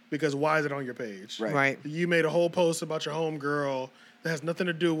money. Because why is it on your page? Right. Right. You made a whole post about your homegirl that has nothing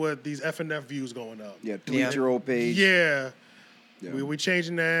to do with these FNF views going up. Yeah, delete your old page. Yeah. Yeah. We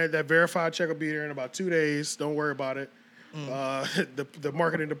changing that. That verified check will be there in about 2 days. Don't worry about it. The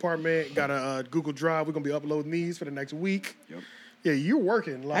marketing department got a Google Drive. We're going to be uploading these for the next week. Yep. Yeah, you're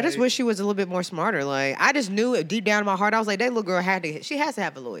working. Like, I just wish she was a little bit more smarter. Like I just knew it deep down in my heart. I was like, that little girl she has to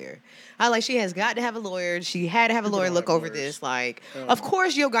have a lawyer. She has got to have a lawyer. She had to have a lawyer don't look have over lawyers. this. Like, of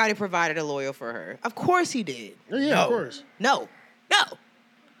course, Yo Gotti provided a lawyer for her. Of course he did. Yeah, of course. No.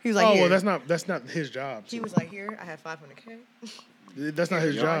 He was like, Oh, here. well, that's not his job. He was like, here, I have $500K. That's not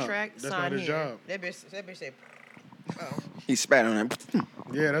his job. Contract, That's sign not his here. job. That bitch said, oh. He spat on him.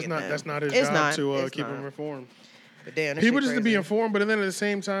 Yeah, that's Get not that. His It's job not. to It's keep not. him informed. But damn, that People shit just to be crazy. informed, but then at the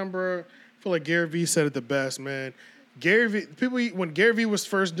same time, bro, I feel like Gary Vee said it the best, man. When Gary Vee was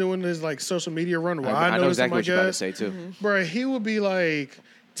first doing his like social media run, where I know noticed exactly him, what you're about to guess, say too. bro, he would be like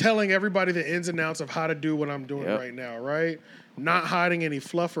telling everybody the ins and outs of how to do what I'm doing Yep. right now, right? Not hiding any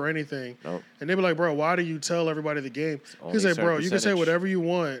fluff or anything. Nope. And they'd be like, bro, why do you tell everybody the game? only He's like, certain bro, you can say percentage. whatever you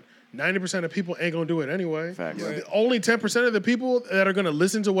want. 90% of people ain't gonna do it anyway. Facts. The only 10% of the people that are gonna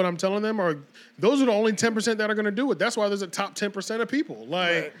listen to what I'm telling them those are the only 10% that are gonna do it. That's why there's a top 10% of people.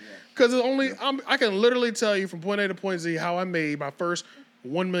 Like, because I can literally tell you from point A to point Z how I made my first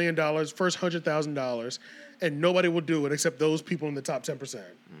 $1 million, first $100,000, and nobody will do it except those people in the top 10%.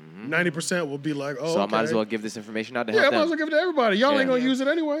 90% will be like, oh, So I okay. might as well give this information out to Yeah, I help might as them. well give it to everybody. Y'all ain't Yeah. gonna use it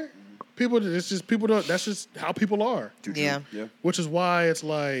anyway. People don't. That's just how people are. Yeah. Yeah. Which is why it's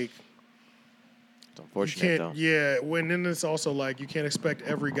like It's you unfortunate though. can't. Yeah. Then it's also like you can't expect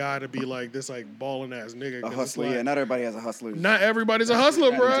every guy to be like this like balling ass nigga. A 'cause it's hustler. like, Yeah, not everybody has a hustler. Not everybody's a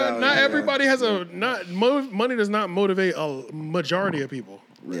hustler, bro. mentality, Not yeah. everybody has money does not motivate a majority of people.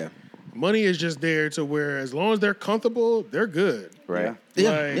 Yeah. Money is just there to where as long as they're comfortable, they're good. Right.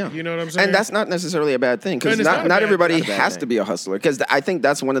 Like, you know what I'm saying? And that's not necessarily a bad thing because And it's not a not bad- everybody not a bad has thing. to be a hustler. Because I think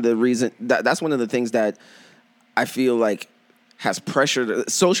that's one of the that's one of the things that I feel like has pressured.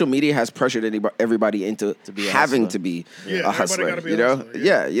 Social media has pressured everybody into be a having hustler. to be Yeah, a everybody hustler. gotta be You a know, hustler,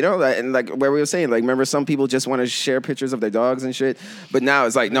 yeah, you know, and like where we were saying, like, remember some people just want to share pictures of their dogs and shit, but now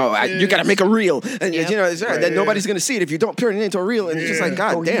it's like, no, you got to make a reel, and Yep. you know, it's right. Then nobody's gonna see it if you don't turn it into a reel, and it's just like,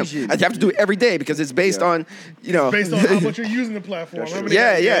 god damn, Cohesion. I have to do it every day because it's based on, you know, Based on how much you're using the platform. How many-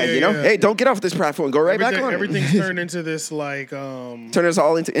 yeah, you know, hey, don't get off this platform, go right back on. Everything's turned into this like Turn us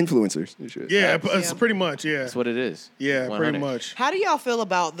all into influencers. And shit. yeah, it's pretty much That's what it is. yeah, 100. pretty much. How do y'all feel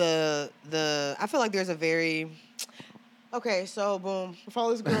about the I feel like there's a very okay, so boom, I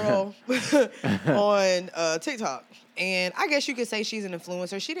follow this girl on TikTok. And I guess you could say she's an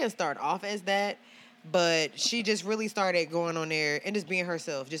influencer. She didn't start off as that, but she just really started going on there and just being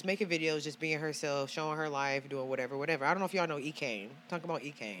herself, just making videos, just being herself, showing her life, doing whatever. I don't know if y'all know E-Kane. Talk about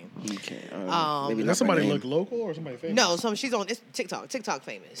E-Kane. Maybe Does not somebody by name. look local or somebody famous? No, she's on TikTok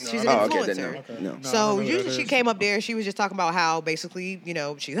famous. She's an Oh, okay, influencer. then no. No, So I don't know who usually that she is. came up there. She was just talking about how basically, you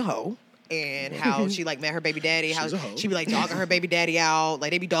know, she's a hoe. And how she like met her baby daddy, how She's a hoe. she be like dogging her baby daddy out,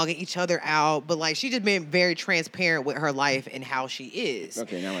 like they be dogging each other out, but like she just been very transparent with her life and how she is.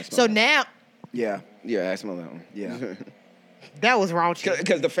 Okay, now I smell So that. now Yeah. Yeah, I smell that one. Yeah. that was raunchy.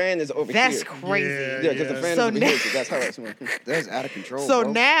 Because the fan is over That's here. crazy. Yeah. Yeah, because the fan So is over now- here, so that's how I smell. That's out of control. So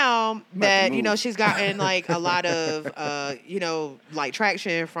bro. now that, you know, move. she's gotten like a lot of, you know, like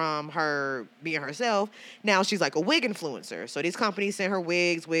traction from her being herself, now she's like a wig influencer. So these companies send her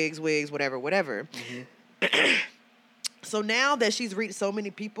wigs, whatever. So now that she's reached so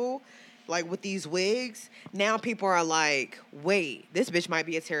many people, like with these wigs, now people are like, wait, this bitch might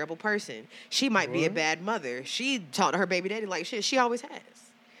be a terrible person. She might be a bad mother. She talked to her baby daddy like shit. She always has.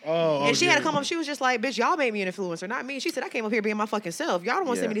 And she had to come up. She was just like, bitch, y'all made me an influencer, not me. She said, I came up here being my fucking self. Y'all don't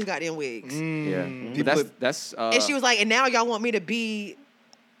want to send me these goddamn wigs. Yeah, People- that's And she was like, and now y'all want me to be,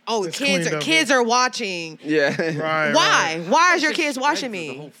 oh, It's cleaned up, kids are watching. Yeah. Right. Why? Why is your That kids shit watching spreads through me?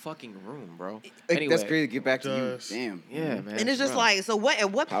 The whole fucking room, bro. Like, Anyway, that's crazy to get back to Does. you. Damn. Yeah, man. And it's just bro. like, so what?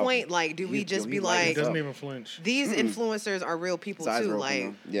 At what Powerful. point, like, do we He- just he be like It like, doesn't even flinch. these influencers are real people His eyes too? are open, Like,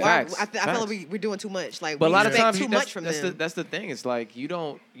 though. Yeah. why, Facts. I feel Facts. like we're doing too much. Like, But a we lot of expect times too that's, much from that's them. that's the thing. It's like you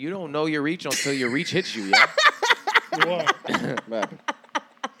don't know your reach until your reach hits you. Yeah. What? What happened?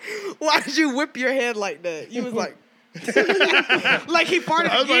 Why did you whip your head like that? You was like, like he farted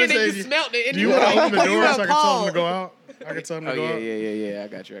I was about to again say, and you smelled it. And Do you was want to like, open the you door got so I can tell him to paused. go out? I can tell him to Oh go yeah. out. I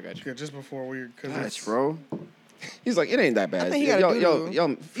got you. Okay, just before we, because Gosh, bro. He's like, it ain't that bad. I think he got a doodle.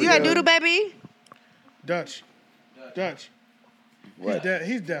 You got doodle, baby? Dutch. What?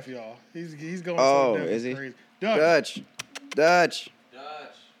 He's deaf, y'all. He's going. Oh, so deaf, is it's he? Crazy. Dutch.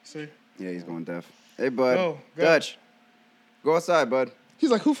 See, Yeah, he's going deaf. Hey, bud. Go. Dutch. Go outside, bud. He's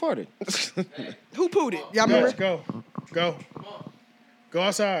like, who farted? Who pooed it? Y'all remember? Dutch, go. Go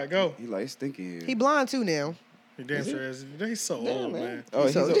outside. Go. He like stinky here. He blind too now. He damn sure is. He's so old, man. Oh,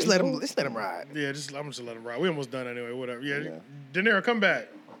 So he's just let him ride. Yeah, I'm just let him ride. We almost done anyway. Whatever. Yeah. De Niro, come back.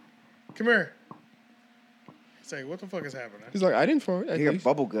 Come here. Say, what the fuck is happening? He's like, I didn't fart. He got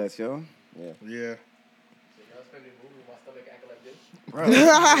bubble guts, yo. Yeah.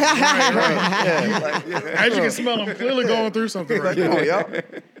 As you can smell, I'm clearly going through something right Come now. on, yo.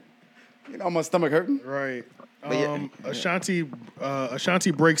 You know my stomach hurting? Right. Ashanti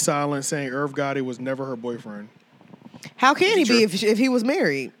breaks silence saying Irv Gotti was never her boyfriend. How can he be if he was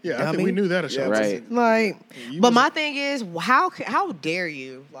married? Yeah, I think we knew that, Ashanti. Right. Like, You but was- my thing is, how dare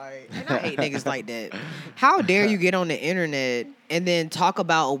you? Like, and I hate niggas like that. How dare you get on the internet and then talk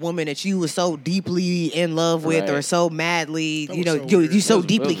about a woman that you was so deeply in love with or Right. so madly, That you was know, so you weird. so That was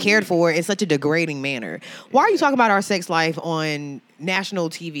deeply weird. cared for in such a degrading manner? Why are you talking about our sex life on national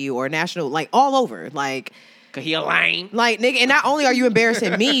TV or national, like all over, like? Cause he a lame. Like, nigga, and not only are you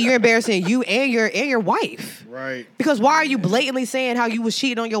embarrassing me, you're embarrassing you and your wife. Right. Because why are you blatantly saying how you was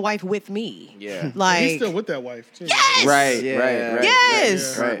cheating on your wife with me? Yeah. Like, He's still with that wife, too. yes, Right. Yeah. Right.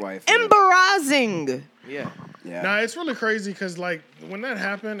 yes, Yeah. Current wife. embarrassing. Yeah. Yeah. Nah, it's really crazy because, like, when that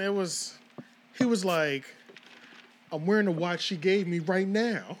happened, he was like, I'm wearing the watch she gave me right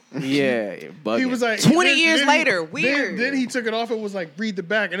now. Yeah. Bugging. He was like 20 years later, weird. Then he took it off. It was like read the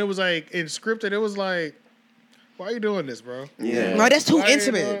back, and it was like in scripted. It was like, why are you doing this, bro? Yeah. No, that's too Why are you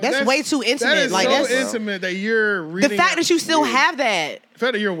intimate. doing- That's way too intimate. That is Like, so that's intimate that you're reading. the fact that you still have that. the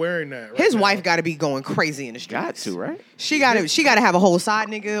fact that you're wearing that. Right His now. wife got to be going crazy in the streets. got to right. She got to have a whole side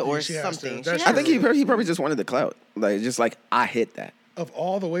nigga or she has to. something. That's She I has think to. he probably just wanted the clout. Like, just like, I hit that. Of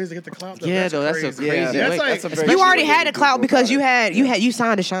all the ways to get the clout, though, Yeah, that's though, that's a crazy. crazy Yeah, way. That's like that's a very- You already Especially had the when clout you because go about you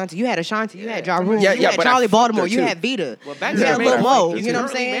signed Ashanti, you had Ashanti, you had Ja Rule, Yeah, you yeah, had but I Charlie fucked Baltimore, her you too. had Vita. Well, back You to had the Lil marriage. Mo. He's You know what I'm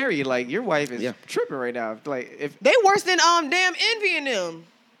currently saying? Married, like your wife is Yeah. tripping right now. Like if They worse than damn envying them.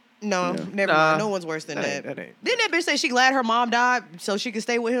 No, never Nah, mind. No one's worse than that. That ain't. Didn't that bitch say she glad her mom died so she could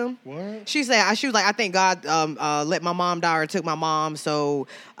stay with him? What? She was like, I think God let my mom die or took my mom so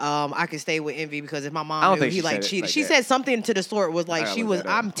I could stay with Envy because if my I mom don't knew, think he she like said it cheated. like She that. said something to the sort was I like gotta she look was. that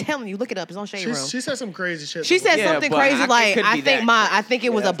up. I'm telling you, look it up. It's on Shade Room. She said some crazy shit. She said Yeah, something but crazy it like couldn't be that crazy. I think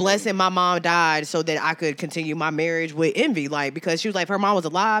it was Yeah, a blessing my mom died so that I could continue my marriage with Envy. Like because she was like if her mom was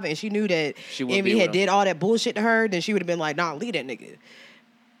alive and she knew that She wouldn't Envy be with had him. did all that bullshit to her, then she would have been like, nah, leave that nigga.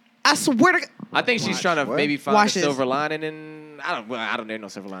 I swear to God. I think she's trying to What? maybe find Watch a this. silver lining, and I don't know no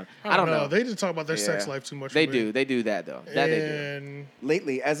silver lining. I don't know. They just talk about their sex Yeah. life too much. They for me. do that though. That they do. And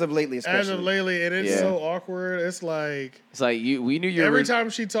Lately, as of lately, especially. as of lately, and it's Yeah. so awkward. It's like It's like we knew you were. every time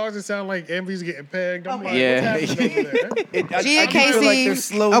she talks, it sounds like Envy's getting pegged. I'm like, Yeah. what's happening over there? G and I feel like Casey. they're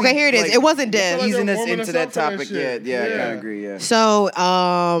slowly, Okay, here it is. like, It wasn't death. like easing they're us warming into us that up for that topic. shit. Yeah, I kind Yeah. of agree. Yeah.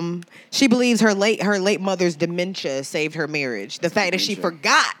 So, she believes her late mother's dementia saved her marriage. The fact that she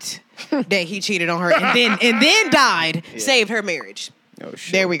forgot that he cheated on her and then died saved her marriage. Oh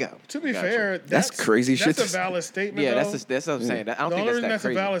shit. There we go. To be fair, That's crazy shit That's to a valid statement. Yeah, though. that's what I'm saying. I don't The think only that's reason that that's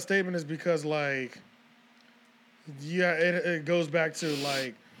crazy. a valid statement is because, like, yeah, it goes back to,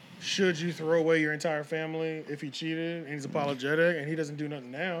 like, should you throw away your entire family if he cheated and he's apologetic and he doesn't do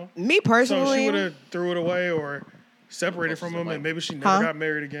nothing now? Me So she personally, would have threw it away or separated from him and maybe she never got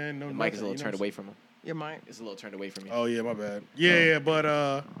married again. No, The mic is a nothing, little you know turned what away from him. your mind. It's a little turned away from you. I'm saying? Oh, yeah, my bad. Yeah,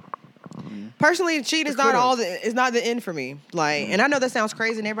 but, Personally, cheating is not it's not the end for me. Like, and I know that sounds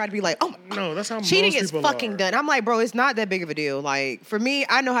crazy, and everybody be like, "Oh, no, that's how cheating most is people fucking are. done." I'm like, bro, it's not that big of a deal. Like, for me,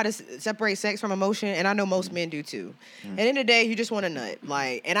 I know how to separate sex from emotion, and I know most men do too. At the end of the day, you just want a nut.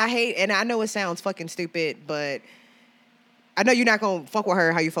 Like, and I know it sounds fucking stupid, but I know you're not gonna fuck with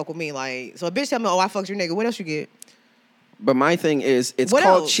her how you fuck with me. Like, so a bitch tell me, "Oh, I fucked your nigga." What else you get? But my thing is, it's What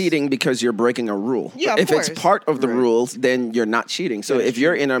called else? cheating because you're breaking a rule. Yeah, of if course. it's part of the rules, then you're not cheating. So if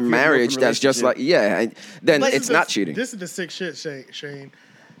you're in a marriage that's just like, then But it's not cheating. This is the sick shit, Shane.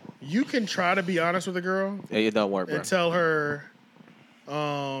 You can try to be honest with a girl Yeah, it don't work, bro. and tell her,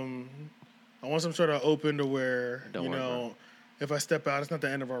 I want some sort of open to where, Don't you work, know, if I step out, it's not the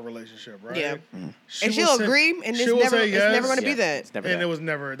end of our relationship, right? Yeah. She And will she'll say- agree, and she it's will never say yes, going to be Yeah, that. it's never and that. it was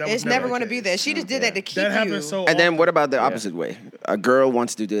never. That It's was never the going to be case. that. She just did that to keep That you. happens so. And then often. what about the opposite way? A girl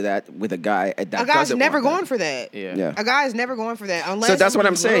wants to do that with a guy. And that A guy's doesn't never want that. going for that. Yeah. Yeah. A guy's never going for that unless. So that's what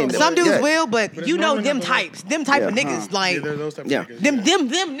I'm saying. Some dudes Yeah. will, but it's you know normally them not the- types, them type of Yeah. niggas, like Yeah, there's those type Yeah. of niggas. them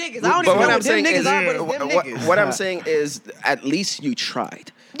niggas. I don't But even know what what I'm them saying niggas is, are, but it's them niggas. what I'm saying is, at least you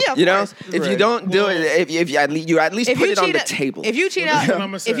tried. Yeah, of you know, course. if you don't do it, if you at least If put you it on cheat the a- table. If you cheat Well, that's out, what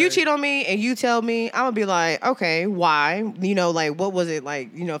I'ma if you say. cheat on me and you tell me, I'm gonna be like, okay, why? You know, like what was it like?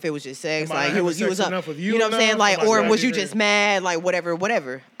 You know, if it was just sex, Am I like having you was sex up. enough with You you know what I'm saying? enough? Like, Am I or glad was you you did? just mad? Like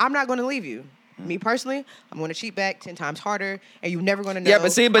whatever. I'm not gonna leave you. Me personally, I'm gonna cheat back 10 times harder, and you're never gonna know. Yeah,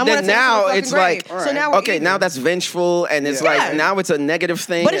 but see, but I'm then gonna take it to now the fucking it's like, grave. So now we're okay, even. now that's vengeful, and it's Yeah. like now it's a negative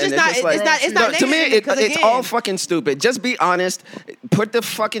thing. But it's and just not. just like, It's not. to me, negative because it's again, all fucking stupid. Just be honest. Put the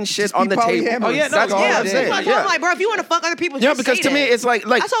fucking shit on the table. polyamorous. Oh yeah, That's that's all all Yeah, I'm it saying. is. I told him, Yeah, like, bro, if you want to fuck other people, yeah, just because say to me, that. it's like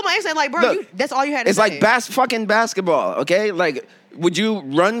I told my ex, I'm like, bro, look, that's all you had to it's say. like fucking basketball. Okay, like. Would you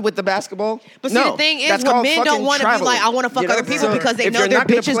run with the basketball? But see, no, the thing is, that's when called men don't fucking want to be traveling. like, I want to fuck You know? other people So because they if know you're their not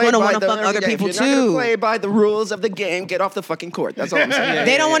gonna bitches play going to by want to the- fuck other yeah, people if you're not gonna too. play by the rules of the game, get off the fucking court. That's all I'm saying.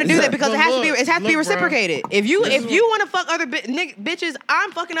 They don't want to do that because But it has to be. look, It has to be look, bro. reciprocated. If you want to fuck other bitches,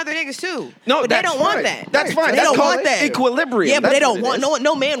 I'm fucking other niggas too. No, but they that's don't want fine. that. That's fine. They That's don't called want that. equilibrium. Yeah, but That's they don't what it want. is.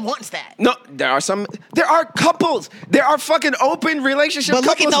 No man wants that. No, there are couples. There are fucking open relationship But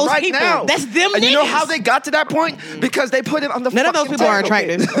look at couples those right people. now. That's them And you know niggas. how they got to that point? Because they put it on the None of those fucking people are table.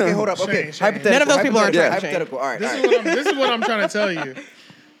 attractive. Okay, hold up. Okay, Shane. hypothetical. None of those people are hypothetical, attractive. Hypothetical. All right. This is what I'm trying to tell you.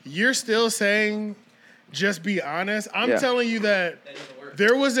 You're still saying, just be honest. I'm Yeah. telling you that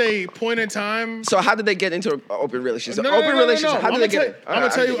there was a point in time. So how did they get into an open relationship? No, Open relationship. How I'm did they gonna get it? I'm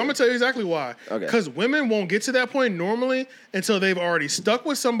gonna tell you exactly why. Okay. Because women won't get to that point normally until they've already stuck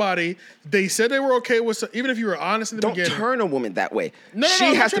with somebody. They said they were okay with, even if you were honest in the Don't beginning. turn a woman that way. No, she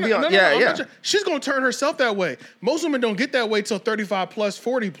I'm not has to trying be on. no, Yeah, I'm yeah. not trying- she's gonna turn herself that way. Most women don't get that way till 35 plus,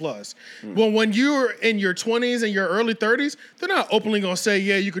 40 plus. Well, when you're in your 20s and your early 30s, they're not openly gonna say,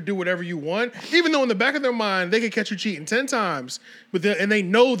 "Yeah, you could do whatever you want," even though in the back of their mind they could catch you cheating 10 times, and they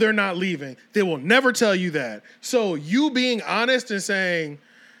know they're not leaving. They will never tell you that. So you being honest and saying,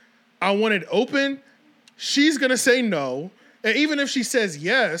 "I want it open," she's gonna say no, and even if she says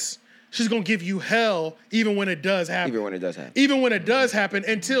yes, she's gonna give you hell even when it does happen. Even when it does happen. Even when it does happen,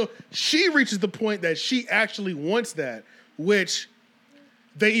 until she reaches the point that she actually wants that, which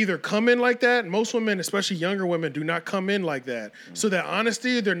they either come in like that. Most women, especially younger women, do not come in like that. So that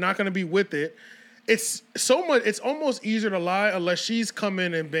honesty, they're not going to be with it. it's so much. It's almost easier to lie unless she's come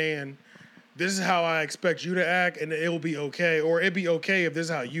in and been, this is how I expect you to act, and it will be okay, or it'd be okay if this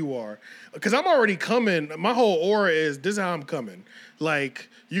is how you are. Because I'm already coming. My whole aura is this is how I'm coming. Like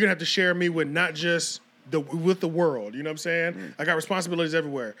you're gonna have to share me with not just with the world. You know what I'm saying? I got responsibilities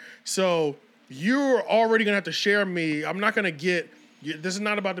everywhere. So you're already gonna have to share me. I'm not gonna get. This is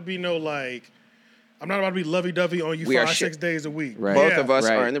not about to be no like. I'm not about to be lovey-dovey on you 5-6 days a week. Right. Both of us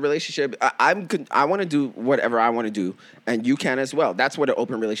are in the relationship. I want to do whatever I want to do, and you can as well. That's what an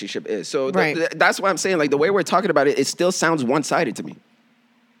open relationship is. So that's why I'm saying, like, the way we're talking about it, it still sounds one-sided to me.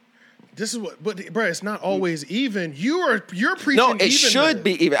 This is what, but bro, it's not always even. You're preaching. No, it should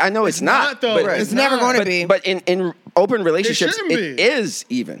be even. I know it's not though. but It's never going to be. But in open relationships, it is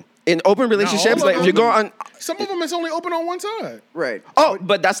even. In open relationships, like if you go on, some of them it's only open on one side. Right. Oh,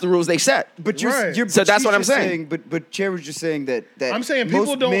 but that's the rules they set. But so that's what I'm saying. But Chair was just saying that I'm saying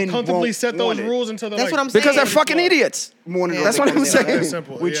people don't comfortably set those rules until they're That's like, what I'm saying. Because they're fucking idiots. That's what I'm saying. That's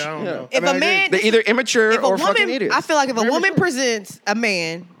simple. I don't know. If a man, They're either immature or fucking woman, idiots. I feel like if a woman presents a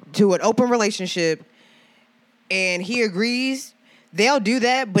man to an open relationship and he agrees, they'll do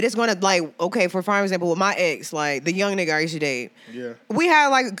that, but it's gonna like, okay, for example, with my ex, like the young nigga I used to date. Yeah. We had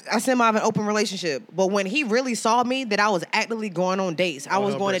like a semi of an open relationship, but when he really saw me that I was actively going on dates, I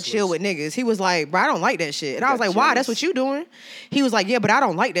was going to chill with niggas. He was like, bro, I don't like that shit. And I was like, why? That's what you doing? He was like, yeah, but I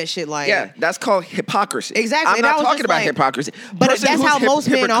don't like that shit. Like, yeah, that's called hypocrisy. Exactly. I'm not talking about hypocrisy. But that's how most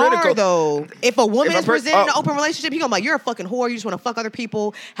men are, though. If a woman is presenting an oh. open relationship, he gonna be like, you're a fucking whore. You just want to fuck other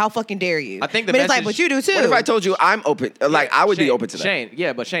people. How fucking dare you? I think the but it's like, message- but you do too. What if I told you I'm open? Like I would be open to that. Shane,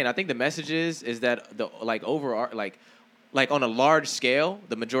 yeah, but Shane, I think the message is that the like overall like on a large scale,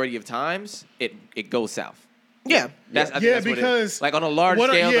 the majority of times it goes south. Yeah. I think that's what it is. Like on a large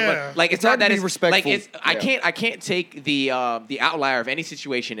scale, like it's not that it's respectful. like it's I can't take the outlier of any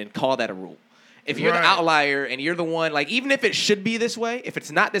situation and call that a rule. If you're the outlier and you're the one, like even if it should be this way, if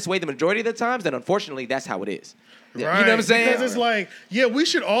it's not this way the majority of the times, then unfortunately that's how it is. Right. You know what I'm saying? Because it's like, yeah, we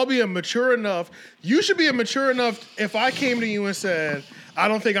should all be mature enough. You should be mature enough if I came to you and said, I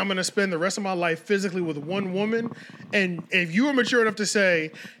don't think I'm going to spend the rest of my life physically with one woman. And if you were mature enough to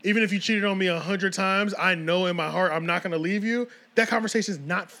say, even if you cheated on me 100 times, I know in my heart I'm not going to leave you. That conversation is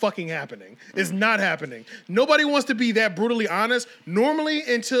not fucking happening. It's not happening. Nobody wants to be that brutally honest normally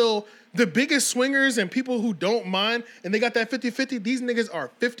until the biggest swingers and people who don't mind, and they got that 50-50, these niggas are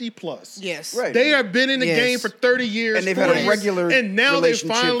 50 plus. Yes. Right. They have been in the game for 30 years. And they've had a regular and now they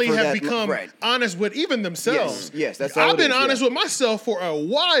relationship finally for have that become honest with even themselves. Yes, that's how I've it been is, honest with myself for a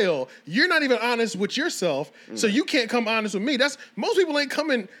while. You're not even honest with yourself, so you can't come honest with me. That's most people ain't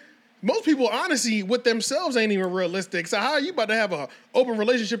coming. Most people, honesty with themselves ain't even realistic. So how are you about to have an open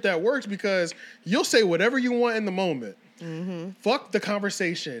relationship that works? Because you'll say whatever you want in the moment. Mm-hmm. Fuck the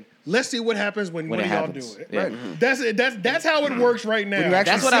conversation. Let's see what happens when one of y'all do it. Yeah. Right. That's how it works right now.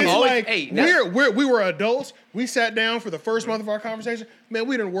 That's what I've always. Like, Hey, we were adults. We sat down for the first month of our conversation. Man,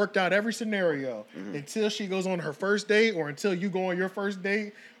 we done worked out every scenario until she goes on her first date, or until you go on your first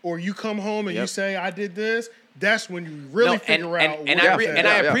date, or you come home and you say, "I did this." That's when you really figure out.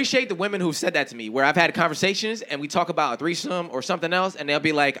 I appreciate the women who've said that to me, where I've had conversations and we talk about a threesome or something else, and they'll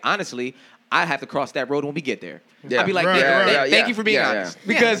be like, honestly, I have to cross that road when we get there. Yeah. I'll be like, thank you for being honest.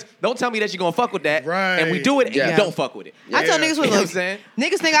 Because don't tell me that you're going to fuck with that, and we do it, and you don't fuck with it. I tell niggas, You know what I'm saying?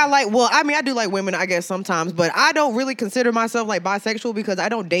 Niggas think I like, well, I mean, I do like women, I guess, sometimes, but I don't really consider myself like bisexual because I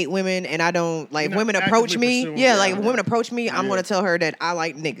don't date women and I don't, like, women approach me. Yeah, like, when women approach me, I'm going to tell her that I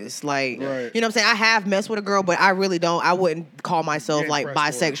like niggas. Like, you know what I'm saying? I have messed with a girl, but I really don't, I wouldn't call myself, like,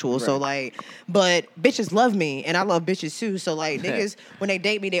 bisexual. So, like, but bitches love me and I love bitches too. So, like, niggas, when they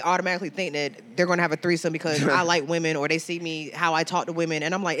date me, they automatically think that they're going to have a threesome because I like women or they see me how I talk to women,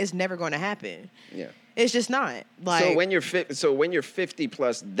 and I'm like, it's never going to happen. Yeah, it's just not. Like, so when you're 50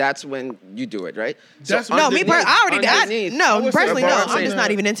 plus, that's when you do it, right? That's so no, me personally, no. I'm just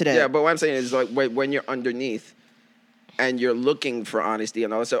not even into that. Yeah, but what I'm saying is like when you're underneath and you're looking for honesty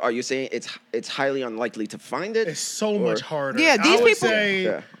and all that. So are you saying it's highly unlikely to find it? It's so much harder. Yeah, these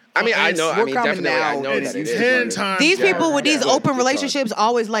people. I mean, I know. I mean, definitely, I know that it is 10 times. These people with these open relationships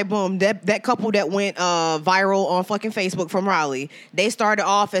always like, boom, that couple that went viral on fucking Facebook from Raleigh. They started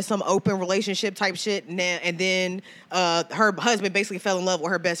off as some open relationship type shit, and then her husband basically fell in love with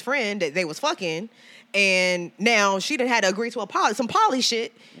her best friend that they was fucking. And now she done had to agree to some poly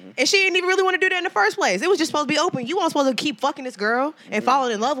shit, and she didn't even really want to do that in the first place. It was just supposed to be open. You weren't supposed to keep fucking this girl and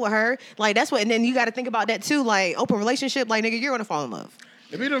falling in love with her. Like, that's what. And then you got to think about that too. Like, open relationship, like, nigga, you're gonna fall in love.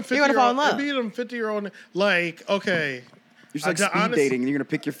 It be them 50-year-old, like, okay. You're just like speed dating, and you're gonna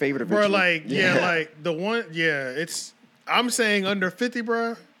pick your favorite eventually. Bro, like, like the one, it's. I'm saying under 50,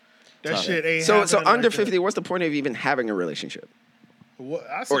 bro. That shit ain't So happening under like 50, that. what's the point of even having a relationship?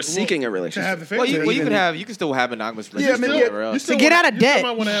 I said, or seeking a To relationship? have the Well, family. you can still have monogamous Yeah, I mean, relationships. yeah, whatever else. To get out of You debt. still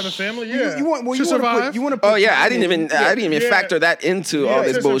might want to have a family. Yeah. You want, well, to you want to survive. put, you want to put Oh yeah, I didn't time even in. factor that into all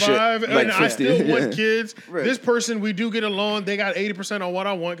this to bullshit. survive, Like and 50. I still want kids. Right. This person, we do get along. They got 80% on what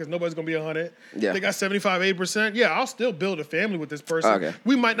I want because nobody's gonna be 100. Yeah. They got 75, 8%. Yeah, I'll still build a family with this person. Okay.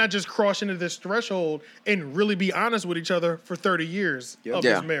 We might not just cross into this threshold and really be honest with each other for 30 years of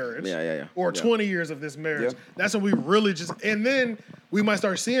Yeah. this marriage. Yeah. Or Yeah. 20 years of this marriage. Yeah. That's when we really just, and then we might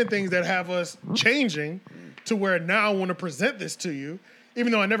start seeing things that have us changing to where now I want to present this to you.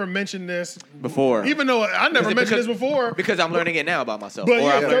 Even though I never mentioned this Before. Even though I never mentioned this before. Because I'm learning it now about myself. But Or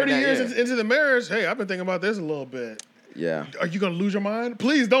yeah, I'm learning 30 that, years yeah. into the marriage, hey, I've been thinking about this a little bit. Yeah. Are you gonna lose your mind?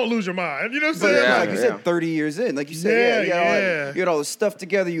 Please don't lose your mind. You know what I'm saying? But Yeah, like you yeah. said, 30 years in, like you said, Yeah, you got all yeah. you got all this stuff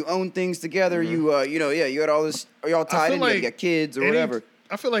together. You own things together. You you got all this. Are y'all tied feel in? like You got kids or any- whatever.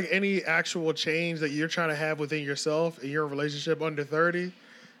 I feel like any actual change that you're trying to have within yourself in your relationship under 30,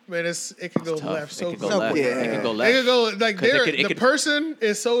 man, it can go Tough. left so It can go quick. left. Yeah. It can go It left. could go like 'Cause the person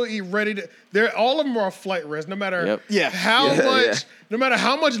is so ready to. They're all of them are flight risk. No matter Yep. Yeah. how Yeah, much, yeah. no matter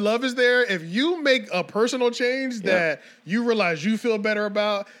how much love is there, if you make a personal change that you realize you feel better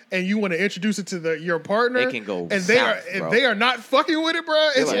about, and you want to introduce it to your partner, It can go and south, if bro. they are not fucking with it, bro.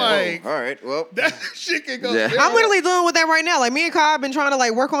 It's You're like whoa, all right, well, that shit can go. Yeah. south. I'm literally dealing with that right now. Like me and Kai have been trying to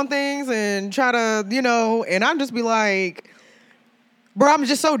like work on things and try to, and I'm just be like, bro, I'm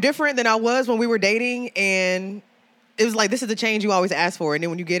just so different than I was when we were dating, and it was like this is the change you always ask for, and then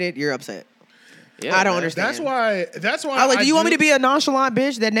when you get it, you're upset. Yeah, I don't man. understand. That's why. I was like, do you want me to be a nonchalant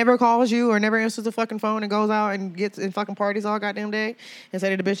bitch that never calls you or never answers the fucking phone and goes out and gets in fucking parties all goddamn day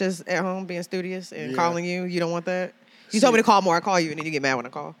instead of the bitch that's at home being studious and Yeah. calling you? You don't want that? You told me to call more. I call you and then you get mad when I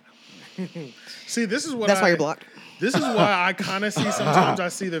call. See, this is what. That's why you're blocked. This is why I kind of see sometimes I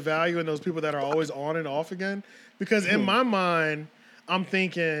see the value in those people that are always on and off again, because in my mind, I'm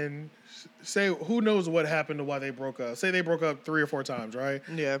thinking, say, who knows what happened to why they broke up? Say they broke up 3 or 4 times, right?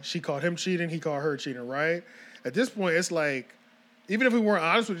 Yeah. She caught him cheating, he caught her cheating, right? At this point, it's like, even if we weren't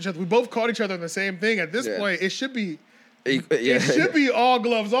honest with each other, we both caught each other in the same thing. At this Yeah. point, it should be Yeah. it should be all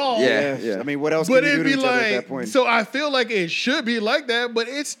gloves off. Yeah, yeah. I mean, what else But can you do it'd to be each other at that like, point? so I feel like it should be like that, but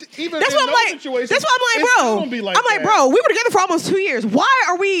it's even That's in what I'm those like. situations, That's what I'm it's still like, gonna be bro. like I'm like, that. bro. We were together for almost 2 years. Why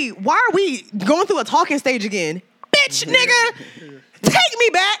are we going through a talking stage again? Bitch, nigga, take me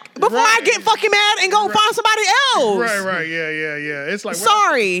back before I Right. get fucking mad and go find somebody else. Right, yeah. It's like,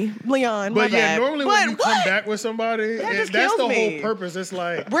 Sorry, Leon. but my yeah, bad. normally But when you come what? back with somebody, That just that's the kills me. whole purpose. It's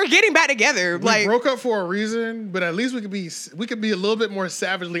like We're getting back together. we Like, broke up for a reason, but at least we could be a little bit more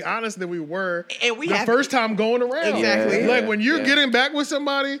savagely honest than we were And we the have first time going around. Exactly. Like when you're Yeah. getting back with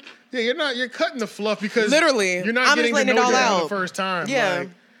somebody, you're cutting the fluff because Literally. you're not I'm just getting to letting it know all them out. the first time. yeah. Like,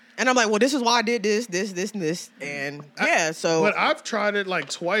 And I'm like, well, this is why I did this, and this, and yeah. So, But I've tried it like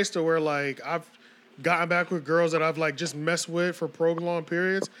twice to where like I've gotten back with girls that I've like just messed with for prolonged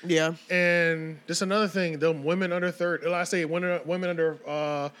periods. yeah. And just another thing, them women under 30, I say women under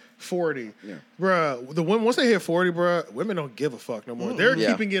 40. Yeah. Bruh, the women, once they hit 40, bruh, women don't give a fuck no more. They're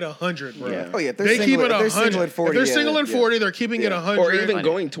Yeah. keeping it 100, bruh. Yeah. Oh, yeah, if they're They keep single- it if they're 100. single at 40, if they're yeah, single in yeah. 40, they're keeping it Yeah. 100. Or even Funny.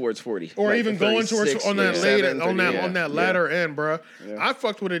 going towards 40. Or Like even the going towards 36, on that 37, later, on that 30, on that yeah. latter end, bruh. Yeah. I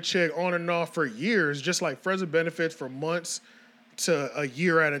fucked with a chick on and off for years, just like friends with benefits for months to a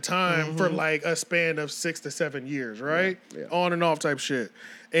year at a time for like a span of 6 to 7 years, right? Yeah. On and off type shit.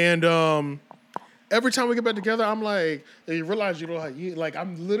 And every time we get back together, I'm like, and you realize you realize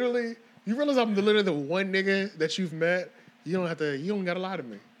I'm literally the one nigga that you've met. You don't gotta lie to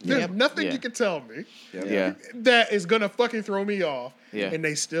me. There's nothing Yeah. you can tell me Yeah. that is gonna fucking throw me off. Yeah. And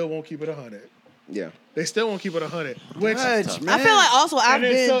they still won't keep it 100. Yeah. They still won't keep it 100. Which Fudge, man. I feel like also I've and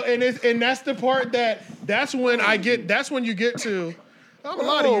it's been. so and that's the part that's when you get to. I'm gonna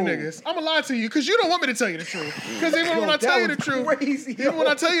lie to you Whoa. niggas. I'm gonna lie to you because you don't want me to tell you the truth. Because even when I that tell you the was truth, crazy, even when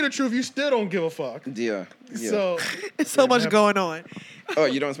I tell you the truth, you still don't give a fuck. Yeah. Yeah. So so much going on. Oh,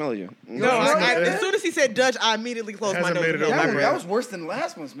 you don't smell you. No, hasn't- as soon as he said Dutch, I immediately closed my Hasn't nose. made it and over closed my my breath. That was worse than the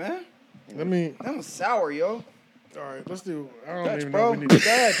last ones, man. let me. That was sour, yo. All right, let's do. I don't Dutch, even bro. know. If we need to,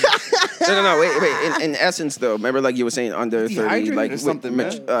 Dad. No. Wait. In essence, though, remember, like you were saying, under 30, Dehydrated like or with something,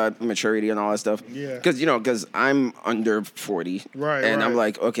 man. maturity and all that stuff. Yeah. Because I'm under 40. Right, And I'm right.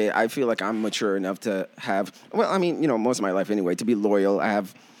 like, okay, I feel like I'm mature enough to have. Well, I mean, most of my life anyway, to be loyal. I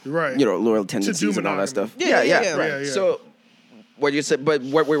have, Right. loyal tendencies and all that monogamy. stuff. Yeah. Right. Yeah, yeah. So, what you said, but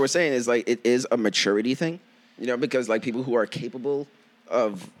what we were saying is like it is a maturity thing, because like people who are capable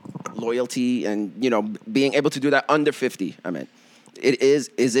of loyalty and being able to do that under 50, I mean, It is.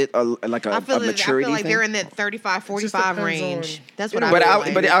 Is it like a I feel maturity like thing? they're in that 35, 45 depends range. on- That's what I But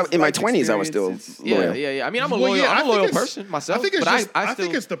feel like. in my 20s, I was still loyal. Yeah. I mean, I'm a Well, loyal. yeah, I'm a I think loyal it's- person myself. I think it's but just. I I still,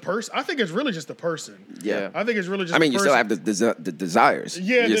 think it's the person. I think it's really just the person. Yeah. I think it's really just. I mean, the you still person. have the desires.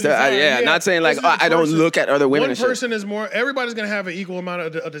 Yeah, You the still- desire, yeah. Not saying like This is the I don't person. look at other women. One and shit. person is more. Everybody's gonna have an equal amount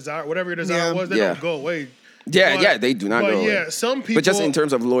of desire. Whatever your desire was, they Yeah. don't go away. Yeah, they do not but go away. yeah, some people. But just in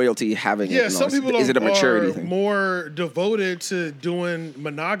terms of loyalty, having it. Yeah, and all some this, people is it a maturity are thing? more devoted to doing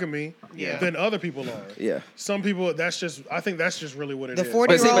monogamy Yeah. than other people are. Yeah. Some people, I think that's just really what it The is.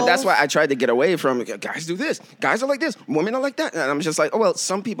 40 But see, but that's Girls. why I tried to get away from guys do this, guys are like this, women are like that, and I'm just like, oh well,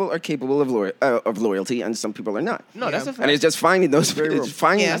 some people are capable of loyalty, and some people are not. no, that's a fact. And it's just finding those, it's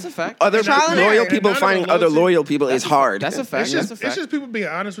finding Yeah. That's a fact. other Trial and loyal error. people, None of finding the other loyalty- loyal people is hard. That's a fact. It's That's just, a fact. people being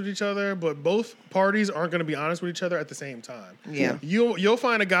honest with each other, but both parties aren't going to be honest with each other at the same time. Yeah. You'll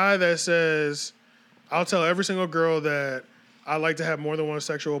find a guy that says, "I'll tell every single girl that I like to have more than one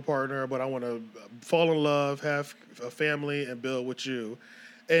sexual partner, but I want to fall in love, have a family, and build with you."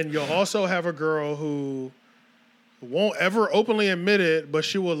 And you'll also have a girl who won't ever openly admit it, but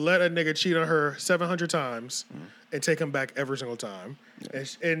she will let a nigga cheat on her 700 times and take him back every single time.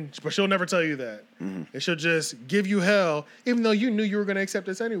 But she'll never tell you that. And she'll just give you hell, even though you knew you were going to accept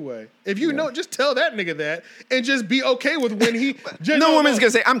this anyway. If you know, just tell that nigga that and just be okay with when he. Just, No woman's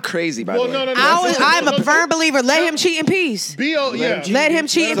gonna say I'm crazy. By the way, I'm a firm believer. Let him cheat in peace. Yeah. Let him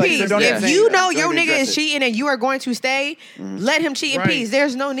cheat in Like, peace. don't If even you say know that. your Don't nigga address is it. cheating and you are going to stay, let him cheat in Right. peace.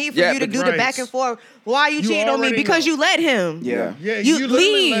 There's no need for Yeah, you to but- do the right. back and forth. Why you cheating on me? already Because know. you let him. Yeah. Yeah, You literally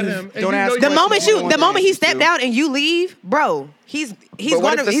leave. let him. and Don't you ask know questions you- The moment you don't want the moment the he answers stepped to. out and you leave, bro, he's But what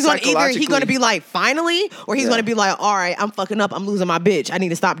gonna if the he's gonna either he's gonna psychologically- be like finally, or he's Yeah. gonna be like, all right, I'm fucking up, I'm losing my bitch. I need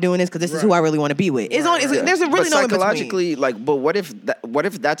to stop doing this because this is who I really want to be with. It's on. It's, Yeah. There's really but no in between. psychologically, like, but what if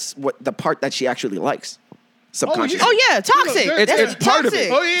that's what the part that she actually likes, subconsciously? Oh yeah, toxic. It's- That's it's part of toxic.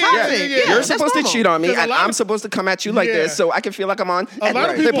 it. Oh, yeah, Toxic. yeah. You're that's supposed to normal. cheat on me, 'Cause a and lot I'm of- supposed to come at you like Yeah. this, so I can feel like I'm on A lot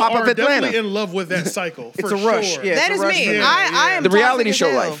of hip people hop are of Atlanta. definitely in love with that cycle. It's for a rush. Sure. Yeah. That it's is a rush me. for them. I am The reality toxic as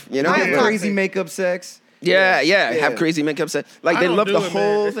show hell. life, you know? I am Yeah. toxic. Crazy makeup sex. Yeah, Yeah. have crazy makeup set. Like I they don't love do the it, man.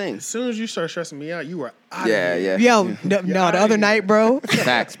 whole thing. As soon as you start stressing me out, you are out. Yeah, of here. yeah. Yo, no, the other night, bro.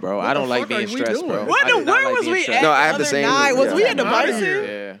 Facts, bro. I don't the like fuck being are we stressed, doing? bro. What I the? do not Where like was being we stressed. at? No, I have the the other same- night? Was we yeah. at the I'm outta Bison?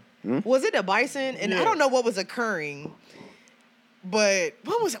 here. Yeah. Was it the Bison? And I don't know what was occurring, but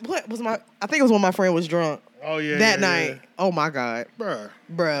what was my? I think it was when my friend was drunk Oh yeah. that yeah, night. yeah. Oh my god, Bruh.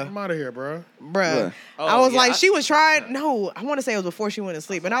 bruh. I'm out of here, bruh. Bruh. Oh, I was yeah, like, I- she was trying. No, I want to say it was before she went to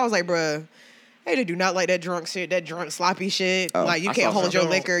sleep. And I was like, bruh, hey, they do not like that drunk shit, that drunk sloppy shit. Like, you I can't saw hold some. your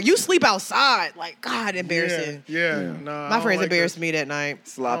liquor. You sleep outside. Like, God, embarrassing. Yeah. No, I My don't friends like embarrassed that. me that night. I don't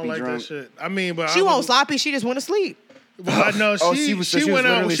Sloppy like drunk. that shit. I mean, but She won't sloppy. She just went to sleep. But no, Oh, she she was went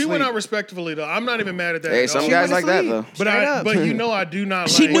out. literally She went asleep. out respectfully though. I'm not even mad at that. Hey, at some all. guys went like to that sleep. though. But Straight up. you know, I do not.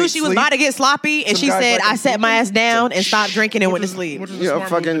 She like, knew she was sleep? about to get sloppy, and Some she guys said, like I to set my ass down and stopped drinking and went to sleep. Which is a You know,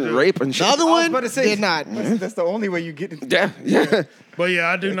 smart move to fucking do. rape and The shit. other I was one about to say, did not. That's the only way you get it. Yeah. But yeah,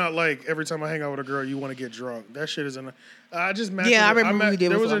 I do not like every time I hang out with a girl, you want to get drunk. That shit isn't. I just match. Yeah, I with- remember we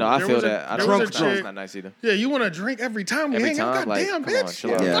did there was before. a, No, I there feel was a- that. I there don't was like a that. It's chick- not nice either. Yeah, you want to drink every time we Every hang out. time, God like, damn, come on, bitch. chill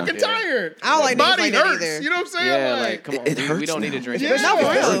I'm out. fucking Yeah. tired. I don't like My niggas body like that hurts. either. You know what I'm saying? Yeah, Like, like, come on. It We hurts don't need to now. drink. Yeah. it. No,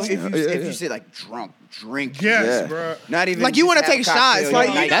 for real. If you say like drunk, drink. yes, Yeah. bro. Not even Like, you just wanna have a take cocktail, shots, like,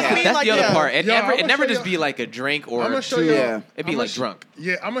 you you like know That's what I the, mean? that's Like, the other yeah. part. It Yo, never, I'ma it never show just y'all- be like a drink or I'ma show two. y'all- Yeah. It'd be I'ma like sh- drunk.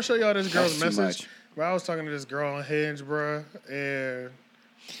 Yeah, I'm gonna show y'all this girl's That's too message. much. Bro, I was talking to this girl on Hinge, bro, and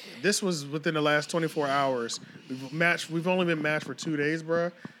this was within the last 24 hours. We've only been matched for 2 days, bro.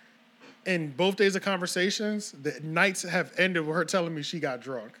 And both days of conversations, the nights have ended with her telling me she got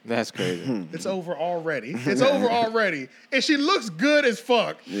drunk. That's crazy. It's over already. It's over already. And she looks good as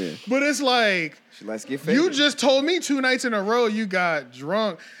fuck. Yeah. But it's like, She likes to get you favored. just told me 2 nights in a row you got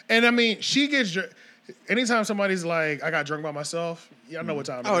drunk. And I mean, she gets drunk. Anytime somebody's like, I got drunk by myself, yeah, I know what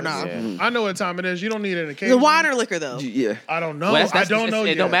time it is. Oh, no. Yeah. I know what time it is. You don't need an occasion. The wine or liquor, though. Yeah. I don't know. Well, I don't know It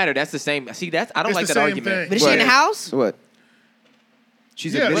yet. don't matter. That's the same. See, that's I don't It's like the that same argument. thing. But is she in the What? house? What?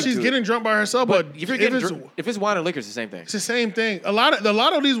 She's Yeah, admitted she's to it. getting drunk by herself, but If you're getting it's, if it's wine or liquor, it's the same thing. it's the same thing. A lot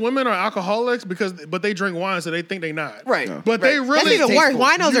of these women are alcoholics but they drink wine, so they think they not. Right. But they That's really even worse. tasteful.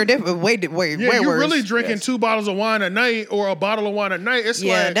 Winos are different. Way Yeah, way you're worse. really drinking 2 bottles of wine a night or a bottle of wine a night. It's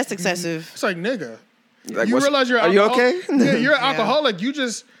Yeah, like that's excessive. It's like, nigga. Like, You realize you're Are you alcoholic? okay? Yeah, you're an alcoholic. You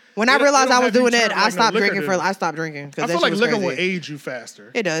just When I it realized don't I was have you doing that, turned I like no stopped liquor drinking. did. I stopped drinking because I that feel shit like was liquor crazy. will age you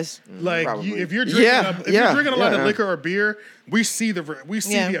faster. It does. Like Probably. if you're drinking, Yeah, if you're drinking a lot of yeah. liquor or beer, we see the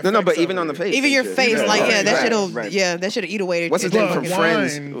Yeah. the No, effects but even of on the it. face. Even your and shit. face, Yeah, like right, that right, shit'll, right. yeah, that shit'll eat away. What's the at thing But from fucking-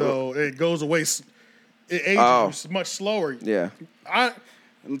 Friends? wine, though, it goes away. It ages Oh. much slower. Yeah.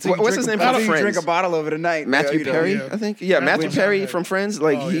 What's his name from Until you Friends? drink a bottle of it a night. Matthew you know, Perry, yeah. I think. Yeah, Matthew Which Perry one? from Friends.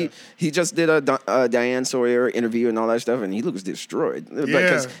 Like Oh, he just did a Diane Sawyer interview and all that stuff, and he looks destroyed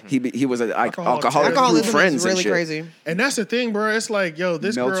because he was an alcoholic through Alcoholism Friends is really and shit. crazy. And that's the thing, bro. It's like, yo,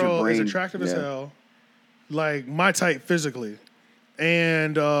 this Melts your girl is brain. attractive as Yeah. hell, like my type physically,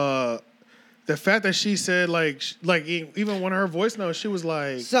 and the fact that she said even one of her voice notes, she was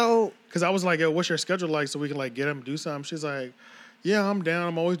like, So because I was like, yo, what's your schedule like so we can like get him to do something? She's like, yeah, I'm down.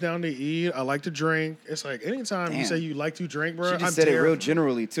 I'm always down to eat. I like to drink. It's like anytime you Damn. say you like to drink, bro, She just I'm said it real terrified.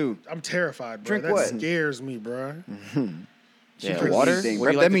 generally too. I'm terrified, bro. Drink that what? scares me, bro. Yeah, Drinks water. anything, What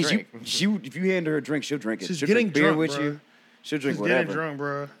bro. do you That like means to drink? if you hand her a drink, she'll drink it. She's She'll getting drink beer drunk, with bro. you. She'll drink She's whatever. getting drunk,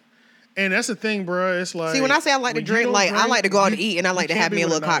 bro. And that's the thing, bro. It's like, see, when I say I like to when you drink, don't like I like to go out and you- eat, and I like you to can't have be me a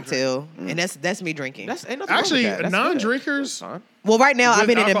with little a non-drinker. cocktail, and that's me drinking. That's ain't nothing Actually, wrong with that. That's good. non-drinkers. That's fine. Well, right now I've With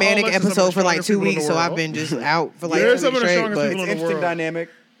been in a manic alcoholics and some of episode the for like strongest 2 people in weeks, the so I've world. been just out for like They're 2 some of weeks the straight. strongest But people in the Instant world. dynamic.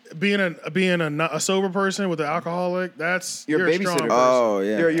 Being a sober person with an alcoholic, that's You're a a strong babysitter. person. Oh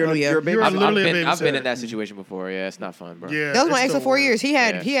yeah. You're Oh, yeah. you're a baby. You're I've literally a been babysitter. in that situation before. Yeah, it's not fun, bro. Yeah, that was my it's ex the of 4 worst. years. He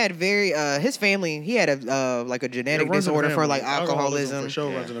Yeah. had very his family. He had a like a It genetic runs in the disorder for family. like alcoholism, for sure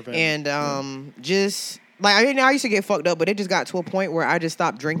runs in the family. and just like I used to get fucked up, but it just got to a point where I just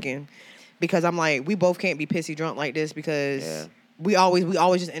stopped drinking because I'm like, we both can't be pissy drunk like this because Yeah. we always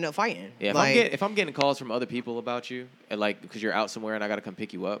just end up fighting. Yeah, like, if I'm getting calls from other people about you, and like because you're out somewhere and I gotta come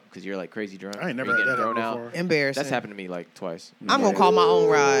pick you up because you're like crazy drunk, I ain't or never you had that getting happen thrown before. out. embarrassing. That's happened to me like twice. I'm gonna call my own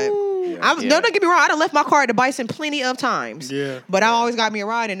ride. Yeah. Don't get me wrong. I done left my car at the Bison plenty of times. Yeah. But I always got me a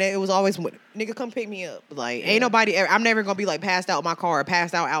ride, and it was always nigga come pick me up. Like ain't nobody. I'm never gonna be like passed out in my car, or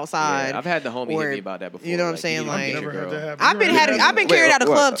passed out outside. Yeah, I've had the homie or- hit me about that before. you know what I'm like, saying, you need to like- get your Never had girl. that happen. I've been carried out of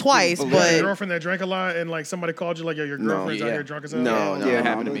the what? club twice, You had a but girlfriend that drank a lot, and like somebody called you like, yo, your girlfriend's out yeah. here drunk as hell. No, No, Yeah, it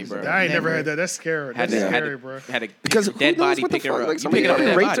happened to no, me, bro. I ain't never Never. had that. That's scary. Had That's to, scary, bro. had a Because who dead knows body what the picking fuck? her up. Like You somebody picking up a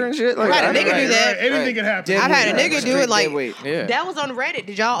dead raped body. her and shit. Like, Right, a I- nigga do that. Anything can happen. I've had a Dead nigga weight. do it like Dead weight. Yeah. that was on Reddit.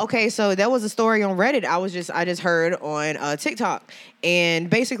 Did y'all? Okay, so that was a story on Reddit. I just heard on TikTok, and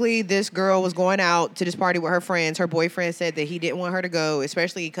basically this girl was going out to this party with her friends. Her boyfriend said that he didn't want her to go,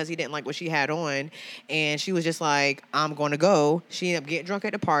 especially because he didn't like what she had on, and she was just like, "I'm going to go." She ended up getting drunk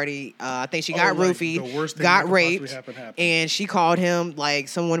at the party. I think she got like, roofied, the worst thing that got could possibly raped, happen. and she called him like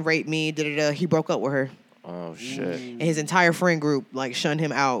someone raped me. He broke up with her. Oh shit. And his entire friend group like shunned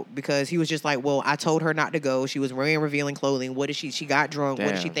him out because he was just like, well, I told her not to go. She was wearing revealing clothing. What did she got drunk. What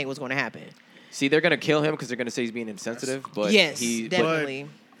did she Damn. think was going to happen? See, they're gonna kill him because they're gonna say he's being insensitive. But Yes, he, definitely.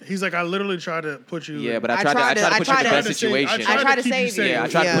 He's like, I literally tried to put you. yeah, in. but I tried to put you in the best situation. I tried to keep you save you. Yeah, I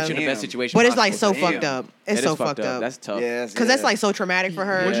tried to Yeah. put you in the best Damn. situation. But it's like so possible. fucked up. It It's is so fucked fucked up. That's tough. Yes, Because that's like so traumatic for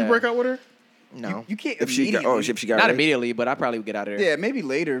her. Would you Yeah. break up with her? No. You can't If she got, immediately. if she got Not raped. immediately, but I probably would get out of there. Yeah, maybe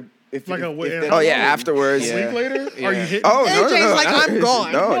later. If Like if, a- if yeah. that- Oh yeah, afterwards. Yeah. Week later? Yeah. Are you hitting? Oh no, AJ's no, no. like, I'm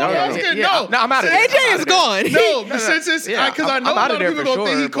gone. No, no, Yeah, I was no. good. Yeah, No, I'm out of there. AJ is gone. No, but since it's Yeah, because I I'm know a out lot of of there people for gonna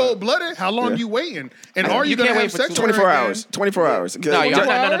think sure, he but- cold blooded. How long you waiting? And are you You gonna can't have wait for sex too with her 24 again? hours. 24 hours. No,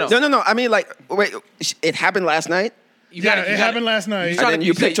 No. No, no. I mean, like, wait, it happened last night, You Yeah, gotta- you it gotta- happened last night. you and gotta- then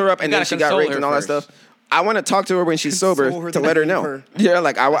you picked her up, and you then gotta she got console raped her and all that first. stuff. I want to talk to her when she's sober Console her to to let her leave know. her. Yeah,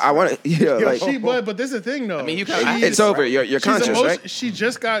 like I want to. Yeah, like She, but this is the thing though. I mean, you can. it's over. You're She's conscious, right? She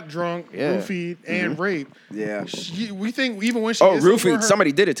just got drunk, Yeah. roofied, and raped. Yeah. We think even when she Oh, is sober, roofied. her-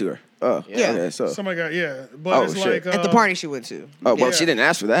 Somebody did it to her. Oh, Yeah. Okay, so. Somebody got but Oh, it's shit. like At the party she went to. Oh well, Yeah. she didn't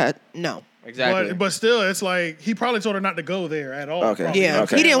ask for that. No. Exactly. But still, it's like he probably told her not to go there at all. Okay. probably. Yeah.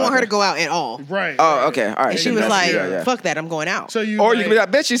 Okay. He didn't want her Okay. to go out at all. Right. Oh, right. okay, all right. And she then was that's- like, yeah, yeah. fuck that, I'm going out. So you Or like, you can be like,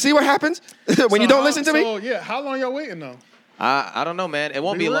 bitch, you see what happens when so you don't how- listen to me? So yeah, how long y'all waiting though? I don't know, man. It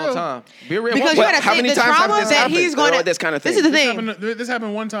won't Be be a long real. time. Be real. Because It you won't- gotta how think many the times have trauma this that happened? he's going Oh, to. this kind of This thing. is the thing. This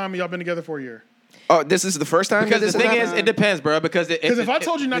happened one time. And y'all been together for a year. Oh, this is the first time. because that the this thing has is, it depends, bro. Because Because if I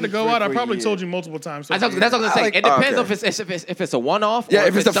told you not to go out, I probably told you multiple times. So that's what I was gonna say. like- It depends okay. if it's a one-off. Yeah, or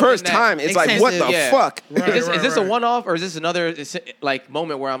if it's the something first that- time, it's like, what the Yeah. fuck? Right, is this a right. one-off or is this another like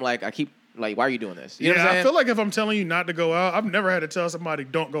moment where I'm like, I keep like, why are you doing this? You know what I'm Yeah, I saying? feel like if I'm telling you not to go out, I've never had to tell somebody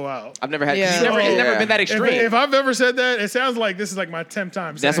don't go out. I've never had. Yeah. It's never Yeah. been that If, extreme. if I've ever said that, it sounds like this is like my 10th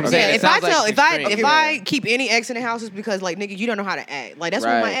time. That's what I'm saying saying. Yeah, It if I sounds like tell, extreme. if I keep any ex in the house, it's because like nigga, you don't know how to act. Like that's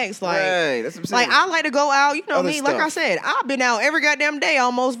what my Right. ex like. Right, that's what I'm saying. Like I like to go out, you know Other me. Like I stuff. said, I've been out every goddamn day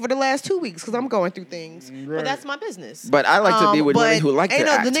almost for the last 2 weeks because I'm going through things. Right. But that's my business. But I like to be with women but who like ain't to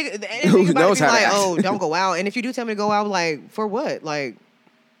no, act. The nigga, Who who knows be how to like, act. oh, don't go out. And if you do tell me to go out, like for what? Like,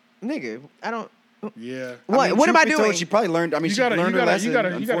 nigga, I don't. Yeah. What am I doing? She probably learned. I mean, she learned her lesson. You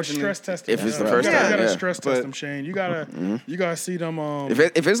gotta unfortunately. stress test them. If it's the first You time, gotta yeah. stress test them, Shane. You gotta see them.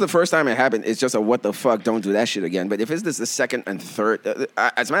 If it's the first time it happened, it's just a what the fuck, don't do that shit again. But if it's the second and third,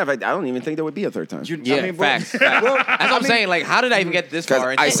 as a matter of fact, I don't even think there would be a third time. Facts. That's what I'm saying. Like, how did I even get this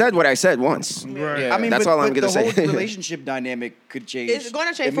far? I said what I said once. Right. Yeah. I mean, That's all I'm gonna the say. whole relationship dynamic could change. It's going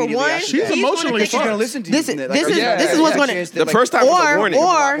to change. For immediately one, after She's that. emotionally She's gonna fucked. listen to This you. is- Like, this is what's gonna- The first time was a warning.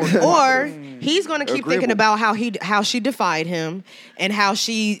 Or he's gonna keep thinking Agreeable. about how she defied him and how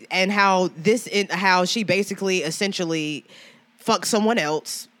she basically essentially fucked someone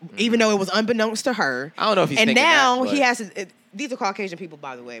else, even though it was unbeknownst to her. I don't know if he's and thinking now that, he but- has to. These are Caucasian people,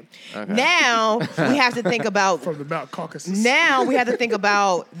 by the way. Okay. Now we have to think about from the Mount Caucasus. Now we have to think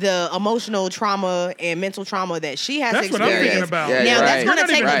about the emotional trauma and mental trauma that she has That's what I'm experienced. thinking about. Yeah, Now yeah, that's right. going to You're not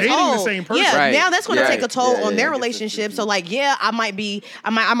take even a dating the toll. same person. Yeah, Right. now that's going to Yeah. take a toll Yeah, on their yeah. relationship. So like, yeah, I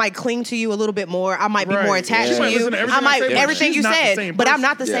might cling to you a little bit more. I might be Right. more attached She to might you. listen to everything I might I say, but everything she's you not the said, same but I'm person.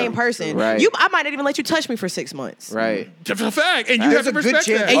 not the Yeah. same person. Right. I might not even let you touch me for 6 months. Right. That's a fact, and you There's have to a good respect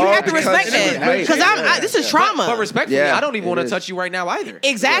chance- that. And you Oh, have to respect because- that right. because this is trauma. But respectfully, Yeah, I don't even it want to is. touch you right now either.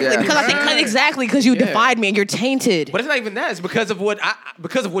 Exactly, Yeah. because I think because you defied me and you're tainted. But it's not even that. It's because of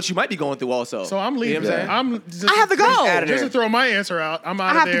what you might be going through also. So I'm leaving. You know what I'm saying? I'm just, I have to go. Just to throw my answer out, I'm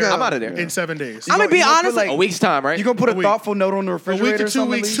out have of to there. go. I'm out of there. in 7 days. I'm gonna be You gonna put, honest. like, A week's time, right? You gonna put a week. thoughtful note on the A refrigerator week to or 2 something?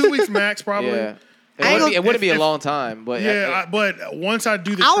 weeks, 2 weeks max, probably. Yeah. I ain't It wouldn't be a if- long time, but But once I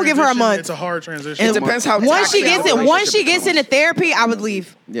do the I will give her a transition, month. It's a hard transition. It depends how once she toxic gets the in, once she relationship gets into therapy, I would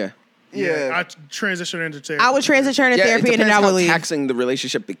leave. Yeah. Yeah. I transition into therapy. I would transition into Yeah, therapy it and then depends I how would leave. taxing the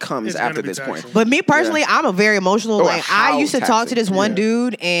relationship becomes It's gonna after be this point. taxing. But me personally, I'm a very emotional. Or Like I how used to talk to this taxing. one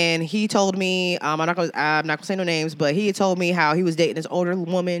dude, and he told me, I'm not gonna say no names, but he had told me how he was dating this older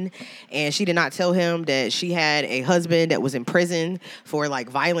woman, and she did not tell him that she had a husband that was in prison for like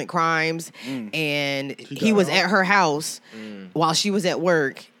violent crimes, and he was at her house while she was at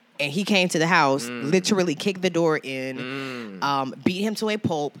work. And he came to the house, literally kicked the door in, beat him to a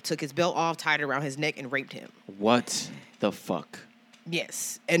pulp, took his belt off, tied it around his neck, and raped him. what the fuck?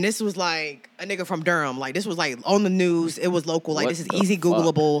 Yes. And this was like a nigga from Durham. Like, this was like on the news. It was local. Like, What this is the easy fuck?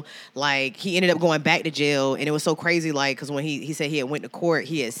 Googleable. Like, he ended up going back to jail. And it was so crazy, like, because when he said he had went to court,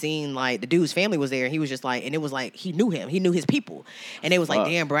 he had seen, like, the dude's family was there. And he was just like, and it was like, he knew him. He knew his people. And they was like, Fuck.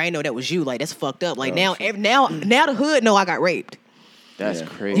 damn, bro, I didn't know that was you. Like, that's fucked up. Like, now the hood know I got raped. That's Yeah.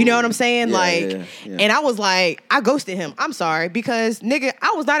 crazy. You know what I'm saying? Yeah, like, yeah. and I was like, I ghosted him. I'm sorry, because nigga,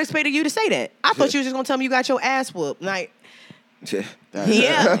 I was not expecting you to say that. I thought you was just gonna tell me you got your ass whooped. Like, Yeah.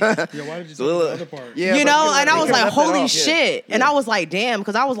 yeah, Yeah, why did you a say little- the other part? Yeah, you but know. you And I was could've like, left that holy off. shit. And I was like, damn,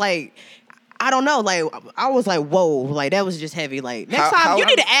 because I was like, I don't know, like I was like, whoa, like that was just heavy. Like next time How you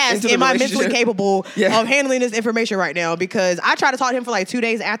need to ask, into the am I mentally relationship? capable Yeah. of handling this information right now? Because I tried to talk to him for like 2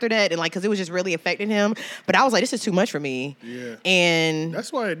 days after that, and like because it was just really affecting him. But I was like, this is too much for me. Yeah. And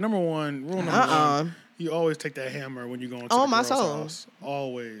That's why rule number one, you always take that hammer when you go into Oh, the my girl's soul. house.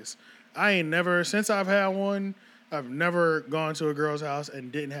 Always. I ain't never, since I've had one, I've never gone to a girl's house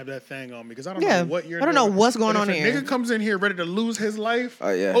and didn't have that thing on me because I don't Yeah. know what you're I don't know doing. what's going But on if here. a nigga comes in here ready to lose his life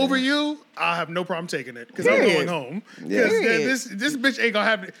Yeah. over you, I have no problem taking it because I'm Period. going home. Yeah. Because Period. this bitch ain't gonna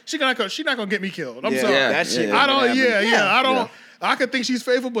have, she not gonna get me killed. I'm Yeah. sorry. Yeah. That shit. Yeah. I don't. happen. Yeah. I don't. Yeah. I could think she's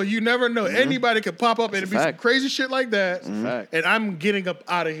faithful, but you never know. Anybody could pop up and That's be a some fact. crazy shit like that. fact. And I'm getting up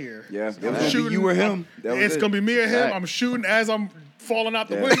out of here. Yeah, it was I'm gonna be shooting. you or him. That was It's it. gonna be me or him. Fact. I'm shooting as I'm falling out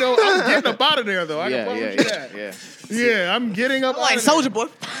the window. I'm getting up out of there though. I can promise you that. yeah. Yeah, I'm getting up. like out of Soldier there.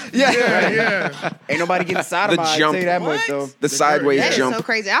 Boy. Yeah. Ain't nobody getting The sodomized. I'll jump. tell you that much What? though. The sideways That is jump. so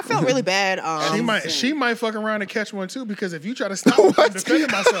crazy. I felt really bad. She might fuck around and catch one too because if you try to stop me from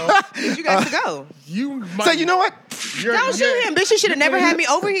defending myself, You guys to go. you might. So you know what? Don't shoot him, bitch. You should have never had me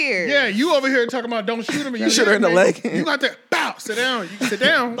over here. Yeah, you over here talking about don't shoot him. You shoot her in the leg. You got to bow. Sit down. You sit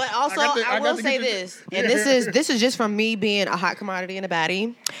down. But also, got I got will to say get you- this, and this is just from me being a hot commodity and a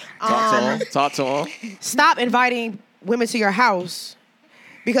baddie. Talk to him. Stop inviting women to your house,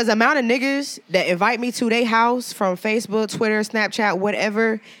 because the amount of niggas that invite me to their house from Facebook, Twitter, Snapchat,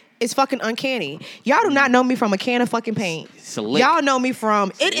 whatever, is fucking uncanny. Y'all do not know me from a can of fucking paint. It's a lick. Y'all know me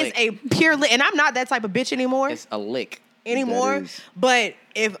from it is lick. a pure lick, and I'm not that type of bitch anymore. It's a lick. anymore. That is. But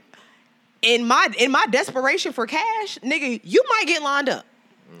if in my desperation for cash, nigga, you might get lined up.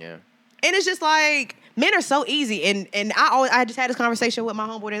 Yeah. And it's just like, men are so easy. And I just had this conversation with my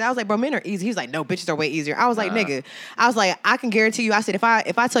homeboy today. I was like, bro, men are easy. He was like, no, bitches are way easier. I was like, nigga, I can guarantee you. I said, if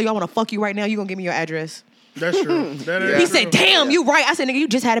I tell you I want to fuck you right now, you gonna give me your address. That's true. That is He true. said, damn, you right. I said, nigga, you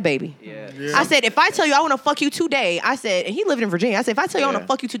just had a baby. Yeah. Yeah. I said, if I tell you I want to fuck you today, I said, and he lived in Virginia. I said, if I tell you I want Yeah. to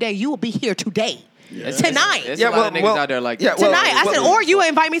fuck you today, you will be here today. Tonight. There's a lot of niggas out there like that. Tonight, I said, or you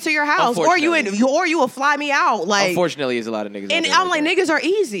invite me to your house, or you will fly me out. Like, unfortunately, there's a lot of niggas. And out there I'm like, niggas are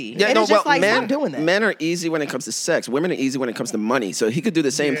easy. Yeah, and no, it's just like, men, stop doing that. Men are easy when it comes to sex. Women are easy when it comes to money. So he could do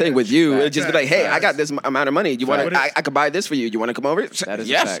the same thing with you. It'd just be like, hey, I got this amount of money. You want to? I could buy this for you. You want to come over? That is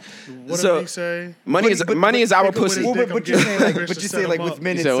yes. a fact. What so did he say? money is our pussy. But you're saying like with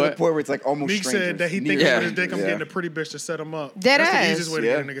men, it's to the point where it's like almost Meek strangers. said that he thinks with his dick, I'm getting a pretty bitch to set him up. Dead That's ass. the easiest way to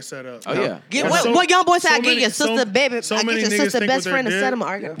get a nigga set up. Oh yeah. What young boy said? I get many- your sister, baby. so I many get your niggas sister think best with friend to their set him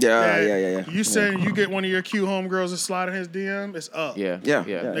dick. up. Yeah. You saying you get one of your cute homegirls to slide in his DM, it's up. Yeah.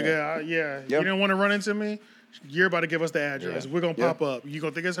 Nigga, you didn't want to run into me? You're about to give us the address. We're going to pop up. You're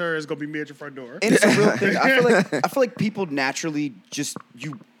going to think it's her. It's going to be me at your front door. And it's a real thing. I feel like people naturally just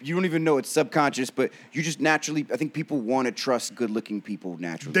you don't even know it's subconscious, but you just naturally. I think people want to trust good-looking people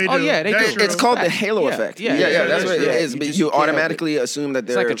naturally. They do. Oh yeah, they That's do. true. It's called the halo Yeah. effect. Yeah, That's what it is. You just You can't automatically assume that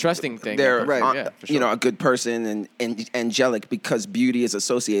they're like a trusting thing. They're Right. Yeah, for you know, sure. a good person and angelic because beauty is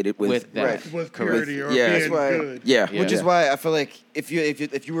associated with that. Right. With purity or yeah. being That's why- good. Yeah. Which is why I feel like if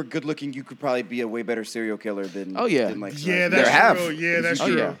you were good looking, you could probably be a way better serial killer than yeah. like Yeah, There have. that's true. Yeah, that's Oh,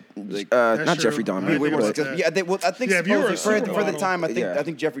 true. yeah. That's not true. Jeffrey I Dahmer. didn't way think more about successful. that. I think Yeah, if you were a supposedly for the supermodel. time, I Yeah.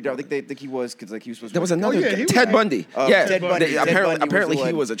 think Jeffrey Dahmer. I think he was because like he was supposed to. There was another yeah, he was Ted like- Bundy. Ted Bundy. They- Ted Bundy apparently was the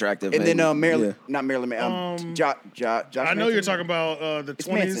he one. was attractive. And then yeah. not Marilyn Manson. Josh I know Manson? you're talking about the It's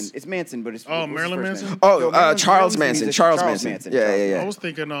 20s. Manson. It's Manson, but it's Oh, what's his Marilyn first Manson? name? Oh, No, Marilyn Charles Manson. Manson. Charles Charles Manson. Yeah. I was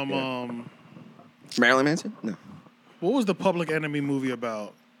thinking, Marilyn Manson? No. what was the Public Enemy movie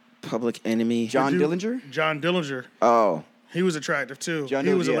about? Public Enemy. John Dude- Dillinger. John Dillinger. Oh. He was attractive too. John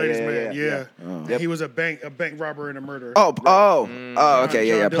He was a Dillinger, ladies' yeah, man. yeah. Oh. And he was a bank robber and a murderer. Oh. Okay.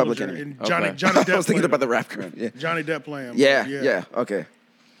 Yeah. John Public Dillinger. Enemy. And Johnny Okay. Depp. I was thinking played about the him. rap group. Yeah. Johnny Depp playing him. Yeah. Okay.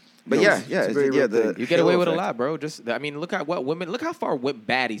 But No, yeah, it's a very yeah. real thing. You get away with a effect. lot, bro. I mean, look at what women. Look how far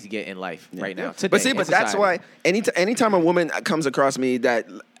baddies get in life right now. Today, But see, in but that's society. why anytime a woman comes across me that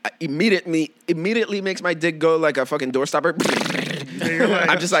immediately makes my dick go like a fucking door stopper. You're like,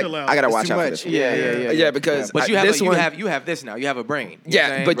 I'm just like, chill out. I gotta It's watch too out for much. this. Yeah. Because But you have this one. you have this now. You have a brain. You know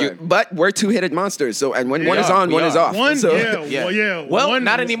Yeah, what I'm saying? but we're two-headed monsters. So and when one is are, on, we one is are. off. One, so, yeah. Well, one,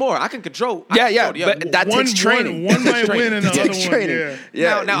 not anymore. I can control. Yeah, but that takes training. One might win and the It other takes one, training.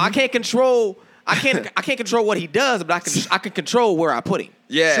 yeah. Now I can't control. I can't control what he does, but I can control where I put him.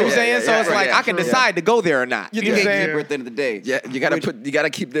 Yeah, You know what I'm saying? yeah, So it's yeah, like yeah, I can true. decide to go there or not. You're You the know what I'm saying? gatekeeper at the end of the day. Yeah, you gotta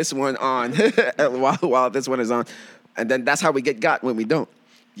keep this one on while this one is on, and then that's how we get got when we don't.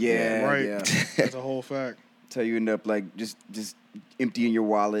 Yeah, Right. yeah. That's a whole fact. So you end up like just emptying your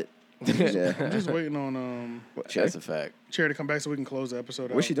wallet. Yeah. I'm just waiting on That's a fact. Cherry to come back so we can close the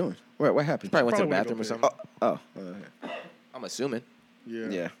episode out. What's she doing? What happened? Probably went to the Probably bathroom or went something. Oh. I'm assuming.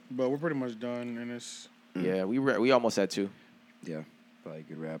 Yeah. But we're pretty much done, and it's Yeah, we almost had 2. Yeah, probably a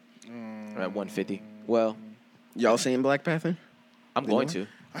good rap. We're at 150. Well, Y'all seen Black Panther? I'm going to.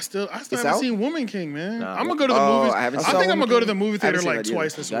 I still It's haven't out? seen Woman King, man. Nah. I'm gonna go to the Oh, movies. I haven't I seen think I'm Woman gonna go to King. the movie I haven't theater seen like that either.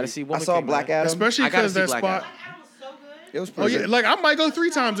 twice this Gotta week. see I Woman saw King, Black man. Adam. Especially I gotta because see that Black spot. Adam. It was Oh pretty yeah, good. like I might go 3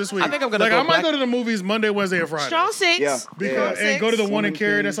 times this week. I think I'm gonna like go I might Black- go to the movies Monday, Wednesday, and Friday. Strong 6. Yeah. Because Yeah. and go to the one Woman in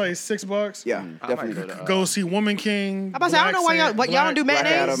Cary King. that's like $6. Yeah, I might definitely. go to, Go see Woman King. I'm about to say, I don't know why y'all don't do Black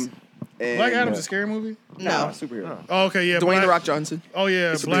matinees. Adam. And, Black Adam's a scary movie. No. superhero. Oh, okay, yeah. Dwayne Black, the Rock Johnson. Oh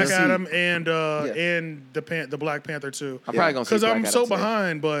yeah, It's a Black DC. Adam and the Black Panther too. I'm probably gonna see Because Black I'm Adam so today.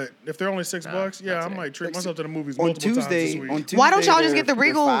 behind, but if they're only $6, yeah, not I today. might treat myself to the movies On multiple times Tuesday, this week. Why don't y'all just they're- get the they're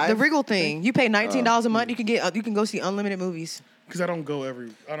Regal five? thing? You pay $19 a month, you can go see unlimited movies. Because I don't go every.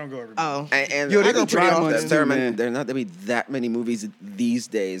 Oh. And Yo, they I go can pretty try often that too, there man. are not gonna be that many movies these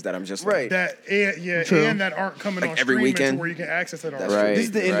days that I'm just like, Right. That and yeah, True. and that aren't coming Like on every streaming weekend? to where you can access it on. That's Right. This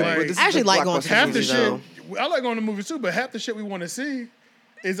is the end. Right. But this I actually is the like going to blockbuster Half the movies, shit. though. I like going to movies too, but half the shit we want to see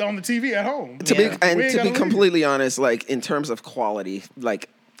is on the TV at home. to Yeah. be and We ain't to gotta be leave. completely honest, like in terms of quality, like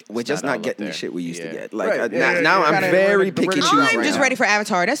we're just not all not up getting the there. shit we used to Yeah. get. Like Right. now I'm Kinda very like the picky British choosing I'm right just now. ready for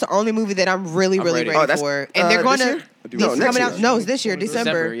Avatar. That's the only movie that I'm really ready. ready Oh, that's- for. And they're this gonna year? this No, is next coming year. out. No, it's this year,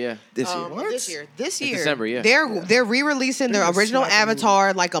 December. Yeah. This year. This year. This year. December, yeah. They're re-releasing the original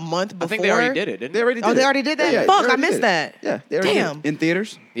Avatar like a month before. I think they already did it, didn't They already did Oh, they it. already did that? Yeah, Fuck, they already I missed did it. that. Yeah, they already Damn. did it. in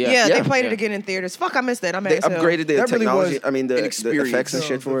theaters. Yeah, they Yeah. played it Yeah. again in theaters. Fuck, I missed that. I'm They mad as hell. upgraded the That really technology. was I mean, an the experience. effects and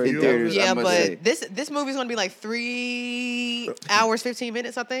shit for it. In theaters. Yeah, I must say. but this movie's gonna be like 3 hours 15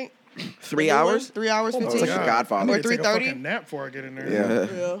 minutes, I think. 3 hours. 3 hours Oh my 15. It's like God. The Godfather. I Or need to take a 3:30? fucking nap before I get in there.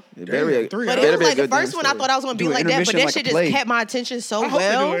 Yeah. Yeah. Better be a- Three But hours. it better was be a like the good first damn one I story. thought I was gonna be Do an like that, but intermission that like shit a play. just kept my attention so I hope they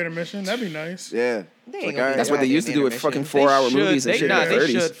do an well. intermission. That'd be nice. Yeah. That's what they used to do with fucking 4-hour movies and shit in the They 30s.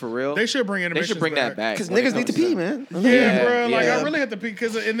 should, for real. They should bring They intermissions should bring that back. Because when it niggas need to comes pee, man. Yeah, bro. Like yeah. I really have to pee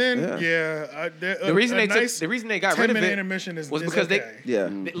because, and then The reason they got rid of 10-minute it intermission is was because okay.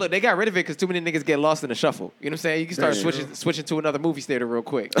 they got rid of it because too many niggas get lost in the shuffle. You know what I'm saying? You can start switching to another movie theater real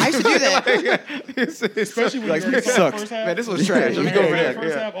quick. I used to do that. Especially when Like, you already saw the sucks. first half. Man, this was trash. Let me go over The there.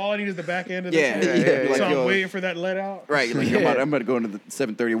 first half, all I need is the back end of Yeah, this. yeah, yeah. So Like, I'm yo. waiting for that let out. Right, you're like, I'm about to go into the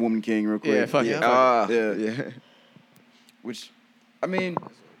 7:30 Woman King real quick. Yeah, fuck it. Yeah. Which, I mean,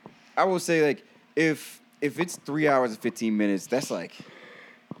 I will say like if it's 3 hours and 15 minutes, that's like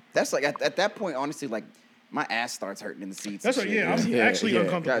at that point, honestly, like my ass starts hurting in the seats. That's and what. shit. Yeah, I'm actually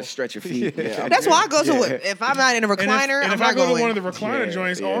uncomfortable. Gotta stretch your feet. That's why I go to it. If I'm not in a recliner, And I'm if not I go going. to one of the recliner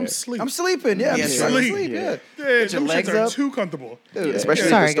joints, I'm sleeping. I'm sleeping. Yeah, Yeah, I'm sleep. sleep. Yeah. Yeah, your them legs shits are up. too comfortable. Especially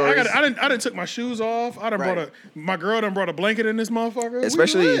Sorry, the stories. I done took my shoes off. I done Right. my girl done brought a blanket in this motherfucker. We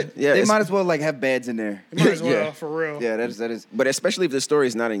Especially, lit. yeah. They might as well like have beds in there. Might as well, Yeah. for real. Yeah, that is. But especially if the story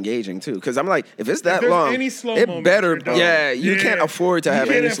is not engaging too, because I'm like, if it's that there's long, any slow it moments, better. you're done. Yeah, you can't afford to have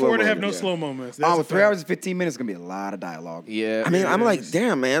You any can't slow afford to have moments. no slow moments. That's Oh, a with 3 fact. hours and 15 minutes, gonna be a lot of dialogue. Yeah. I mean, I'm it like, is.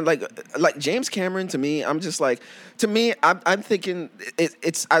 damn, man. Like James Cameron to me, I'm just like, to me, I'm thinking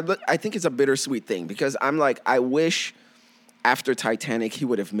I think it's a bittersweet thing because I'm like, I wish after Titanic he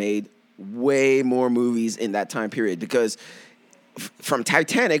would have made way more movies in that time period because from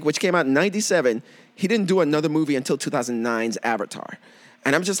Titanic, which came out in '97, he didn't do another movie until 2009's Avatar,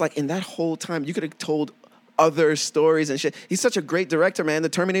 and I'm just like, in that whole time, you could have told other stories and shit. He's such a great director, man. The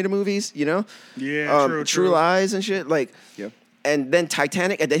Terminator movies, you know? Yeah, true. True Lies and shit. Like, Yeah. and then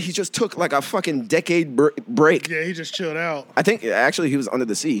Titanic, and then he just took like a fucking decade break. Yeah, he just chilled out. I think actually he was under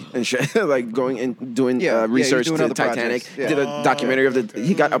the sea and shit, like going and doing Yeah, yeah, he was research doing to other Titanic. projects. Yeah. Did a documentary of the.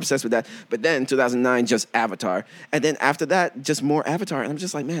 He got obsessed with that. But then 2009, just Avatar, and then after that, just more Avatar. And I'm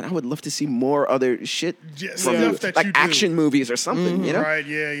just like, man, I would love to see more other shit Yeah, from stuff you, that like you do. action movies or something, you know. Right,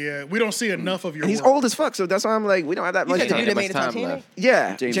 yeah. We don't see enough of your And he's work. old as fuck, so that's why I'm like, we don't have that much said the time. dude that made the Much time Titanic? left.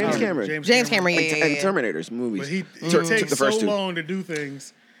 Yeah, James James Cameron. Cameron. James Cameron, yeah, And Terminators movies. But he Took takes the first so two. long to do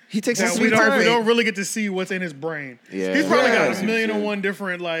things He takes his that we sweet time. don't really get to see what's in his brain. Yeah. He's probably Yeah. got a million and one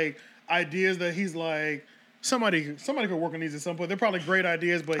different like ideas that he's like somebody could work on these at some point. They're probably great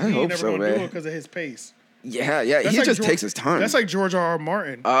ideas, but I he hope ain't never so, gonna do man. it because of his pace. Yeah, That's he like just George- takes his time. That's like George R.R.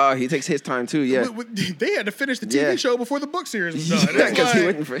 Martin. He takes his time too. Yeah. They had to finish the TV Yeah. show before the book series was done. Yeah, It's 'cause he like-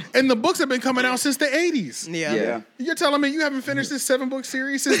 wouldn't fin- and the books have been coming out since the 80s. Yeah. Yeah. You're telling me you haven't finished this 7-book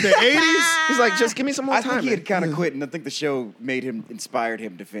series since the 80s? He's like, just give me some more I time. think he man. had kind of quit, and I think the show inspired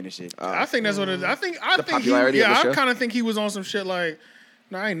him to finish it. I think that's what it is. I think popularity he, of the I show? kind of think he was on some shit like,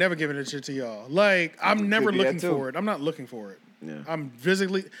 no, I ain't never giving this shit to y'all. Like, I'm never be that looking too. for it. I'm not looking for it. Yeah. I'm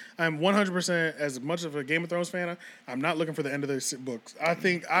 100% as much of a Game of Thrones fan. I'm not looking for the end of the books. I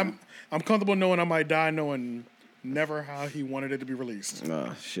think I'm comfortable knowing I might die, knowing never how he wanted it to be released.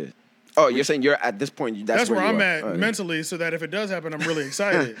 Oh shit. Oh, you're saying you're at this point. That's where I'm you are. at Oh, yeah. mentally, so that if it does happen, I'm really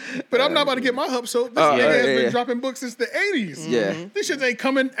excited. But I'm not about to get my hopes up. This Oh, nigga yeah, has yeah, been yeah. dropping books since the 80s. Yeah. This shit ain't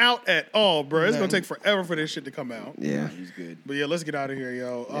coming out at all, bro. It's gonna take forever for this shit to come out. Yeah. He's good. But yeah, let's get out of here,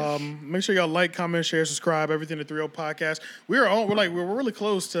 yo. Make sure y'all like, comment, share, subscribe. Everything to 3O Podcast. We're really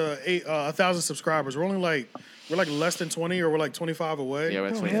close to 1,000 subscribers. We're less than 20, or we're like 25 away. Yeah, we're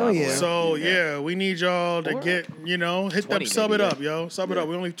at 25. hell yeah. So yeah, we need y'all to get, hit 20 that sub maybe, it up, yo. Sub it up.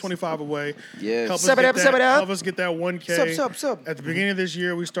 We're only 25 away. Yeah. Help us Sub it get up, that- sub it up. Help us get that 1K. Sub. At the beginning of this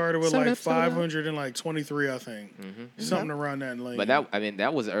year, we started with Sub it like up, sub it up. 523, I think. Something around that lane. But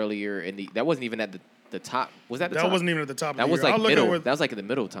that was earlier that wasn't even at the top. Was that the that top? wasn't even at the top of That the was year. like I'll look at middle. where- That was like in the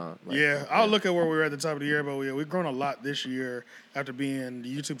middle time. Like, Yeah, I'll look at where we were at the top of the year, but we've grown a lot this year after the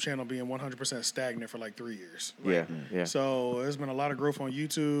YouTube channel being 100% stagnant for like 3 years. Yeah. So there's been a lot of growth on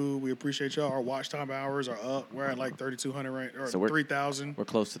YouTube. We appreciate y'all. Our watch time hours are up. We're at like 3,200 right, or So we're- 3,000, We're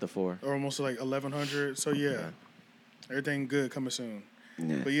close to the 4. or almost like 1,100. So yeah, everything good coming soon.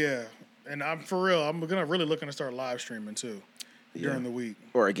 Yeah. But yeah, and I'm really looking to start live streaming too during the week.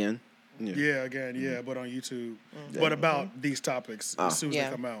 Or again. Yeah, again, but on YouTube. But about these topics as soon as Yeah.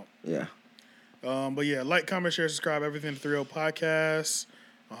 they come out. Yeah. But yeah, like, comment, share, subscribe, everything to 3O Podcast.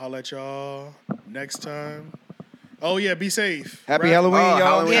 I'll holler at y'all next time. Oh yeah, be safe. Happy Wrap- Halloween, y'all.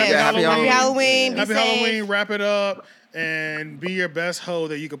 Halloween. Yeah, Yeah, happy happy Halloween. Halloween. Be Happy safe. Halloween. Wrap it up and be your best hoe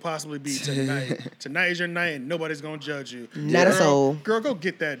that you could possibly be tonight. Tonight is your night and nobody's gonna judge you. Not a soul. Girl, go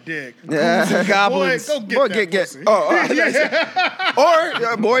get that dick. Yeah. Boy, go get Boy, that get. pussy. Oh, or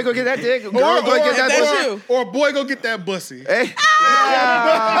Yeah, boy, go get that dick. Girl, go get that that's pussy. you. Or boy, go get that bussy. Hey.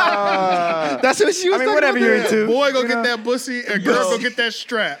 That's what she was talking whatever about. you're into. Boy, go get that bussy, and girl, go get that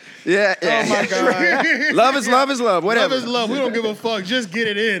strap. Yeah, yeah. Oh my god. Love is love is love. Whatever. Love is love. We don't give a fuck. Just get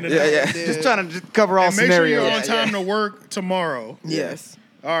it in. Yeah, yeah. Just trying to just cover all And make sure you're scenarios. on time to work tomorrow. Yes.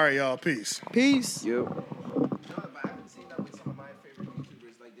 All right, y'all. Peace. Peace. Yo. No, but I haven't seen that with some of my favorite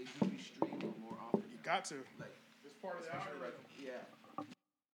YouTubers. Like, they do be streaming more often. Got to.